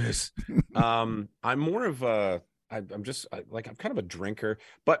more of this. I'm more of I'm kind of a drinker,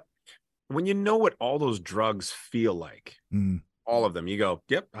 but when you know what all those drugs feel like, all of them, you go,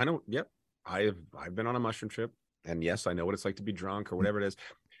 yep, I know. Yep. I've been on a mushroom trip. And yes, I know what it's like to be drunk or whatever it is.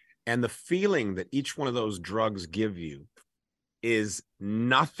 And the feeling that each one of those drugs give you is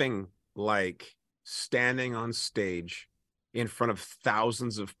nothing like standing on stage in front of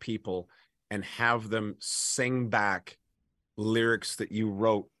thousands of people and have them sing back lyrics that you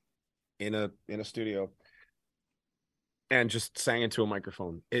wrote in a studio and just sang into a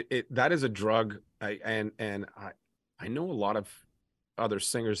microphone. That is a drug. I know a lot of other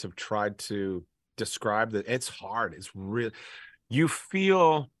singers have tried to describe that. It's hard. It's real. You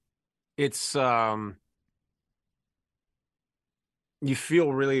feel it's you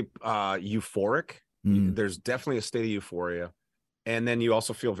feel really euphoric. There's definitely a state of euphoria, and then you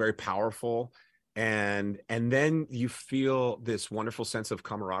also feel very powerful, and then you feel this wonderful sense of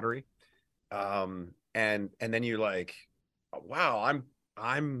camaraderie, and then you're like, wow,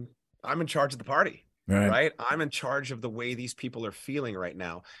 I'm in charge of the party. Right. I'm in charge of the way these people are feeling right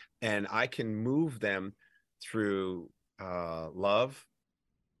now. And I can move them through love,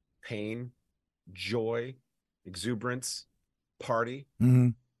 pain, joy, exuberance, party,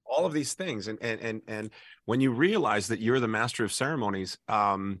 all of these things. And when you realize that you're the master of ceremonies,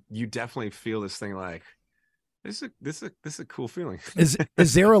 you definitely feel this thing like, this is a cool feeling. Is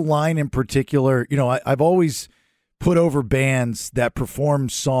there a line in particular? You know, I've always put over bands that perform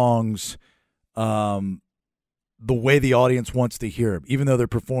songs the way the audience wants to hear them, even though they're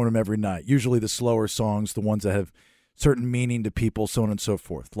performing them every night. Usually the slower songs, the ones that have certain meaning to people, so on and so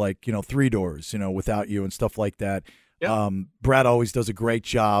forth. Like, you know, Three Doors, you know, Without You and stuff like that. Yeah. Brad always does a great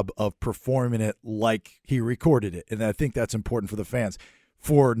job of performing it like he recorded it, and I think that's important for the fans.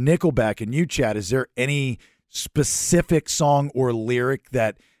 For Nickelback and you, Chad, is there any specific song or lyric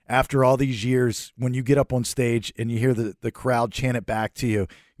that after all these years, when you get up on stage and you hear the crowd chant it back to you,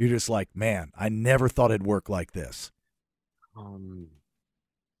 you're just like, man, I never thought it'd work like this? God,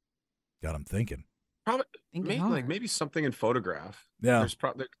 I'm thinking. Probably maybe something in Photograph. Yeah.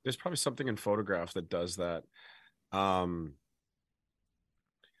 There's probably something in Photograph that does that. But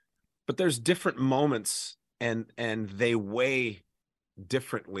there's different moments and they weigh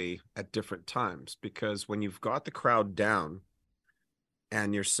differently at different times, because when you've got the crowd down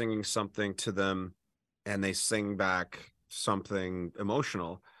and you're singing something to them and they sing back something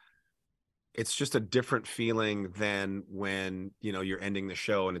emotional, it's just a different feeling than when, you know, you're ending the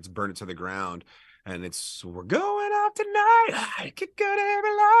show and it's Burn It to the Ground and it's, we're going out tonight, I could go to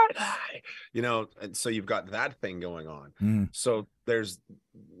every light, you know, and so you've got that thing going on. So there's,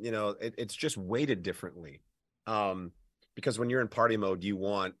 you know, it's just weighted differently. Because when you're in party mode, you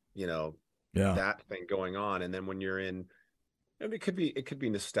want, you know, that thing going on. And then when you're in, it could be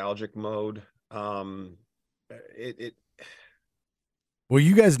nostalgic mode. Well,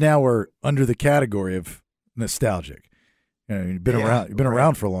 you guys now are under the category of nostalgic. You know, you've been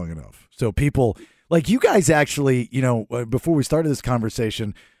around for long enough. So people like you guys actually, you know, before we started this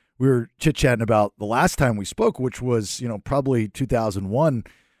conversation, we were chit-chatting about the last time we spoke, which was, you know, probably 2001,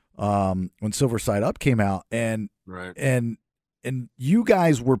 when Silver Side Up came out, and you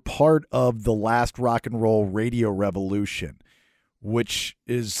guys were part of the last rock and roll radio revolution, which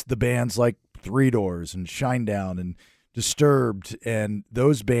is the bands like Three Doors and Shinedown and Disturbed and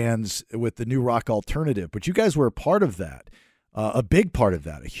those bands with the new rock alternative. But you guys were a part of that, a big part of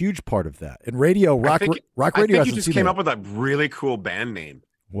that, a huge part of that. And radio, rock radio. I think you just came up with a really cool band name.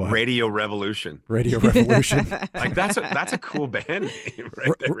 What? Radio Revolution. Radio Revolution. Like that's a cool band name,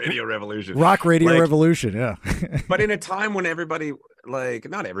 right there. Radio Revolution. Rock Radio Revolution, yeah. But in a time when everybody, like,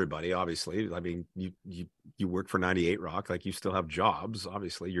 not everybody, obviously. I mean, you work for 98 Rock, like you still have jobs,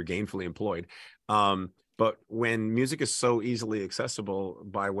 obviously. You're gainfully employed. But when music is so easily accessible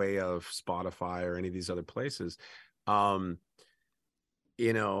by way of Spotify or any of these other places, you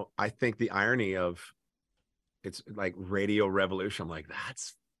know, I think the irony of it's like Radio Revolution. I'm like,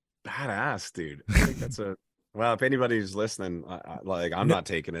 that's badass, dude. I think that's well, if anybody's listening, I'm not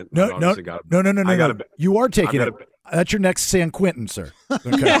taking it. No. You are taking it. That's your next San Quentin, sir.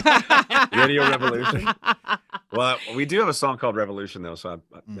 Okay. Radio Revolution. Well, we do have a song called Revolution, though, so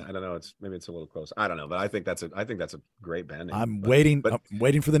I don't know. Maybe it's a little close. I don't know, but I think that's a great band name. I'm waiting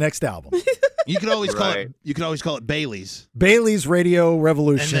for the next album. You could always call it. You could always call it Bailey's. Bailey's Radio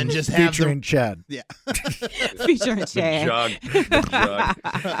Revolution, and then just featuring Chad. Yeah, featuring Chad. The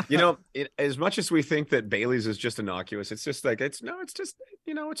jug. You know, as much as we think that Bailey's is just innocuous, it's just like it's just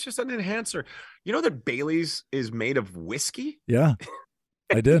an enhancer. You know that Bailey's is made of whiskey. Yeah,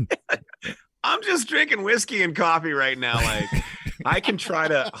 I did. I'm just drinking whiskey and coffee right now. Like I can try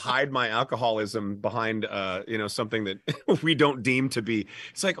to hide my alcoholism behind, something that we don't deem to be.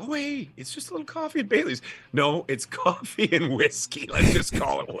 It's like, oh, hey, it's just a little coffee at Bailey's. No, it's coffee and whiskey. Let's just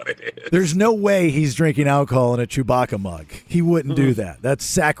call it what it is. There's no way he's drinking alcohol in a Chewbacca mug. He wouldn't do that. That's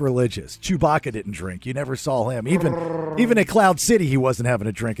sacrilegious. Chewbacca didn't drink. You never saw him. Even at Cloud City, he wasn't having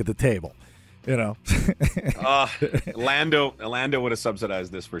a drink at the table. You know, Lando would have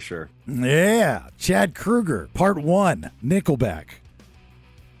subsidized this for sure. Yeah, Chad Kroeger, Part 1, Nickelback.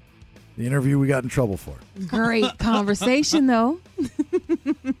 The interview we got in trouble for. Great conversation, though.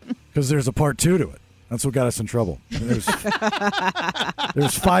 Because there's a Part 2 to it. That's what got us in trouble. There's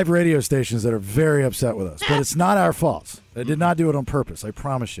 5 radio stations that are very upset with us, but it's not our fault. I did not do it on purpose, I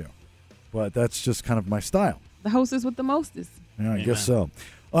promise you. But that's just kind of my style. The hostess with the mostest. Yeah, I guess so.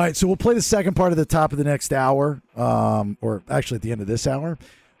 All right, so we'll play the second part at the top of the next hour, or actually at the end of this hour.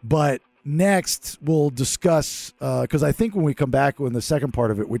 But next, we'll discuss, because I think when we come back in the second part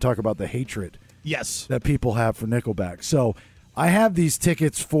of it, we talk about the hatred that people have for Nickelback. So I have these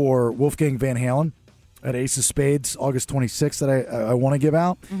tickets for Wolfgang Van Halen at Ace of Spades, August 26th, that I want to give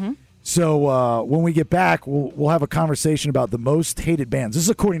out. Mm-hmm. So when we get back, we'll have a conversation about the most hated bands. This is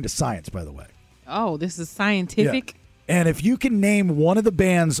according to science, by the way. Oh, this is scientific? Yeah. And if you can name one of the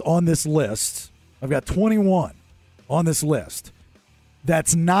bands on this list, I've got 21 on this list,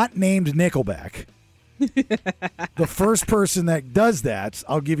 that's not named Nickelback, the first person that does that,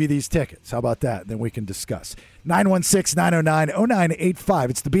 I'll give you these tickets. How about that? Then we can discuss. 916-909-0985.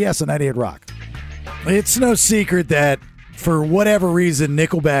 It's the BS on 98 Rock. It's no secret that for whatever reason,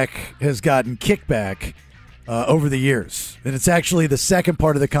 Nickelback has gotten kickback over the years. And it's actually the second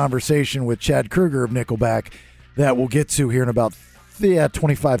part of the conversation with Chad Kroeger of Nickelback that we'll get to here in about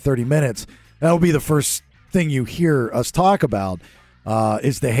 25, 30 minutes. That'll be the first thing you hear us talk about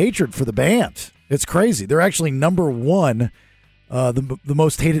is the hatred for the band. It's crazy. They're actually number one, the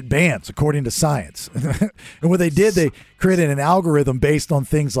most hated bands, according to science. And what they did, they created an algorithm based on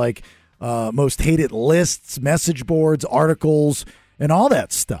things like most hated lists, message boards, articles, and all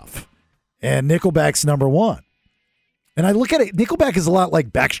that stuff. And Nickelback's number one. And I look at it, Nickelback is a lot like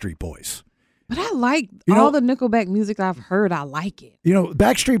Backstreet Boys. But I like all the Nickelback music I've heard. I like it. You know,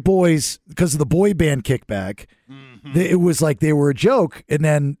 Backstreet Boys, because of the boy band kickback, it was like they were a joke, and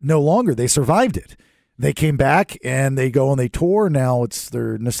then no longer. They survived it. They came back, and they go and they tour. Now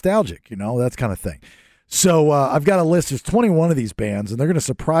they're nostalgic, that kind of thing. So I've got a list. There's 21 of these bands, and they're going to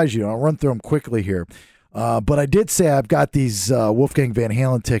surprise you. I'll run through them quickly here. But I did say I've got these Wolfgang Van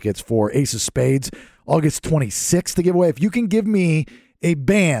Halen tickets for Ace of Spades, August 26th to give away. If you can give me a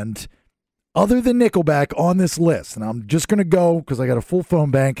band other than Nickelback on this list, and I'm just going to go because I got a full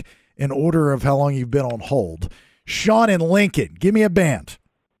phone bank in order of how long you've been on hold. Sean in Lincoln, give me a band.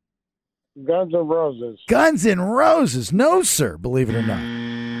 Guns N' Roses. Guns N' Roses. No, sir, believe it or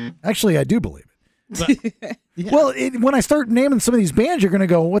not. Actually, I do believe it. Well, when I start naming some of these bands, you're going to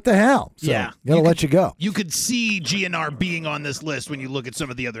go, what the hell? So got to let you go. You could see GNR being on this list when you look at some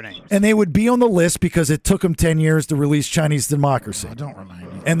of the other names. And they would be on the list because it took them 10 years to release Chinese Democracy. Oh, don't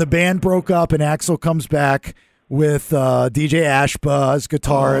remind me. And the band broke up, and Axl comes back with DJ Ashba as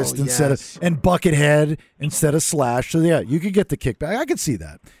guitarist and Buckethead instead of Slash. So, yeah, you could get the kickback. I could see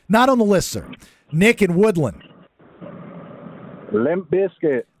that. Not on the list, sir. Nick in Woodland. Limp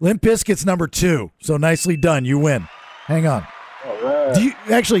Bizkit. Limp Bizkit's number 2. So nicely done. You win. Hang on. All right. Do you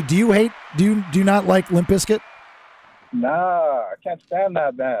not like Limp Bizkit? Nah, I can't stand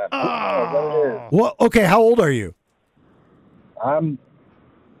that band. Oh. Well, okay, how old are you? I'm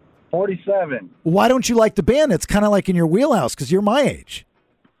 47. Why don't you like the band? It's kind of like in your wheelhouse because you're my age.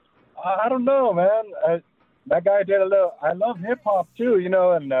 I don't know, man. That guy did a little. I love hip hop too, and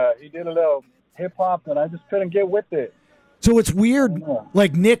he did a little hip hop, and I just couldn't get with it. So it's weird,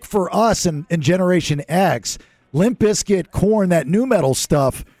 like Nick, for us and Generation X, Limp Bizkit, Korn, that new metal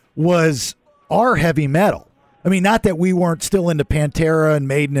stuff was our heavy metal. I mean, not that we weren't still into Pantera and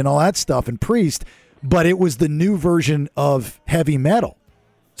Maiden and all that stuff and Priest, but it was the new version of heavy metal.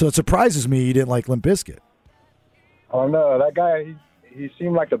 So it surprises me you didn't like Limp Bizkit. Oh, no, that guy, he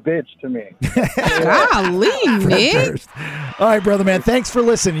seemed like a bitch to me. Golly, Nick. All right, brother, man, thanks for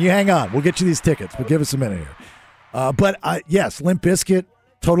listening. You hang on. We'll get you these tickets, but give us a minute here. But yes, Limp Bizkit,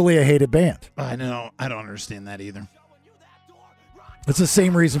 totally a hated band. I know. I don't understand that either. It's the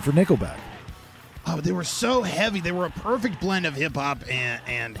same reason for Nickelback. Oh, they were so heavy. They were a perfect blend of hip-hop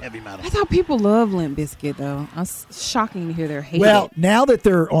and heavy metal. I thought people loved Limp Bizkit, though. It's shocking to hear they're hated. Well, now that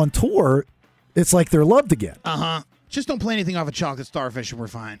they're on tour, it's like they're loved again. Uh-huh. Just don't play anything off of Chocolate Starfish and we're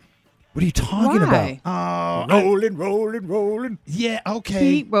fine. What are you talking Why? about? Rolling. Yeah, okay.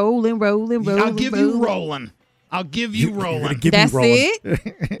 Keep rolling. I'll give you rolling. I'll give you rolling. That's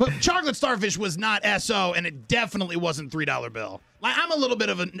it? But Chocolate Starfish was not SO, and it definitely wasn't $3 bill. Like, I'm a little bit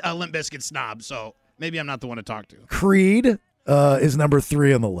of a Limp Bizkit snob, so maybe I'm not the one to talk to. Creed is number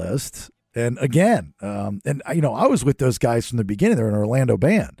 3 on the list. And again, I was with those guys from the beginning. They're an Orlando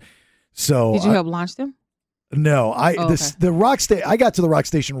band. So did you help launch them? No, okay. The rock I got to the rock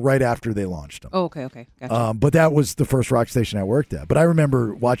station right after they launched them. Oh, okay, gotcha. But that was the first rock station I worked at. But I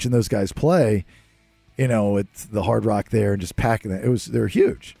remember watching those guys play. It's the Hard Rock there and just packing it. They're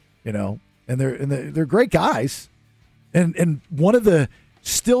huge, and they're great guys, and one of the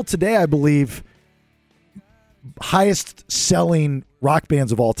still today I believe highest selling rock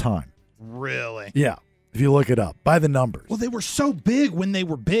bands of all time. Really? Yeah, if you look it up by the numbers. Well, they were so big when they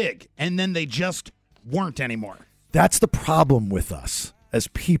were big, and then they just weren't anymore. That's the problem with us as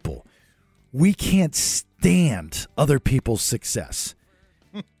people. We can't stand other people's success.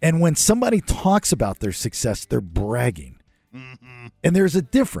 And when somebody talks about their success, they're bragging. Mm-hmm. And there's a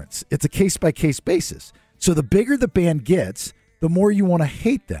difference. It's a case-by-case basis. So the bigger the band gets, the more you want to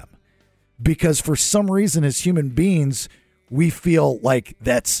hate them. Because for some reason, as human beings, we feel like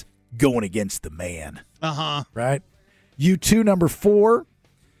that's going against the man. Uh-huh. Right? U2, number 4.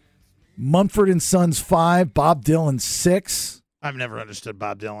 Mumford & Sons 5, Bob Dylan 6. I've never understood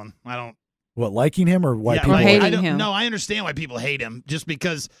Bob Dylan. I don't. What, liking him or why people hating him? No, I understand why people hate him. Just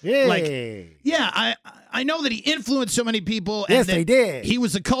because, Yay. I know that he influenced so many people. Yes, and they did. He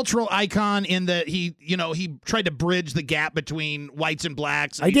was a cultural icon in that he tried to bridge the gap between whites and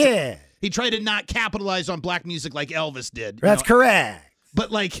blacks. He tried to not capitalize on black music like Elvis did. That's correct. But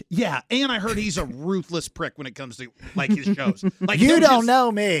and I heard he's a ruthless prick when it comes to his shows. Like you don't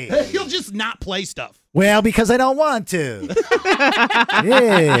know me. He'll just not play stuff. Well, because I don't want to.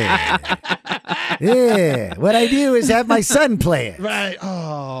 Yeah. What I do is have my son play it. Right.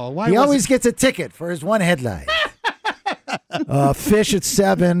 Oh, why? He always gets a ticket for his one headline. Fish at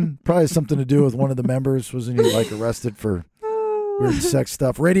 7. Probably something to do with one of the members. Wasn't he arrested for weird sex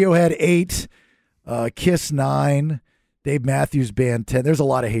stuff? Radiohead 8. Kiss 9. Dave Matthews Band 10. There's a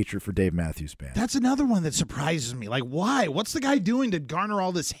lot of hatred for Dave Matthews Band. That's another one that surprises me. Like, why? What's the guy doing to garner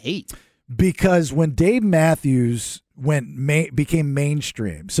all this hate? Because when Dave Matthews became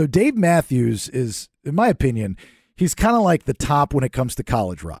mainstream, so Dave Matthews is, in my opinion, he's kind of like the top when it comes to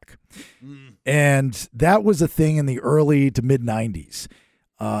college rock. And that was a thing in the early to mid 90s.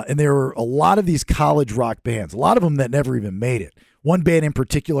 And there were a lot of these college rock bands, a lot of them that never even made it. One band in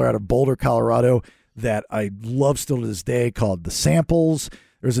particular out of Boulder, Colorado, that I love still to this day called The Samples.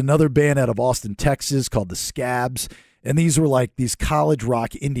 There's another band out of Austin, Texas called The Scabs. And these were like these college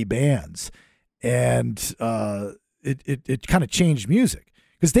rock indie bands. And it kind of changed music.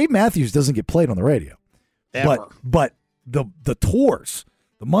 Because Dave Matthews doesn't get played on the radio. Ever. But the tours,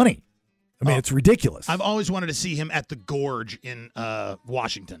 the money, I mean, it's ridiculous. I've always wanted to see him at the Gorge in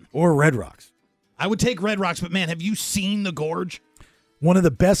Washington. Or Red Rocks. I would take Red Rocks, but man, have you seen the Gorge? One of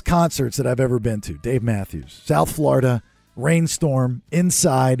the best concerts that I've ever been to, Dave Matthews. South Florida, rainstorm,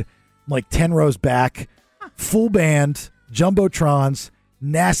 inside, like 10 rows back, full band, jumbotrons,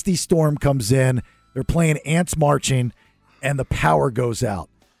 nasty storm comes in. They're playing Ants Marching, and the power goes out.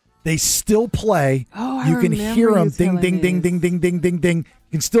 They still play. Oh, you can hear them ding, ding, ding, ding, ding, ding, ding, ding.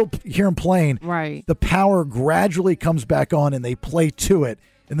 You can still hear them playing. Right. The power gradually comes back on, and they play to it,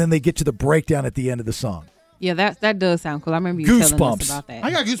 and then they get to the breakdown at the end of the song. Yeah, that does sound cool. I remember you telling us about that. I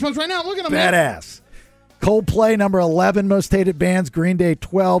got goosebumps right now. Look at them. Badass. Coldplay, number 11, most hated bands. Green Day,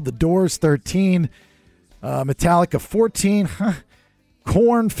 12. The Doors, 13. Metallica, 14.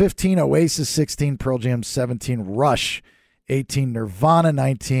 Korn, 15. Oasis, 16. Pearl Jam, 17. Rush, 18. Nirvana,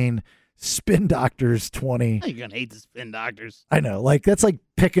 19. Spin Doctors, 20. How you going to hate the Spin Doctors? I know. That's like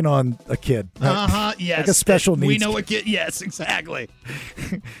picking on a kid. Yes. Like a special needs We know kid. a kid. Yes, exactly.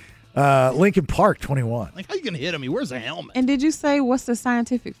 Linkin Park, 21. Like, how you going to hit him? He wears a helmet. And did you say what's the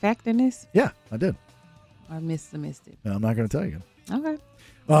scientific fact in this? Yeah, I did. I missed it. No, I'm not going to tell you. Okay.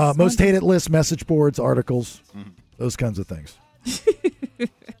 Most hated list, message boards, articles, those kinds of things.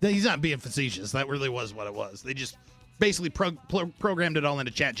 He's not being facetious. That really was what it was. They just basically programmed it all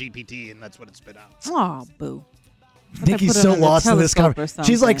into Chat GPT, and that's what it spit out. Oh, boo. Nikki's so lost in this conversation.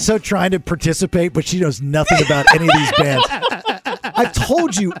 She's like so trying to participate, but she knows nothing about any of these bands. I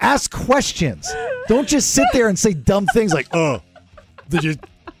told you, ask questions. Don't just sit there and say dumb things like, did you...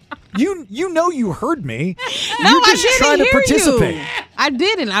 You know you heard me. No, You're just trying to participate. You. I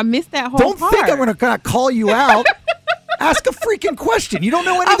didn't. I missed that whole Don't part. think I'm going to call you out. Ask a freaking question. You don't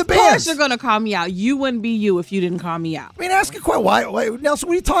know any of the bands. Of course you're going to call me out. You wouldn't be you if you didn't call me out. I mean, ask a question. Why, Nelson,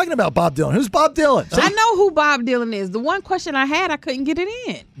 what are you talking about, Bob Dylan? Who's Bob Dylan? I know who Bob Dylan is. The one question I had, I couldn't get it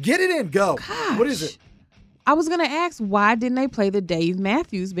in. Get it in. Go. Gosh. What is it? I was going to ask, why didn't they play the Dave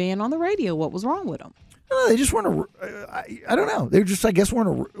Matthews Band on the radio? What was wrong with them? They just weren't. I don't know. They just, I guess,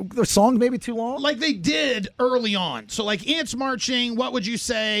 weren't. Their songs maybe too long. Like they did early on. So like Ants Marching. What would you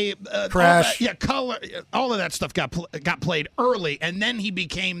say? Crash. Color. All of that stuff got played early, and then he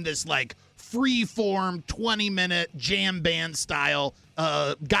became this like free-form 20-minute jam band style.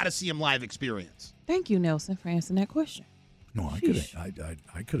 Got to see him live experience. Thank you, Nelson, for answering that question. No, I could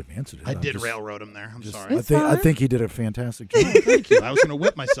have answered it. I did railroad him there. I'm sorry. I think he did a fantastic job. Thank you. I was going to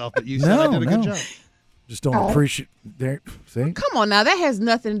whip myself, but you said I did a good job. Just don't appreciate. There, see, come on now, that has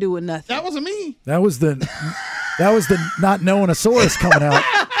nothing to do with nothing. That wasn't me. That was the not knowing a source coming out.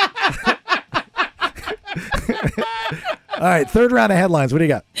 All right, third round of headlines. What do you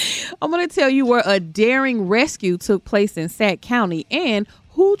got? I'm going to tell you where a daring rescue took place in Sac County and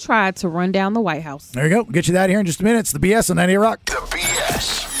who tried to run down the White House. There you go. We'll get you that here in just a minute. It's the BS on 98 Rock. The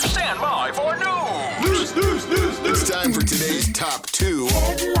BS. Stand by for news. It's time for today's top 2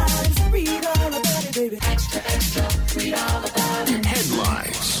 headlines. Read all about it, baby. Extra, read all about it.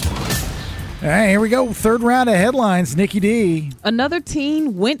 Headlines. All right, here we go. Third round of headlines. Nikki D. Another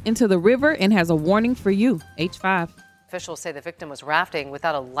teen went into the river and has a warning for you. H5. Officials say the victim was rafting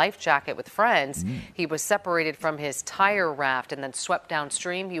without a life jacket with friends. He was separated from his tire raft and then swept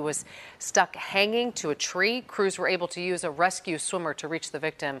downstream. He was stuck hanging to a tree. Crews were able to use a rescue swimmer to reach the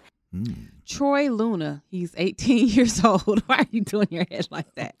victim. Troy Luna, he's 18 years old. Why are you doing your head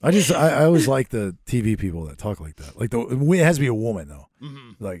like that? I always like the TV people that talk like that. Like it has to be a woman though.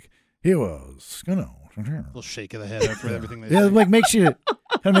 Like he was, a little shake of the head after everything. Like makes you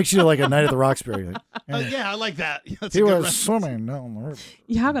like a Night at the Roxbury. Like, yeah, I like that. That's he a good was reference. swimming down the river.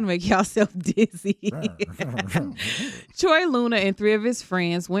 Y'all gonna make yourself dizzy. Troy Luna and 3 of his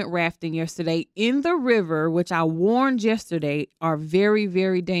friends went rafting yesterday in the river, which I warned yesterday are very,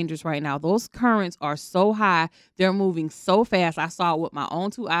 very dangerous right now. Those currents are so high. They're moving so fast. I saw it with my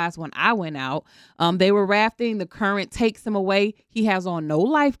own 2 eyes when I went out. They were rafting. The current takes him away. He has on no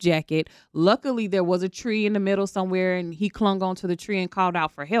life jacket. Luckily, there was a tree in the middle somewhere, and he clung onto the tree and called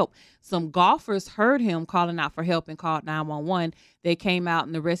out for help. Some golfers heard him calling out for help and called 911. They came out,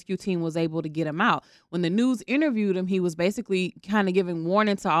 and the rescue team was able to get him out. When the news interviewed him, he was basically kind of giving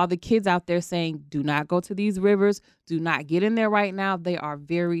warning to all the kids out there saying, do not go to these rivers. Do not get in there right now. They are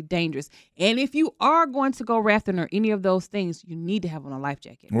very dangerous. And if you are going to go rafting or any of those things, you need to have on a life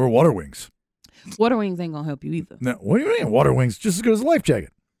jacket. Or water wings. Water wings ain't going to help you either. No, what do you mean water wings? Just as good as a life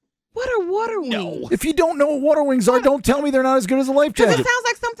jacket. What are water wings? If you don't know what water wings are, don't tell me they're not as good as a life Because jacket. it sounds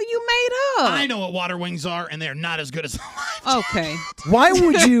like something you made up. I know what water wings are, and they're not as good as Okay. Why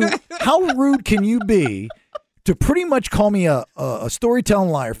would you? How rude can you be to pretty much call me a storytelling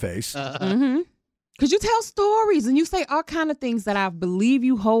liar face? Because you tell stories and you say all kind of things that I believe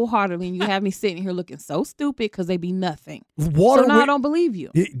you wholeheartedly, and you have me sitting here looking so stupid because they be nothing. Water so now I wi- don't believe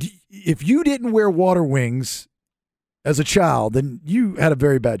you. If you didn't wear water wings as a child, then you had a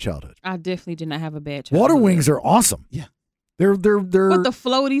very bad childhood. I definitely did not have a bad childhood. Water wings are awesome. Yeah. They're With the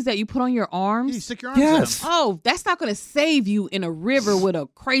floaties that you put on your arms? You stick your arms Yes. in them. Oh, that's not going to save you in a river with a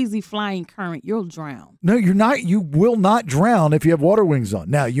crazy flying current. You'll drown. No, you're not. You will not drown if you have water wings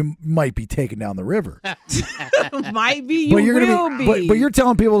on. Now, you might be taken down the river. Might be. You But you're will gonna be. But you're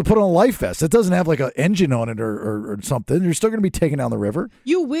telling people to put on a life vest. It doesn't have like an engine on it or something. You're still going to be taken down the river.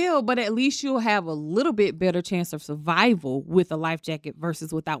 You will, but at least you'll have a little bit better chance of survival with a life jacket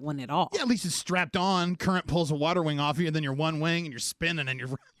versus without one at all. Yeah, at least it's strapped on. Current pulls a water wing off you, and then you're one wing, and you're spinning, and you're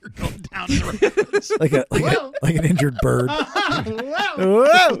going down in the river. like an injured bird. Whoa.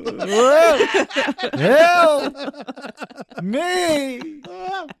 Help me in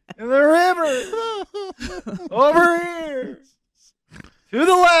the river over here to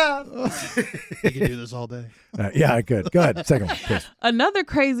the left. You can do this all day. Yeah, I could. Go ahead. Second one, please. Another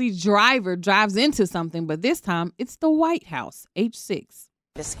crazy driver drives into something, but this time it's the White House, H6.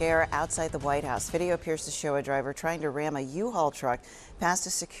 A scare outside the White House. Video appears to show a driver trying to ram a U-Haul truck past a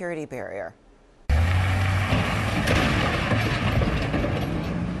security barrier.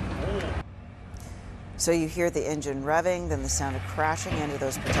 So you hear the engine revving, then the sound of crashing into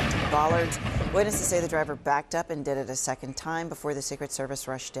those protective bollards. Witnesses say the driver backed up and did it a second time before the Secret Service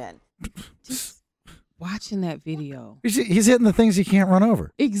rushed in. Watching that video. He's hitting the things he can't run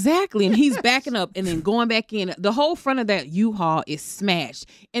over. Exactly. And he's backing up and then going back in. The whole front of that U-Haul is smashed.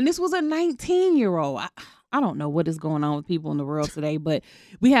 And this was a 19-year-old. I don't know what is going on with people in the world today, but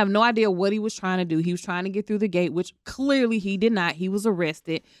we have no idea what he was trying to do. He was trying to get through the gate, which clearly he did not. He was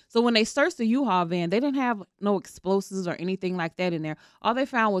arrested. So when they searched the U-Haul van, they didn't have no explosives or anything like that in there. All they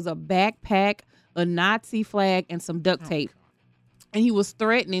found was a backpack, a Nazi flag, and some duct tape. And he was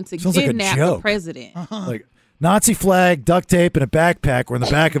threatening to Sounds like a kidnap the joke. president. Like Nazi flag, duct tape, and a backpack were in the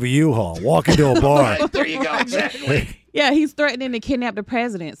back of a U-Haul. Walk into a bar. There you go. Exactly. Yeah, he's threatening to kidnap the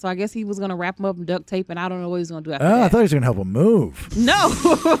president. So I guess he was going to wrap him up in duct tape, and I don't know what he's going to do after I that. thought he was going to help him move. No.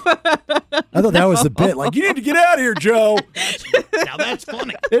 I thought that was the bit. Like, you need to get out of here, Joe. Now that's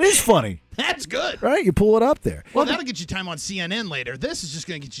funny. It is funny. That's good. Right? You pull it up there. Well, that'll get you time on CNN later. This is just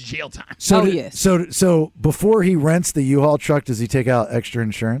going to get you jail time. So So before he rents the U-Haul truck, does he take out extra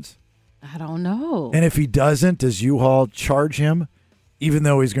insurance? I don't know. And if he doesn't, does U-Haul charge him, even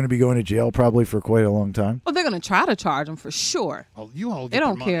though he's going to be going to jail probably for quite a long time? Well, they're going to try to charge him for sure. Oh, U-Haul. They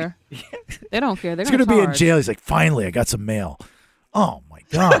don't care. They don't care. They're He's going to be in charge. jail. He's like, finally, I got some mail. Oh, my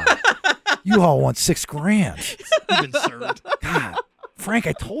God. U-Haul wants $6,000. You've been served. God. Frank,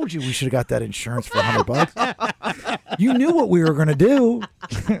 I told you we should have got that insurance for $100. You knew what we were going to do.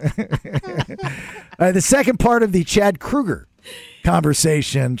 The second part of the Chad Kroeger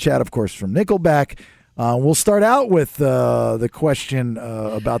conversation. Chad, of course, from Nickelback. We'll start out with the question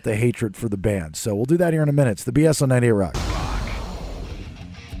about the hatred for the band. So we'll do that here in a minute. It's the BS on 98 Rock.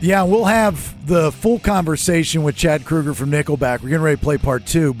 Yeah, we'll have the full conversation with Chad Kroeger from Nickelback. We're getting ready to play part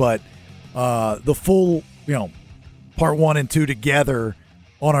 2, but the full, part 1 and 2 together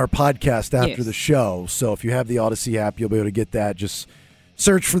on our podcast after Yes. the show. So if you have the Odyssey app, you'll be able to get that. Just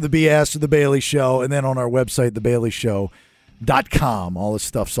search for the BS or the Bailey Show, and then on our website, thebaileyshow.com. All this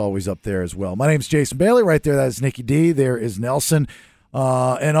stuff's always up there as well. My name's Jason Bailey. Right there, that is NickyD. There is Nelson.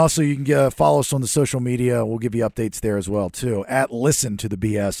 And also, you can follow us on the social media. We'll give you updates there as well, too, at Listen to the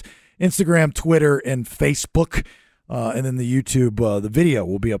BS. Instagram, Twitter, and Facebook. And then the YouTube, the video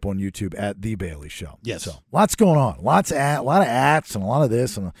will be up on YouTube at The Bailey Show. Yes. So lots going on. A lot of acts and a lot of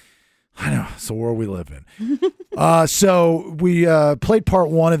this. And I know, it's the world we live in. So we played part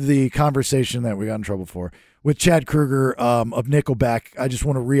 1 of the conversation that we got in trouble for with Chad Kroeger of Nickelback. I just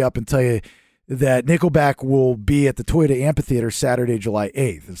want to re-up and tell you that Nickelback will be at the Toyota Amphitheater Saturday, July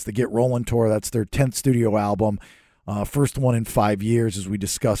 8th. It's the Get Rollin' Tour. That's their 10th studio album. First one in 5 years, as we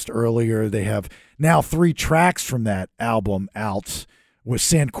discussed earlier. They have now 3 tracks from that album out, with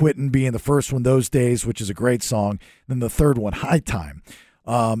San Quentin being the first one, Those Days, which is a great song. Then the third one, High Time.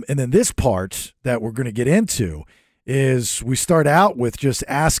 And then this part that we're going to get into is we start out with just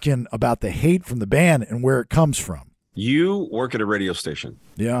asking about the hate from the band and where it comes from. You work at a radio station.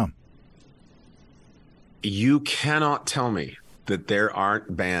 Yeah. You cannot tell me that there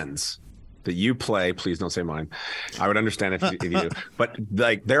aren't bands that you play. Please don't say mine. I would understand if you do. But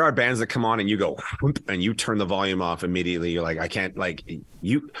like, there are bands that come on and you go and you turn the volume off immediately. You're like, I can't, like,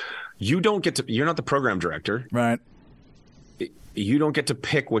 you don't get to, you're not the program director. Right. You don't get to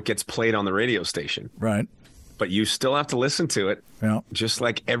pick what gets played on the radio station. Right. But you still have to listen to it. Yeah. Just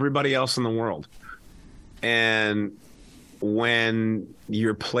like everybody else in the world. And when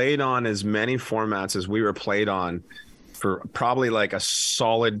you're played on as many formats as we were played on for probably like a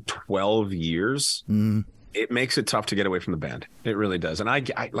solid 12 years, it makes it tough to get away from the band. It really does. And I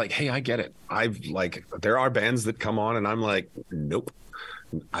like, hey, I get it. I've like, there are bands that come on and I'm like, nope.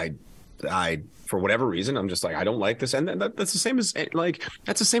 I for whatever reason, I'm just like, I don't like this. And that's the same as like,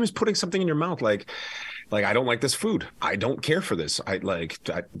 that's the same as putting something in your mouth. Like I don't like this food. I don't care for this.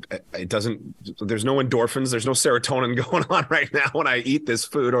 It doesn't, there's no endorphins. There's no serotonin going on right now when I eat this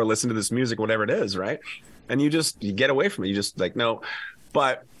food or listen to this music, whatever it is. Right. And you get away from it. You just like, no.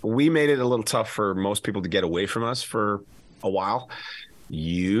 But we made it a little tough for most people to get away from us for a while.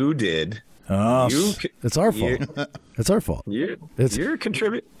 You did. Oh, it's our fault. It's our fault. You're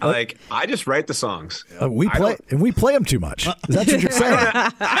contributing. Like, I just write the songs. We play them too much. Is that what you're saying?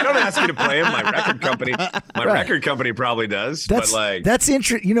 I don't ask you to play them. My record company probably does. That's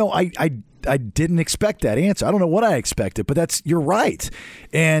interesting. You know, I didn't expect that answer. I don't know what I expected, but you're right.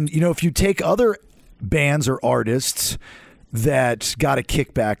 And you know, if you take other bands or artists that got a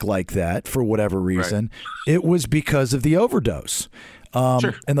kickback like that for whatever reason, it was because of the overdose.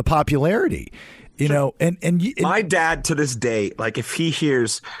 Sure. And the popularity, you know, and my dad to this day, like if he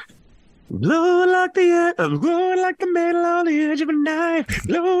hears blowing like the air, I'm blowing like the metal on the edge of a knife,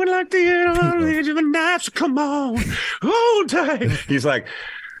 blowing like the air on the edge of a knife, so come on, hold tight. He's like,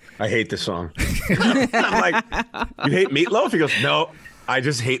 I hate this song. I'm like, you hate Meatloaf? He goes, no, I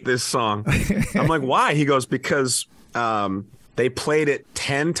just hate this song. I'm like, why? He goes, because they played it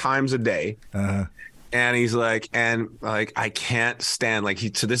 10 times a day. And he's like, I can't stand, like,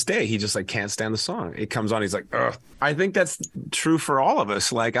 to this day, he just like can't stand the song. It comes on, he's like, ugh. I think that's true for all of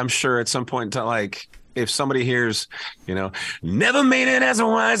us. Like, I'm sure at some point, like, if somebody hears, you know, never made it as a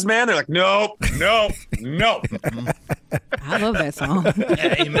wise man, they're like, nope. I love that song.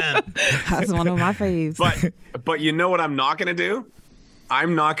 Yeah, amen. That's one of my faves. But you know what I'm not going to do?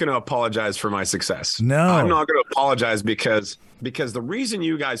 I'm not going to apologize for my success. No. I'm not going to apologize because the reason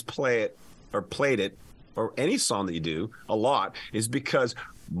you guys play it or played it or any song that you do a lot is because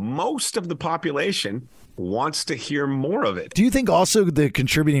most of the population wants to hear more of it. Do you think also the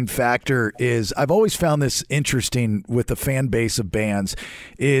contributing factor is, I've always found this interesting with the fan base of bands,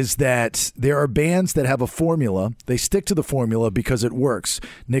 is that there are bands that have a formula. They stick to the formula because it works.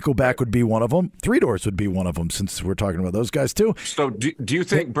 Nickelback would be one of them. Three Doors would be one of them, since we're talking about those guys too. So do you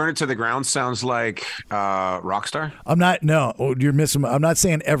think Burn It to the Ground sounds like Rockstar? I'm not, no, you're missing. I'm not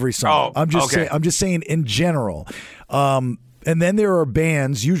saying every song. I'm just saying in general. And then there are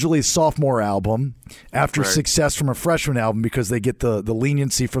bands, usually a sophomore album, after success from a freshman album, because they get the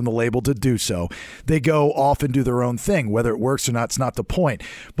leniency from the label to do so. They go off and do their own thing. Whether it works or not, it's not the point.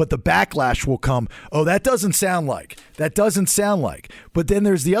 But the backlash will come, oh, that doesn't sound like. But then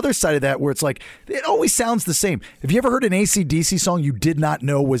there's the other side of that where it's like, it always sounds the same. Have you ever heard an AC/DC song you did not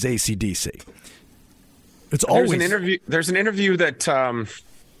know was AC/DC? It's always. There's an interview that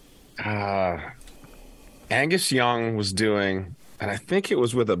Angus Young was doing, and I think it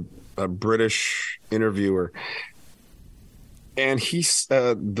was with a British interviewer. and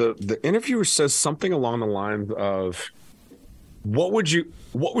the interviewer says something along the lines of, what would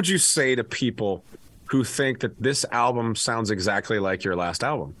you say to people who think that this album sounds exactly like your last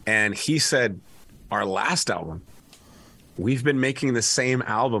album? And he said, our last album, we've been making the same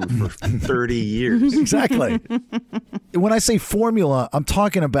album for 30 years. Exactly. When I say formula, I'm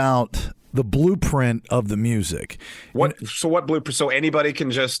talking about the blueprint of the music. What blueprint? So anybody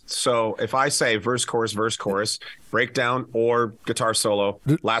can so if I say verse, chorus, breakdown, or guitar solo,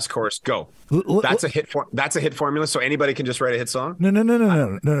 last chorus, go. That's a hit formula. So anybody can just write a hit song?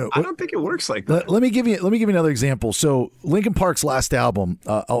 No. I don't think it works like that. Let me give you another example. So Linkin Park's last album,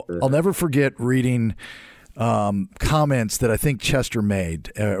 I'll never forget reading comments that I think Chester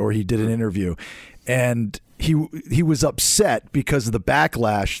made, or he did an interview, and he was upset because of the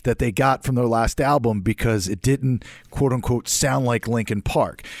backlash that they got from their last album because it didn't, quote unquote, sound like Linkin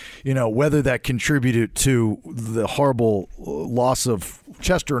Park. Whether that contributed to the horrible loss of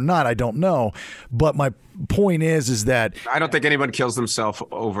Chester or not, I don't know. But my point is that I don't think anyone kills themselves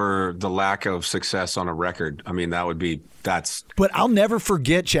over the lack of success on a record. I mean, that's. But I'll never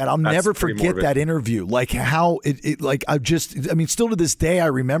forget, Chad. I'll never forget that interview. Like how still to this day I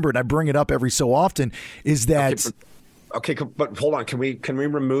remember it. And I bring it up every so often. Is that okay? But hold on. Can we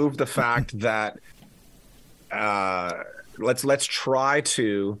remove the fact that let's try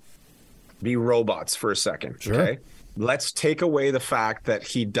to be robots for a second? Sure. Okay. Let's take away the fact that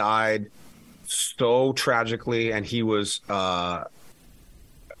he died so tragically, and he was such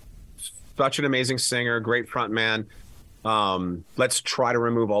an amazing singer, great front man. Let's try to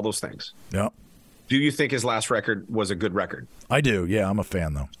remove all those things. Yeah. Do you think his last record was a good record? I do. Yeah, I'm a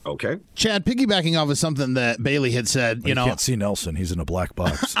fan though. Okay. Chad, piggybacking off of something that Bailey had said, you can't see Nelson. He's in a black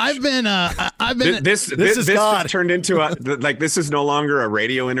box. I've been. This is God. Turned into this is no longer a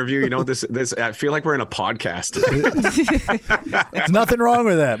radio interview. This. I feel like we're in a podcast. There's nothing wrong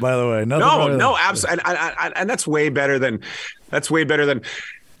with that, by the way. No, absolutely. And that's way better than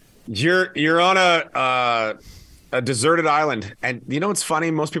you're on a deserted island. And it's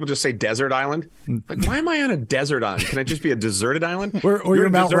funny? Most people just say desert island. Like, why am I on a desert island? Can I just be a deserted island? Or you're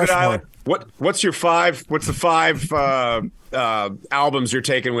Mount Rushmore. Island. What's the 5 albums you're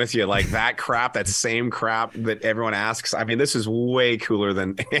taking with you? Like that same crap that everyone asks. I mean, this is way cooler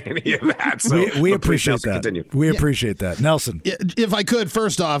than any of that. So we appreciate that. Continue. We appreciate that. Nelson. If I could,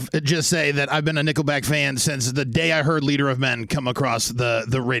 first off, just say that I've been a Nickelback fan since the day I heard Leader of Men come across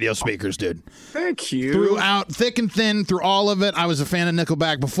the radio speakers, dude. Thank you. Throughout, thick and thin, through all of it, I was a fan of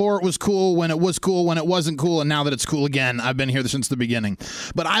Nickelback before it was cool, when it was cool, when it wasn't cool, and now that it's cool again. I've been here since the beginning.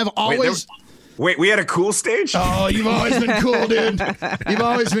 But I've always... Wait, we had a cool stage? Oh, you've always been cool, dude. You've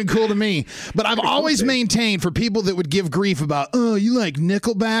always been cool to me. But I've always maintained, for people that would give grief about, oh, you like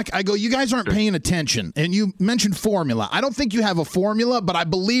Nickelback? I go, you guys aren't paying attention. And you mentioned formula. I don't think you have a formula, but I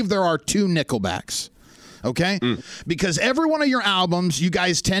believe there are 2 Nickelbacks. Okay? Because every one of your albums, you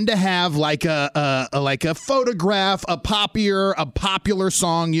guys tend to have like a photograph, a popular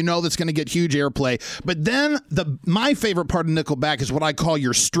song, that's going to get huge airplay. But then my favorite part of Nickelback is what I call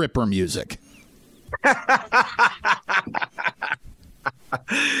your stripper music. And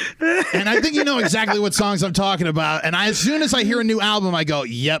I think you know exactly what songs I'm talking about. And as soon as I hear a new album, I go,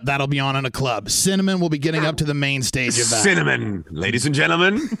 yep, that'll be on in a club. Cinnamon will be getting up to the main stage of that. Cinnamon. Ladies and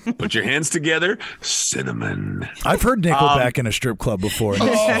gentlemen, put your hands together. Cinnamon. I've heard Nickelback in a strip club before.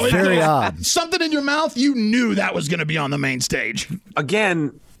 It's very odd. Something in your mouth, you knew that was going to be on the main stage.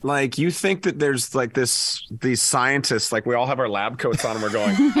 Again, like, you think that there's like these scientists, like we all have our lab coats on and we're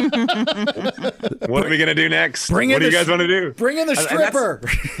going, what are we going to do next? What do you guys want to do? Bring in the stripper.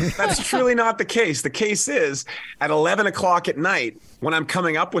 That's truly not the case. The case is at 11 o'clock at night when I'm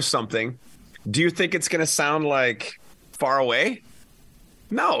coming up with something, do you think it's going to sound like Far Away?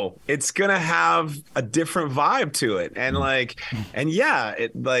 No, it's going to have a different vibe to it. And I like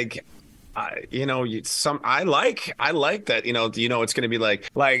that, it's going to be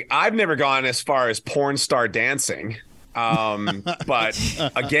like I've never gone as far as porn star dancing.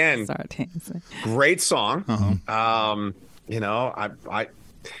 But again, great song. I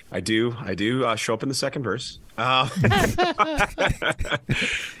do show up in the second verse.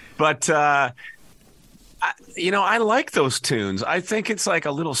 But I like those tunes. I think it's like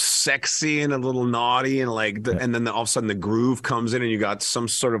a little sexy and a little naughty, and and then all of a sudden the groove comes in, and you got some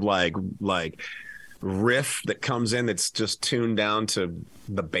sort of like riff that comes in that's just tuned down to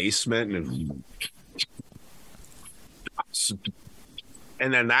the basement,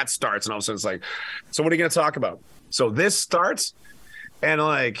 and then that starts, and all of a sudden it's like, so what are you going to talk about? So this starts, and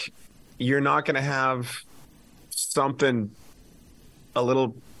you're not going to have something a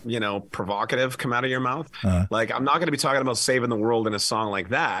little provocative come out of your mouth. Like, I'm not going to be talking about saving the world in a song like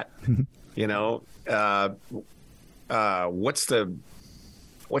that. What's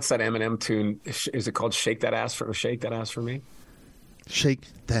that Eminem tune? Is it called Shake That Ass for Me? Shake that ass for me.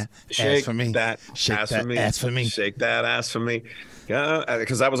 Shake that ass for me. Shake that ass for me. Yeah,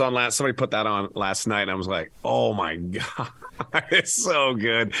 because that was on somebody put that on last night, and I was like, oh my God, it's so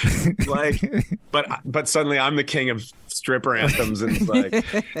good. Like, but suddenly I'm the king of stripper anthems, and it's like,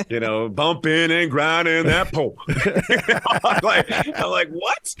 bumping and grinding that pole. I'm like,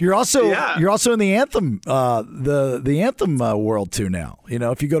 what? You're also in the anthem, the anthem world too now.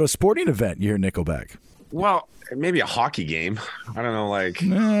 If you go to a sporting event, you hear Nickelback. Well, maybe a hockey game. I don't know. Like,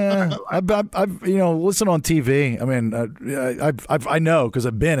 I've listen on TV. I mean, I know because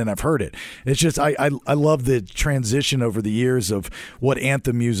I've been and I've heard it. It's just I love the transition over the years of what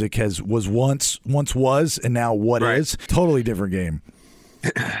anthem music was once and now what is. Totally different game.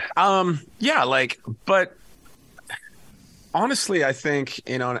 But honestly, I think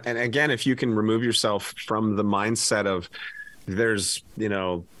and again, if you can remove yourself from the mindset of there's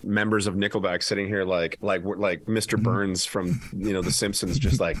members of Nickelback sitting here like Mr. Burns from The Simpsons,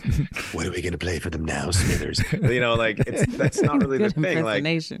 just like, what are we gonna play for them now, Smithers? That's not really the thing. Like,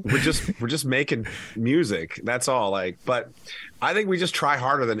 we're just making music. That's all. Like, but I think we just try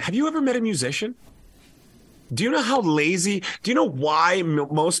harder than. Have you ever met a musician? Do you know how lazy? Do you know why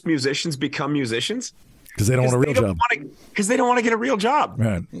most musicians become musicians? Because they don't want a real job. Because they don't want to get a real job.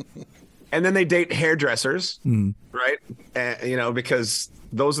 Right. And then they date hairdressers, right? Because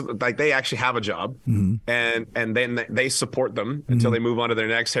those are they actually have a job, and then they support them until they move on to their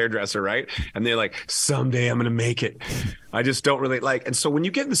next hairdresser, right? And they're like, someday I'm going to make it. I just don't really like. And so when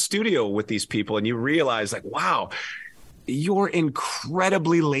you get in the studio with these people and you realize, like, wow, you're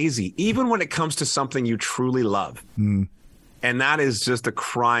incredibly lazy, even when it comes to something you truly love. And that is just a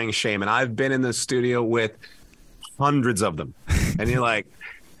crying shame. And I've been in the studio with hundreds of them, and they're like,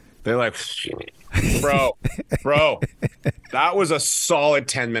 bro, that was a solid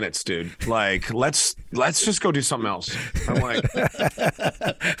 10 minutes, dude. Like, let's just go do something else. I'm like,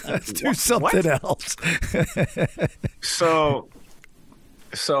 let's do something else.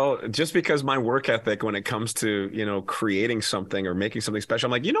 So just because my work ethic when it comes to, creating something or making something special,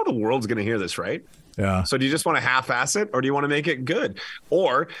 I'm like, the world's going to hear this, right? Yeah. So do you just want to half-ass it, or do you want to make it good?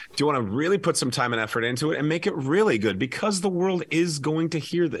 Or do you want to really put some time and effort into it and make it really good? Because the world is going to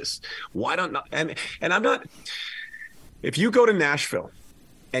hear this. Why don't and I'm not. If you go to Nashville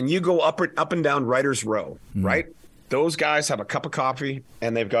and you go up and down Writers Row, right? Those guys have a cup of coffee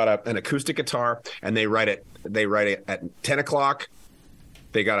and they've got an acoustic guitar and they write it at 10 o'clock.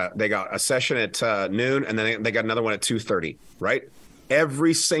 They got a session at noon, and then they got another one at 2:30, right?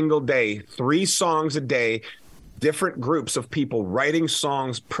 Every single day, 3 songs a day, different groups of people writing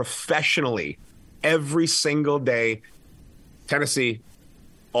songs professionally every single day. Tennessee,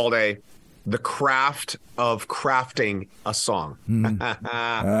 all day. The craft of crafting a song.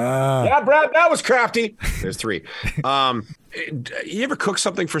 Yeah, Brad, that was crafty. There's 3. You ever cook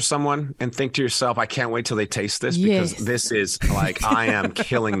something for someone and think to yourself, I can't wait till they taste this, because this is like, I am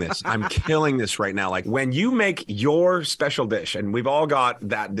killing this. I'm killing this right now. Like, when you make your special dish, and we've all got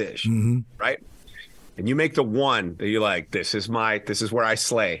that dish, right? And you make the one that you're like, this is where I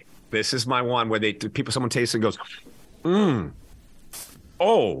slay. This is my one where someone tastes it and goes,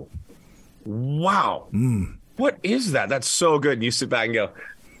 oh, wow. What is that? That's so good. And you sit back and go,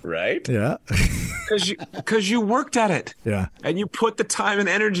 right? Yeah. Because you worked at it. Yeah. And you put the time and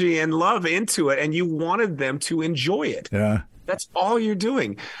energy and love into it, and you wanted them to enjoy it. Yeah. That's all you're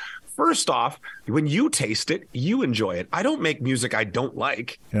doing. First off, when you taste it, you enjoy it. I don't make music I don't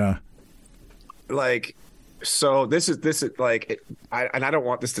like. Yeah. Like, so this is like, I don't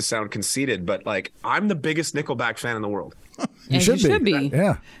want this to sound conceited, but like, I'm the biggest Nickelback fan in the world. You should be.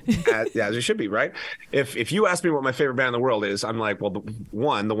 Yeah. As you should be, right? If you ask me what my favorite band in the world is, I'm like, well,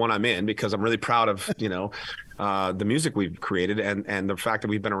 the one I'm in, because I'm really proud of, the music we've created and the fact that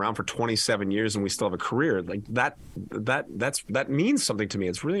we've been around for 27 years and we still have a career. Like, that means something to me.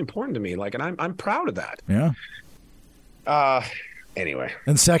 It's really important to me. Like, and I'm proud of that. Yeah. Anyway.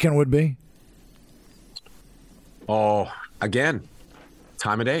 And second would be? Oh, again,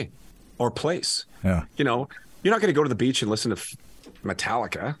 time of day or place. Yeah. You're not going to go to the beach and listen to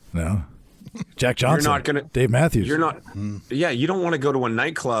Metallica. No. Jack Johnson. You're not going to. Dave Matthews. You're not. Yeah, you don't want to go to a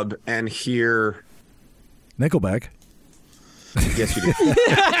nightclub and hear Nickelback. Yes, you do.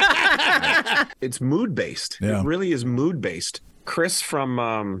 It's mood based. Yeah. It really is mood based. Chris from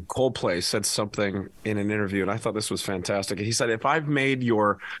Coldplay said something in an interview, and I thought this was fantastic. He said, if I've made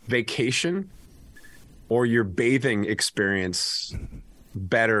your vacation or your bathing experience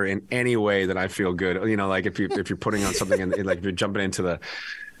better in any way that I feel good. You know, like if you're putting on something and like if you're jumping into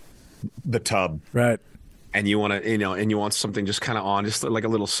the tub, right? And you want to, you know, and you want something just kind of on, just like a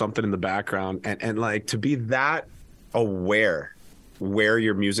little something in the background, and like to be that aware where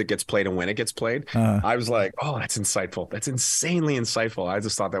your music gets played and when it gets played. I was like, oh, that's insightful. That's insanely insightful. I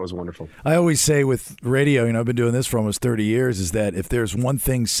just thought that was wonderful. I always say with radio, you know, I've been doing this for almost 30 years, is that if there's one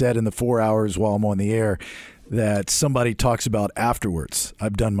thing said in the 4 hours while I'm on the air that somebody talks about afterwards,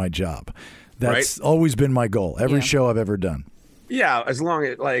 I've done my job. That's always been my goal. Every show I've ever done. Yeah, as long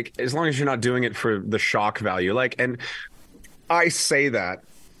as you're not doing it for the shock value. Like, and I say that,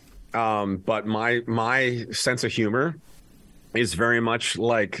 but my sense of humor is very much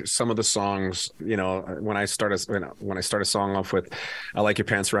like some of the songs, you know, when I start a song off with "I like your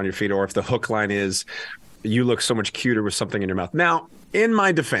pants around your feet," or if the hook line is "you look so much cuter with something in your mouth." Now, in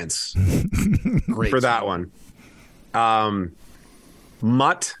my defense, for that one,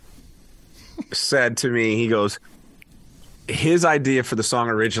 Mutt said to me, he goes, his idea for the song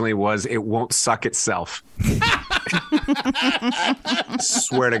originally was "It Won't Suck Itself."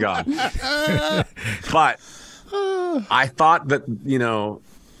 Swear to God. But I thought that, you know,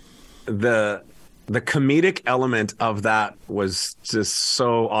 the comedic element of that was just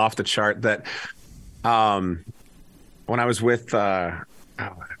so off the chart that when I was with the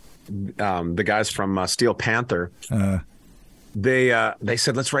guys from Steel Panther, they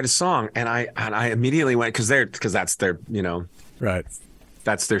said, let's write a song, and I immediately went, because that's their, you know, right,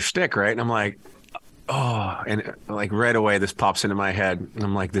 that's their shtick, right? And I'm like, oh, and like right away this pops into my head, and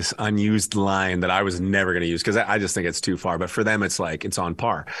I'm like, this unused line that I was never going to use because I just think it's too far, but for them it's like it's on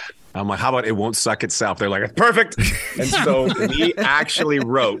par. I'm like, how about "It Won't Suck Itself"? They're like, it's perfect. And so we actually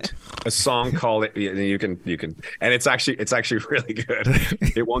wrote a song called it. You can, and it's actually really good.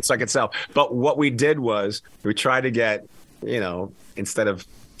 "It Won't Suck Itself." But what we did was we tried to get, you know, instead of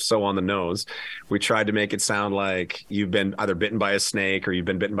so on the nose, we tried to make it sound like you've been either bitten by a snake or you've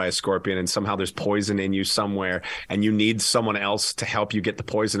been bitten by a scorpion, and somehow there's poison in you somewhere, and you need someone else to help you get the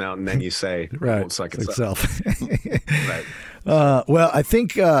poison out, and then you say, right, "It won't suck itself." Right. Well, I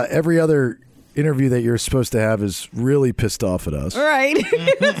think every other interview that you're supposed to have is really pissed off at us. Right.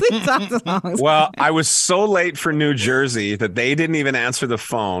 Well, I was so late for New Jersey that they didn't even answer the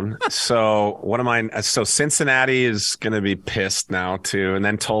phone. So what am I? So Cincinnati is going to be pissed now too, and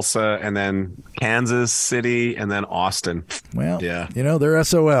then Tulsa, and then Kansas City, and then Austin. Well, yeah, you know, they're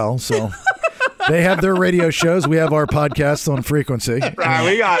SOL, so they have their radio shows. We have our podcast on Frequency. Right,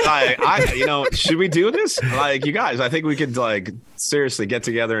 we got you know, should we do this? Like, you guys, I think we could like seriously get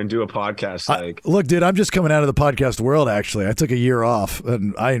together and do a podcast. Like, look, dude, I'm just coming out of the podcast world. Actually, I took a year off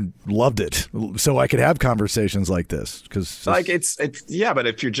and I loved it, so I could have conversations like this. Because like it's yeah, but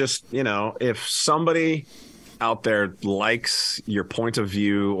if you're just, you know, if somebody out there likes your point of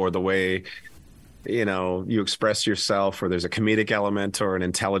view or the way, you know, you express yourself, or there's a comedic element or an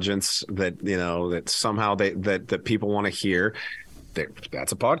intelligence that, you know, that somehow that people want to hear,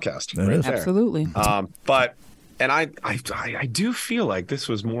 that's a podcast right there. Absolutely. But and I do feel like this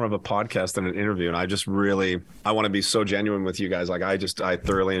was more of a podcast than an interview, and I just really, I want to be so genuine with you guys. Like, I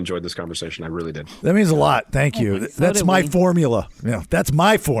thoroughly enjoyed this conversation. I really did. That means a lot. Thank you. That's my formula. Yeah, that's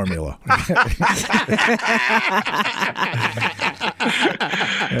my formula.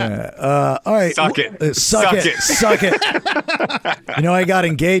 All right. Suck it. Suck it. You know, I got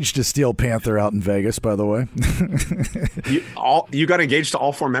engaged to Steel Panther out in Vegas, by the way. You got engaged to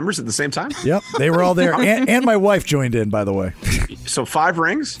all four members at the same time? Yep. They were all there. And my wife joined in, by the way. So 5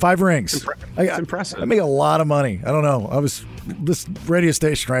 rings? 5 rings. That's impressive. I make a lot of money. I don't know. This radio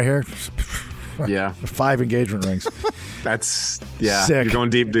station right here. Yeah. 5 engagement rings. That's, Sick. You're going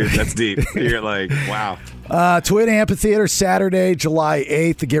deep, dude. That's deep. You're like, wow. Toyota Amphitheater, Saturday, July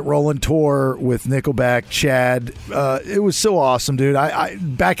 8th, the Get Rollin' Tour with Nickelback, Chad. It was so awesome, dude. I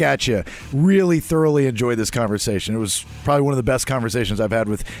back at you. Really thoroughly enjoyed this conversation. It was probably one of the best conversations I've had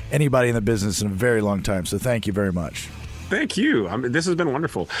with anybody in the business in a very long time. So thank you very much. Thank you. I mean, this has been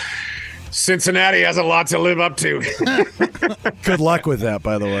wonderful. Cincinnati has a lot to live up to. Good luck with that,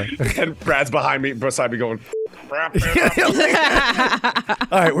 by the way. And Brad's beside me going, all right,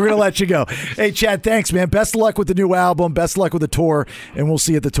 we're going to let you go. Hey, Chad, thanks, man. Best of luck with the new album. Best of luck with the tour. And we'll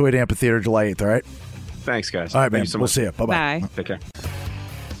see you at the Toyota Amphitheater July 8th, all right? Thanks, guys. All right, man. So we'll much. see you. Bye-bye. Bye. Take care.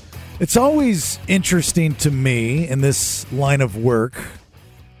 It's always interesting to me in this line of work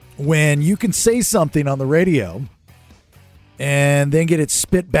when you can say something on the radio and then get it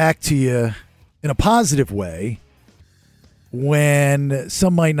spit back to you in a positive way when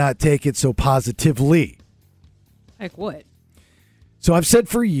some might not take it so positively. Like what? So I've said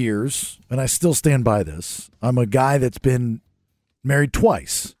for years, and I still stand by this, I'm a guy that's been married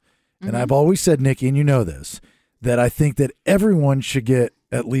twice. And I've always said, Nikki, and you know this, that I think that everyone should get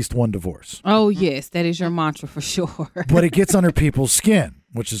at least one divorce. Oh, yes. That is your mantra for sure. But it gets under people's skin,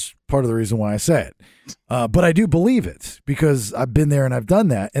 which is part of the reason why I say it. But I do believe it because I've been there and I've done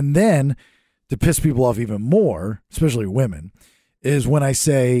that. And then to piss people off even more, especially women, is when I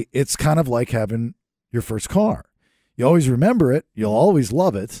say it's kind of like having your first car. You always remember it. You'll always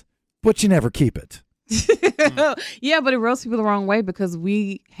love it, but you never keep it. Yeah, but it rubs people the wrong way because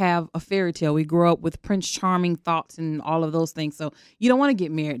we have a fairy tale. We grow up with Prince Charming thoughts and all of those things. So you don't want to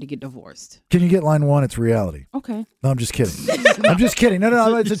get married to get divorced. Can you get line one? It's reality. Okay. No, I'm just kidding. I'm just kidding.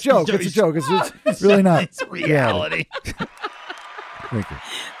 No, it's a joke. It's a joke. It's really not. It's reality. Thank you.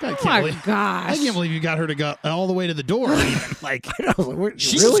 I Oh my gosh. I can't believe you got her to go all the way to the door. Like,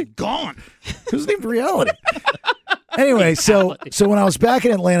 she's really? gone. It wasn't even reality. Anyway, so when I was back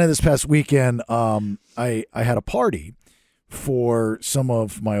in Atlanta this past weekend, I had a party for some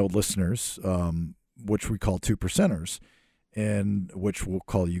of my old listeners, which we call 2%ers, and which we'll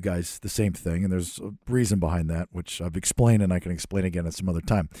call you guys the same thing. And there's a reason behind that, which I've explained and I can explain again at some other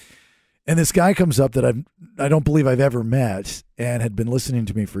time. And this guy comes up that I don't believe I've ever met and had been listening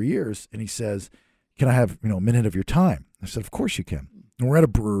to me for years. And he says, can I have, a minute of your time? I said, of course you can. And we're at a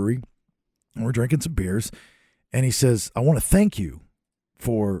brewery and we're drinking some beers. And he says, I want to thank you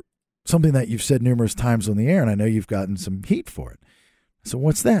for something that you've said numerous times on the air. And I know you've gotten some heat for it. So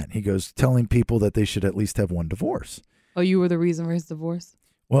what's that? He goes, telling people that they should at least have one divorce. Oh, you were the reason for his divorce?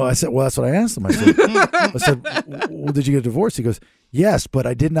 Well, I said, well, that's what I asked him. I said, well, did you get a divorce? He goes, yes, but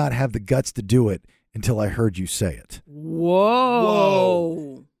I did not have the guts to do it until I heard you say it.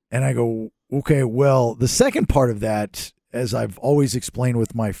 Whoa. And I go, okay, well, the second part of that, as I've always explained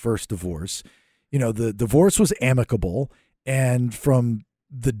with my first divorce, the divorce was amicable. And from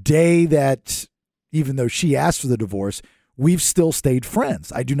the day that, even though she asked for the divorce, we've still stayed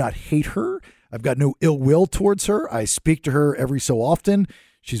friends. I do not hate her. I've got no ill will towards her. I speak to her every so often.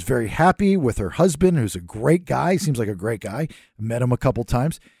 She's very happy with her husband, who's a great guy. Seems like a great guy. I met him a couple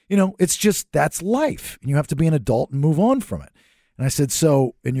times. It's just, that's life. And you have to be an adult and move on from it. And I said,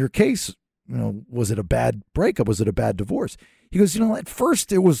 so in your case, was it a bad breakup? Was it a bad divorce? He goes, at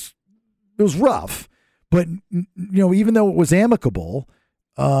first it was rough, but even though it was amicable,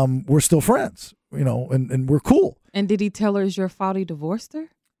 we're still friends, and we're cool. And did he tell her it's your fault he divorced her?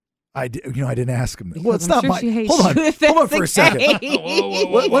 I didn't ask him. Because well, it's I'm not sure my. she hates Hold on, you if hold on that's for the a second.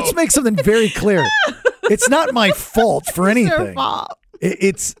 case. Let's make something very clear. It's not my fault for anything. It's your fault.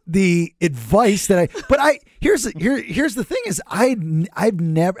 It's the advice that here's the thing is I've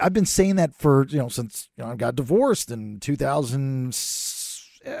been saying that for since I got divorced in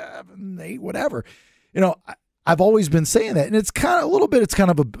 2007, 8, whatever. I've always been saying that, and it's kind of a little bit. It's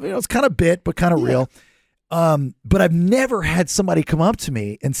kind of it's kind of bit, but kind of real. But I've never had somebody come up to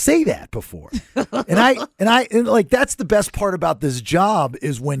me and say that before. And like, that's the best part about this job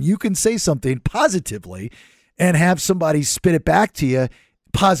is when you can say something positively and have somebody spit it back to you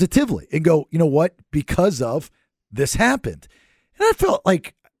positively and go, you know what? Because of this happened. And I felt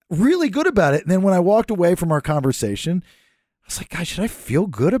like really good about it. And then when I walked away from our conversation, I was like, gosh, should I feel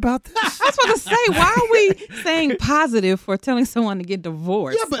good about this? I was about to say, why are we saying positive for telling someone to get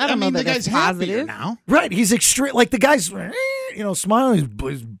divorced? Yeah, but I don't know the that guy's that's happier positive now. Right. He's extreme. Like the guy's, smiling,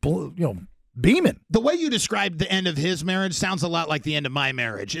 he's beaming. The way you described the end of his marriage sounds a lot like the end of my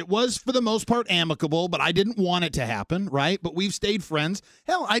marriage. It was, for the most part, amicable, but I didn't want it to happen, right? But we've stayed friends.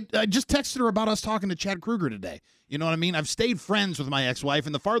 Hell, I just texted her about us talking to Chad Kroeger today. You know what I mean? I've stayed friends with my ex-wife,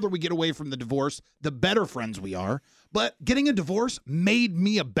 and the farther we get away from the divorce, the better friends we are. But getting a divorce made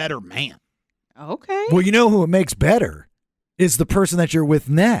me a better man. Okay. Well, you know who it makes better is the person that you're with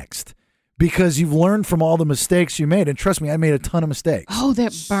next, because you've learned from all the mistakes you made. And trust me, I made a ton of mistakes. Oh,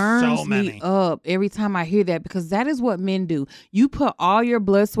 that burns So me many. up every time I hear that, because that is what men do. You put all your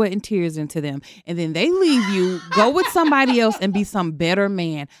blood, sweat, and tears into them, and then they leave you, go with somebody else, and be some better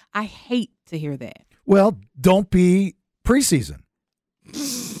man. I hate to hear that. Well, don't be preseason.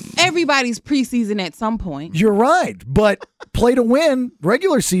 Everybody's preseason at some point. You're right, but play to win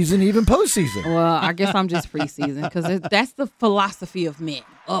regular season, even postseason. Well, I guess I'm just preseason because that's the philosophy of men.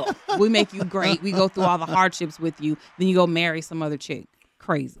 Oh, we make you great. We go through all the hardships with you. Then you go marry some other chick.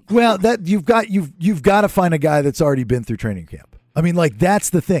 Crazy. Well, that you've got to find a guy that's already been through training camp. I mean, like,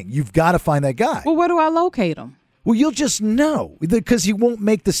 that's the thing. You've got to find that guy. Well, where do I locate him? Well, you'll just know because you won't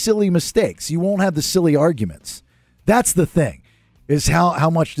make the silly mistakes. You won't have the silly arguments. That's the thing, is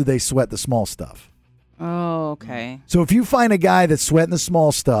how much do they sweat the small stuff? Oh, okay. So if you find a guy that's sweating the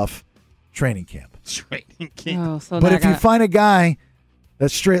small stuff, training camp. Training camp. Oh, so But now if you find a guy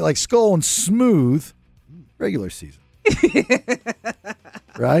that's straight like skull and smooth, regular season.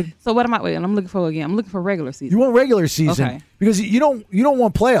 Right? So what am I? Wait, I'm looking for again. I'm looking for regular season. You want regular season Okay. because you don't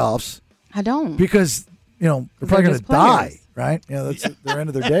want playoffs. I don't. Because they're probably going to die, right? Yeah, that's their end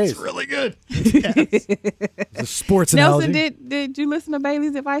of their days. That's really good. It's a sports Nelson, analogy. did you listen to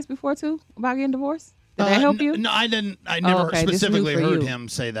Bailey's advice before too about getting divorced? Did that help you? No, I didn't. I never okay. This is new specifically for heard you. him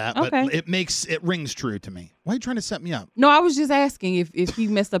say that, but Okay. it rings true to me. Why are you trying to set me up? No, I was just asking if you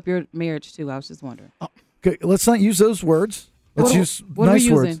messed up your marriage too. I was just wondering. Okay, let's not use those words. Let's use what are we nice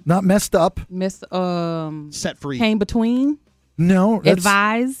words. using? Not messed up. Set free. Came between. No. that's-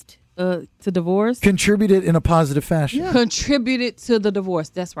 Advised to divorce. Contributed in a positive fashion. Contributed to the divorce.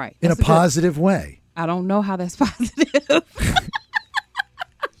 That's right. In a That's good- positive way. I don't know how that's positive.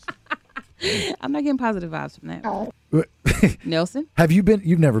 I'm not getting positive vibes from that. Nelson,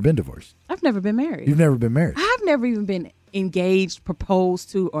 You've never been divorced. I've never been married. You've never been married. I've never even been engaged, proposed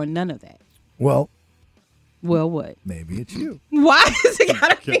to, or none of that. Well, what? maybe it's you. Why is it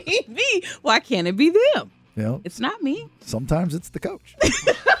gotta be me? Why can't it be them? It's not me. Sometimes it's the coach. We're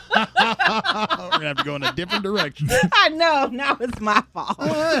gonna have to go in a different direction. I know. Now it's my fault.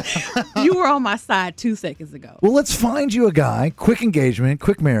 You were on my side 2 seconds ago. Well, let's find you a guy. Quick engagement,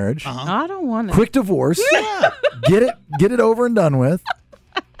 quick marriage, I don't want to. quick divorce. Get it over and done with,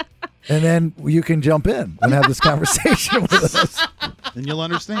 and then you can jump in and have this conversation with us. Then you'll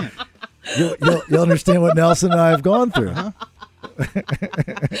understand. You'll understand what Nelson and I have gone through.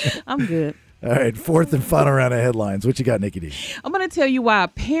 I'm good. All right, fourth and final round of headlines. What you got, NickyD? I'm going to tell you why a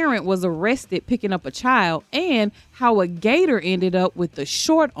parent was arrested picking up a child and how a gator ended up with the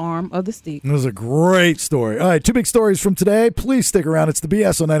short arm of the stick. It was a great story. All right, two big stories from today. Please stick around. It's the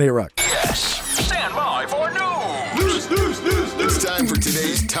BS on 98 Rock. Stand by for news. It's time for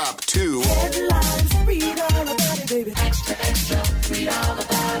today's top two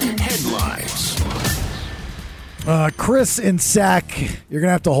headlines. Chris and Sack, you're going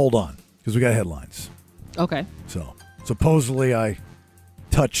to have to hold on because we got headlines. Okay. So, supposedly I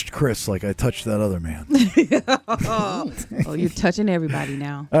touched Chris like I touched that other man. Oh, you're touching everybody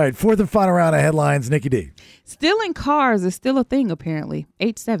now. All right, fourth and final round of headlines. NickyD. Stealing cars is still a thing, apparently.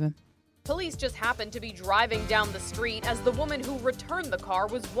 8-7. Police just happened to be driving down the street as the woman who returned the car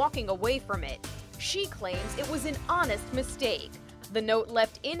was walking away from it. She claims it was an honest mistake. The note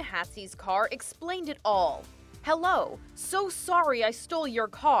left in Hatsie's car explained it all. Hello, so sorry I stole your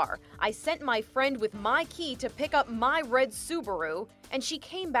car. I sent my friend with my key to pick up my red Subaru, and she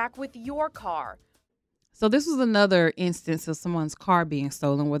came back with your car. So this was another instance of someone's car being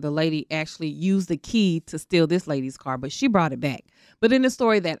stolen where the lady actually used the key to steal this lady's car, but she brought it back. But in the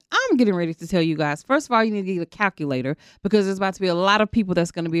story that I'm getting ready to tell you guys, first of all, you need to get a calculator because there's about to be a lot of people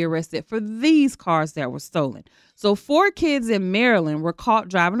that's going to be arrested for these cars that were stolen. So 4 kids in Maryland were caught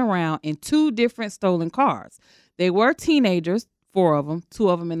driving around in 2 different stolen cars. They were teenagers, 4 of them.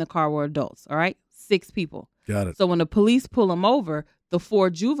 2 of them in the car were adults, all right? 6 people. Got it. So when the police pull them over, the 4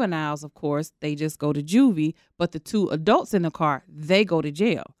 juveniles, of course, they just go to juvie, but the 2 adults in the car, they go to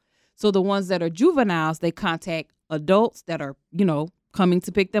jail. So the ones that are juveniles, they contact adults that are, coming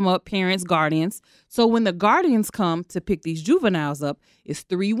to pick them up, parents, guardians. So when the guardians come to pick these juveniles up, it's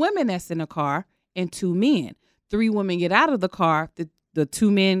 3 women that's in the car and 2 men. 3 women get out of the car, the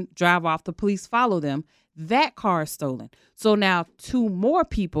 2 men drive off, the police follow them. That car is stolen. So now 2 more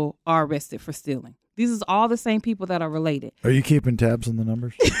people are arrested for stealing. These is all the same people that are related. Are you keeping tabs on the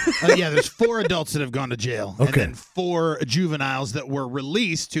numbers? Yeah, there's 4 adults that have gone to jail. Okay. And then 4 juveniles that were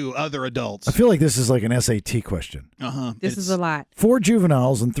released to other adults. I feel like this is like an SAT question. Uh-huh. This is a lot. 4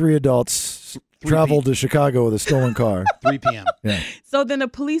 juveniles and 3 adults traveled to Chicago with a stolen car. 3 p.m. Yeah. So then the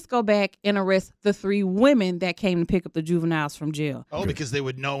police go back and arrest the 3 women that came to pick up the juveniles from jail. Oh, because they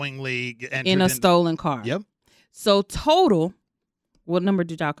would knowingly enter in a stolen car. Yep. So total, what number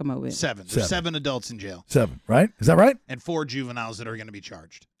did y'all come up with? 7. There's 7 adults in jail. 7, right? Is that right? And 4 juveniles that are going to be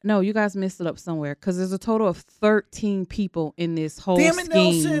charged. No, you guys messed it up somewhere because there's a total of 13 people in this whole Damn it,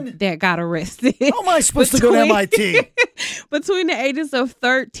 scheme Nelson. that got arrested. How am I supposed to go to MIT? Between the ages of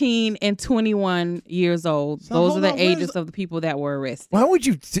 13 and 21 years old. So Those are hold the on, ages of the people that were arrested. Why would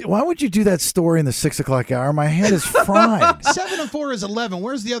you do that story in the 6 o'clock hour? My head is fried. 7 and 4 is 11.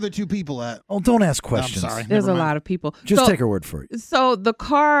 Where's the other 2 people at? Oh, don't ask questions. I'm sorry. There's Never a mind. lot of people. Just take her word for it. So the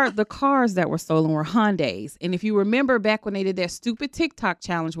cars that were stolen were Hyundais. And if you remember back when they did that stupid TikTok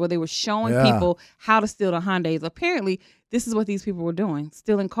challenge where they were showing Yeah. people how to steal the Hyundais, apparently this is what these people were doing,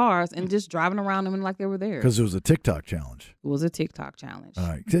 stealing cars and just driving around them like they were there. Because it was a TikTok challenge. It was a TikTok challenge. All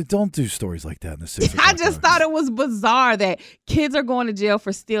right. Don't do stories like that in the 6 I just thought it was bizarre that kids are going to jail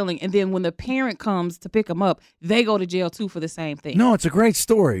for stealing, and then when the parent comes to pick them up, they go to jail too for the same thing. No, it's a great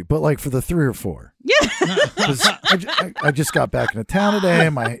story, but like for the 3 or 4. Yeah. 'Cause I just got back into town today,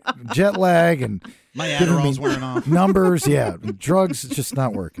 my jet lag and my giving Adderall's me wearing off. Numbers, yeah. Drugs, it's just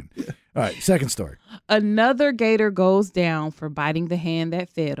not working. All right, second story. Another gator goes down for biting the hand that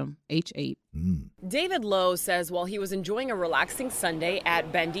fed him. H8. David Lowe says while he was enjoying a relaxing Sunday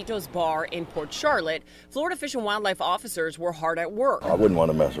at Bandito's Bar in Port Charlotte, Florida Fish and Wildlife officers were hard at work. I wouldn't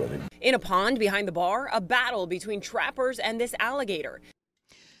want to mess with him. In a pond behind the bar, a battle between trappers and this alligator.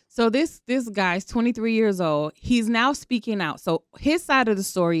 So this guy's 23 years old. He's now speaking out. So his side of the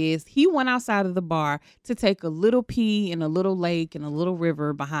story is he went outside of the bar to take a little pee in a little lake and a little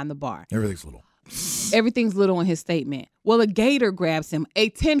river behind the bar. Everything's little. Everything's little in his statement. Well, a gator grabs him, a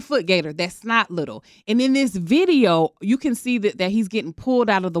 10-foot gator. That's not little. And in this video, you can see that he's getting pulled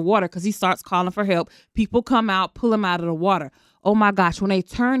out of the water because he starts calling for help. People come out, pull him out of the water. Oh my gosh, when they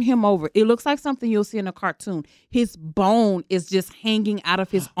turn him over, it looks like something you'll see in a cartoon. His bone is just hanging out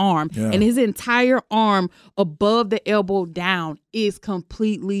of his arm, and his entire arm above the elbow down is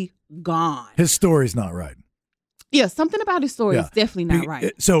completely gone. His story's not right. Yeah, something about his story is definitely not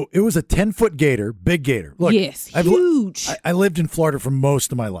right. So it was a 10-foot gator, big gator. Look, yes, huge. I lived in Florida for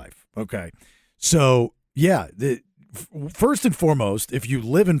most of my life. Okay. So, yeah, first and foremost, if you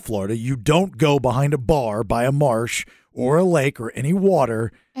live in Florida, you don't go behind a bar by a marsh or a lake or any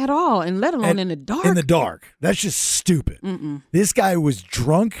water. At all, and let alone in the dark. In the dark. That's just stupid. This guy was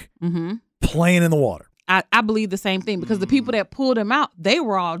drunk, playing in the water. I believe the same thing because the people that pulled him out, they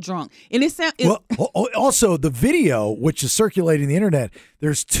were all drunk. And also the video, which is circulating the internet,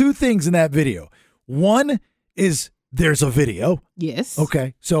 there's 2 things in that video. One is there's a video. Yes.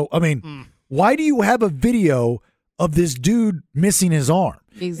 Okay. So, I mean, why do you have a video of this dude missing his arm?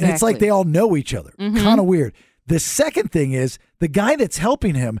 Exactly. And it's like they all know each other. Kind of weird. The second thing is the guy that's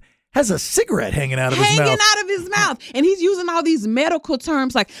helping him has a cigarette hanging out of his mouth. Hanging out of his mouth. And he's using all these medical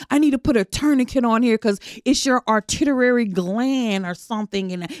terms like, I need to put a tourniquet on here because it's your arterial gland or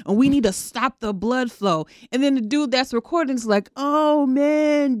something, and we need to stop the blood flow. And then the dude that's recording is like, oh,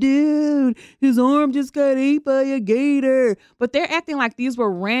 man, dude, his arm just got ate by a gator. But they're acting like these were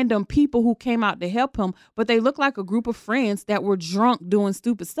random people who came out to help him, but they look like a group of friends that were drunk doing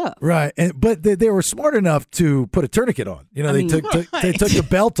stupid stuff. Right. But they were smart enough to put a tourniquet on. You know, they took the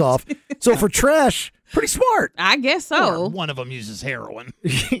belt off. So for trash, pretty smart. I guess so. Or one of them uses heroin,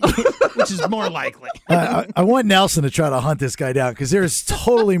 which is more likely. I want Nelson to try to hunt this guy down because there's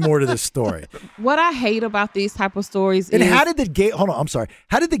totally more to this story. What I hate about these type of stories and is... how did the gator... Hold on, I'm sorry.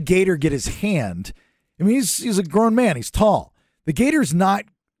 How did the gator get his hand? I mean, he's a grown man. He's tall. The gator's not...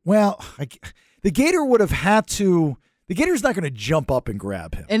 Well, the gator would have had to... The gator's not going to jump up and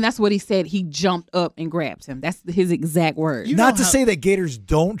grab him. And that's what he said. He jumped up and grabbed him. That's his exact word. Not to say that gators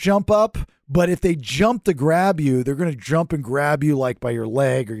don't jump up, but if they jump to grab you, they're going to jump and grab you like by your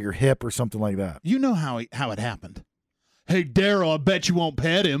leg or your hip or something like that. You know how it happened. Hey, Daryl, I bet you won't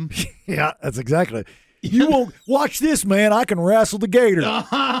pet him. Yeah, that's exactly. You won't watch this, man. I can wrestle the gator.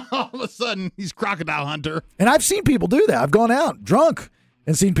 All of a sudden, he's crocodile hunter. And I've seen people do that. I've gone out drunk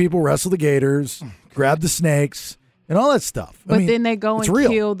and seen people wrestle the gators, grab the snakes, and all that stuff. But then they go and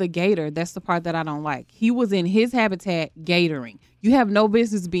kill the gator. That's the part that I don't like. He was in his habitat gatoring. You have no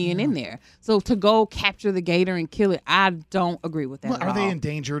business being in there. So to go capture the gator and kill it, I don't agree with that. Are they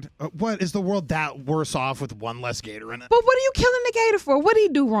endangered? What is the world that worse off with one less gator in it? But what are you killing the gator for? What did he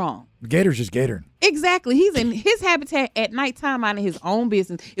do wrong? The gator's just gatoring. Exactly. He's in his habitat at nighttime, minding his own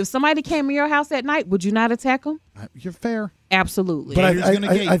business. If somebody came in your house at night, would you not attack him? You're fair. Absolutely. But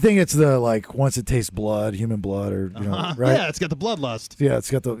I think it's the once it tastes blood, human blood, or right? Yeah, it's got the bloodlust. Yeah, it's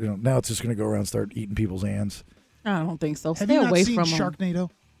got the now it's just going to go around and start eating people's hands. I don't think so. Have Stay you not away seen from him. Sharknado?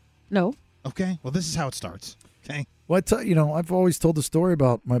 No. Okay. Well, this is how it starts. Okay. Well, I've always told the story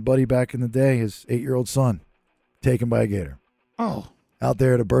about my buddy back in the day, his 8-year-old son, taken by a gator. Oh. Out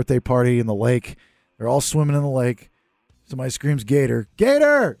there at a birthday party in the lake. They're all swimming in the lake. Somebody screams, "Gator!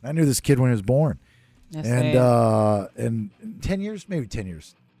 Gator!" I knew this kid when he was born. That's and 10 years, maybe 10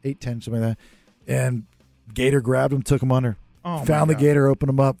 years, 8, 10, something like that. And gator grabbed him, took him under. Oh, found the gator, opened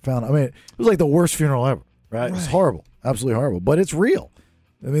him up, it was like the worst funeral ever, right? It's horrible, absolutely horrible, but it's real.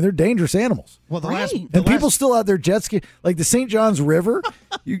 I mean, they're dangerous animals. Well, people still out there jet ski, like the St. Johns River.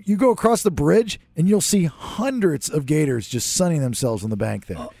 you go across the bridge and you'll see hundreds of gators just sunning themselves on the bank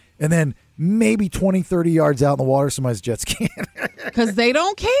there. And then maybe 20, 30 yards out in the water, somebody's jet skiing. Because they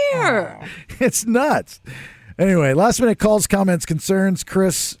don't care. It's nuts. Anyway, last-minute calls, comments, concerns.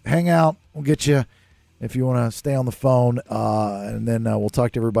 Chris, hang out. We'll get you if you want to stay on the phone, and then we'll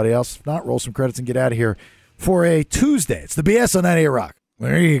talk to everybody else. If not, roll some credits and get out of here for a Tuesday. It's the BS on 98 Rock.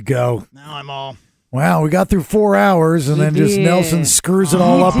 There you go. Now I'm all. Wow, we got through 4 hours, and then just Nelson screws it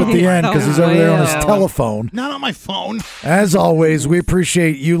all up at the end because he's over there on his telephone. Not on my phone. As always, we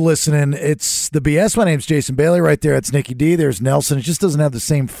appreciate you listening. It's the BS. My name's Jason Bailey. Right there, it's NickyD. There's Nelson. It just doesn't have the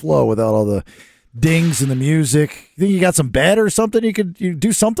same flow without all the dings and the music. You think you got some bed or something? You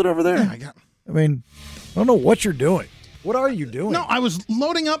do something over there? Yeah, I mean, I don't know what you're doing. What are you doing? No, I was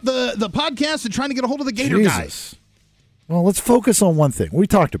loading up the podcast and trying to get a hold of the Gator guys. Well, let's focus on one thing. We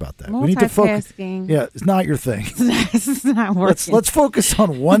talked about that. We need to focus. Yeah, it's not your thing. It's not working. Let's focus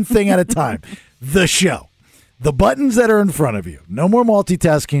on one thing at a time. The show. The buttons that are in front of you. No more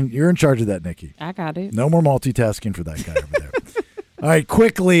multitasking. You're in charge of that, Nikki. I got it. No more multitasking for that guy over there. All right,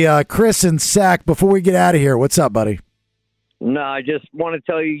 quickly, Chris and Sack, before we get out of here, what's up, buddy? No, I just want to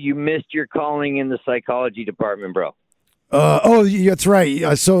tell you, you missed your calling in the psychology department, bro. That's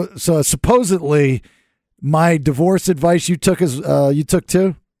right. So supposedly, my divorce advice you took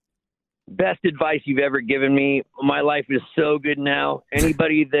too? Best advice you've ever given me. My life is so good now.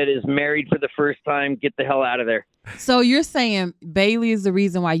 Anybody that is married for the first time, get the hell out of there. So you're saying Bailey is the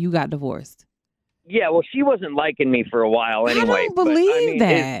reason why you got divorced? Yeah, well, she wasn't liking me for a while anyway. I don't believe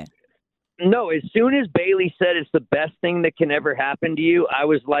that. No, as soon as Bailey said it's the best thing that can ever happen to you, I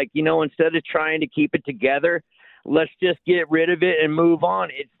was like, instead of trying to keep it together, let's just get rid of it and move on.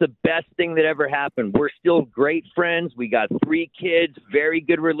 It's the best thing that ever happened. We're still great friends. We got 3 kids, very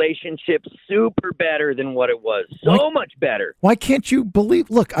good relationship, super better than what it was. So much better. Why can't you believe?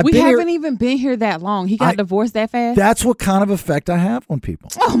 Look, we haven't even been here that long. He got divorced that fast? That's what kind of effect I have on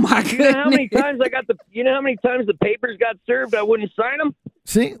people. Oh, my goodness. You know how many times how many times the papers got served, I wouldn't sign them?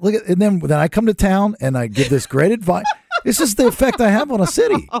 See, look at, and then I come to town and I give this great advice. This is the effect I have on a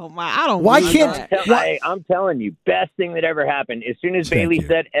city. Oh my! I don't. Why can't? I'm telling you, best thing that ever happened. As soon as Bailey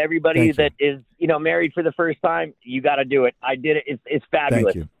said, everybody that is married for the first time, you got to do it. I did it. It's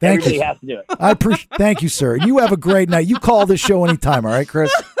fabulous. Everybody has to do it. I appreciate. Thank you, sir. You have a great night. You call this show anytime. All right,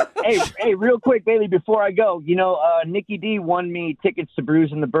 Chris. Hey, real quick, Bailey, before I go, NickyD won me tickets to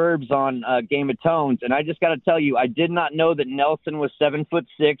Brews and the Burbs on Game of Tones, and I just got to tell you, I did not know that Nelson was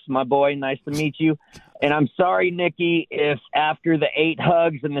 7'6". My boy, nice to meet you. And I'm sorry, Nikki, if after the 8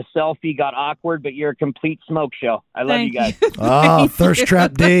 hugs and the selfie got awkward, but you're a complete smoke show. I love you guys. Oh, thirst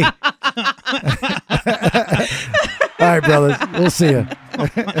trap D. All right, brothers. We'll see you.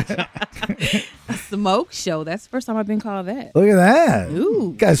 Smoke show. That's the first time I've been called that. Look at that.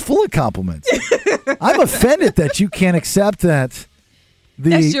 Ooh. Guy's full of compliments. I'm offended that you can't accept that.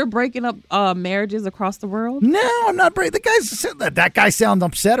 That's you're breaking up marriages across the world? No, I'm not breaking. That guy sounds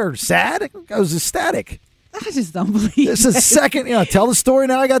upset or sad. I was ecstatic. I just don't believe this is second. Tell the story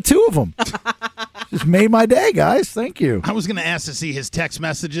now. I got 2 of them. Just made my day, guys. Thank you. I was going to ask to see his text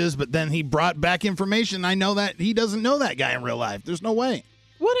messages, but then he brought back information. I know that he doesn't know that guy in real life. There's no way.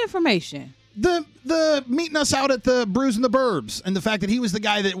 What information? The meeting us out at the Brews and the Burbs, and the fact that he was the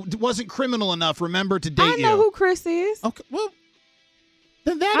guy that wasn't criminal enough, remember, to date you. I know who Chris is. Okay, well,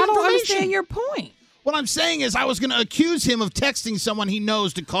 then that I don't information. understand your point. What I'm saying is I was going to accuse him of texting someone he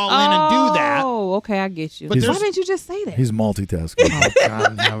knows to call in and do that. Oh, okay, I get you. But why didn't you just say that? He's multitasking. Oh,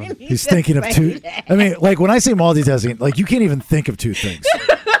 God, no. He's thinking of 2. I mean, like when I say multitasking, like you can't even think of 2 things.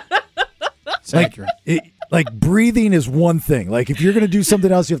 Like breathing is one thing. Like if you're going to do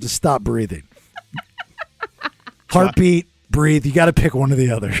something else, you have to stop breathing. Heartbeat, breathe. You got to pick one or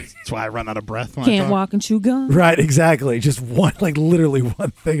the other. That's why I run out of breath when Can't I talk. walk and chew gum. Right, exactly. Just one, like literally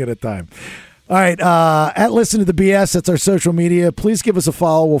one thing at a time. All right, at Listen to the BS, that's our social media. Please give us a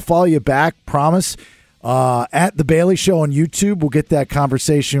follow. We'll follow you back, promise. At The Bailey Show on YouTube, we'll get that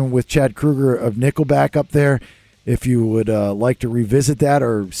conversation with Chad Kroeger of Nickelback up there if you would like to revisit that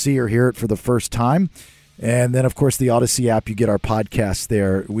or see or hear it for the first time. And then, of course, the Odyssey app, you get our podcasts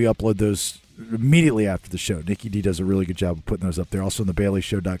there. We upload those immediately after the show. NickyD does a really good job of putting those up there, also on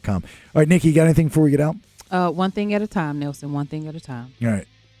thebaileyshow.com. All right, Nikki, you got anything before we get out? One thing at a time, Nelson. One thing at a time. All right.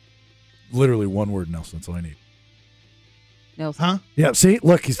 Literally one word, Nelson. That's all I need. Nelson. Huh? Yeah, see?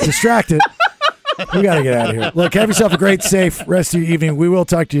 Look, he's distracted. We got to get out of here. Look, have yourself a great, safe rest of your evening. We will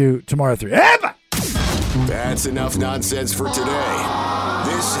talk to you tomorrow at 3. That's enough nonsense for today.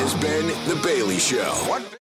 This has been The Bailey Show.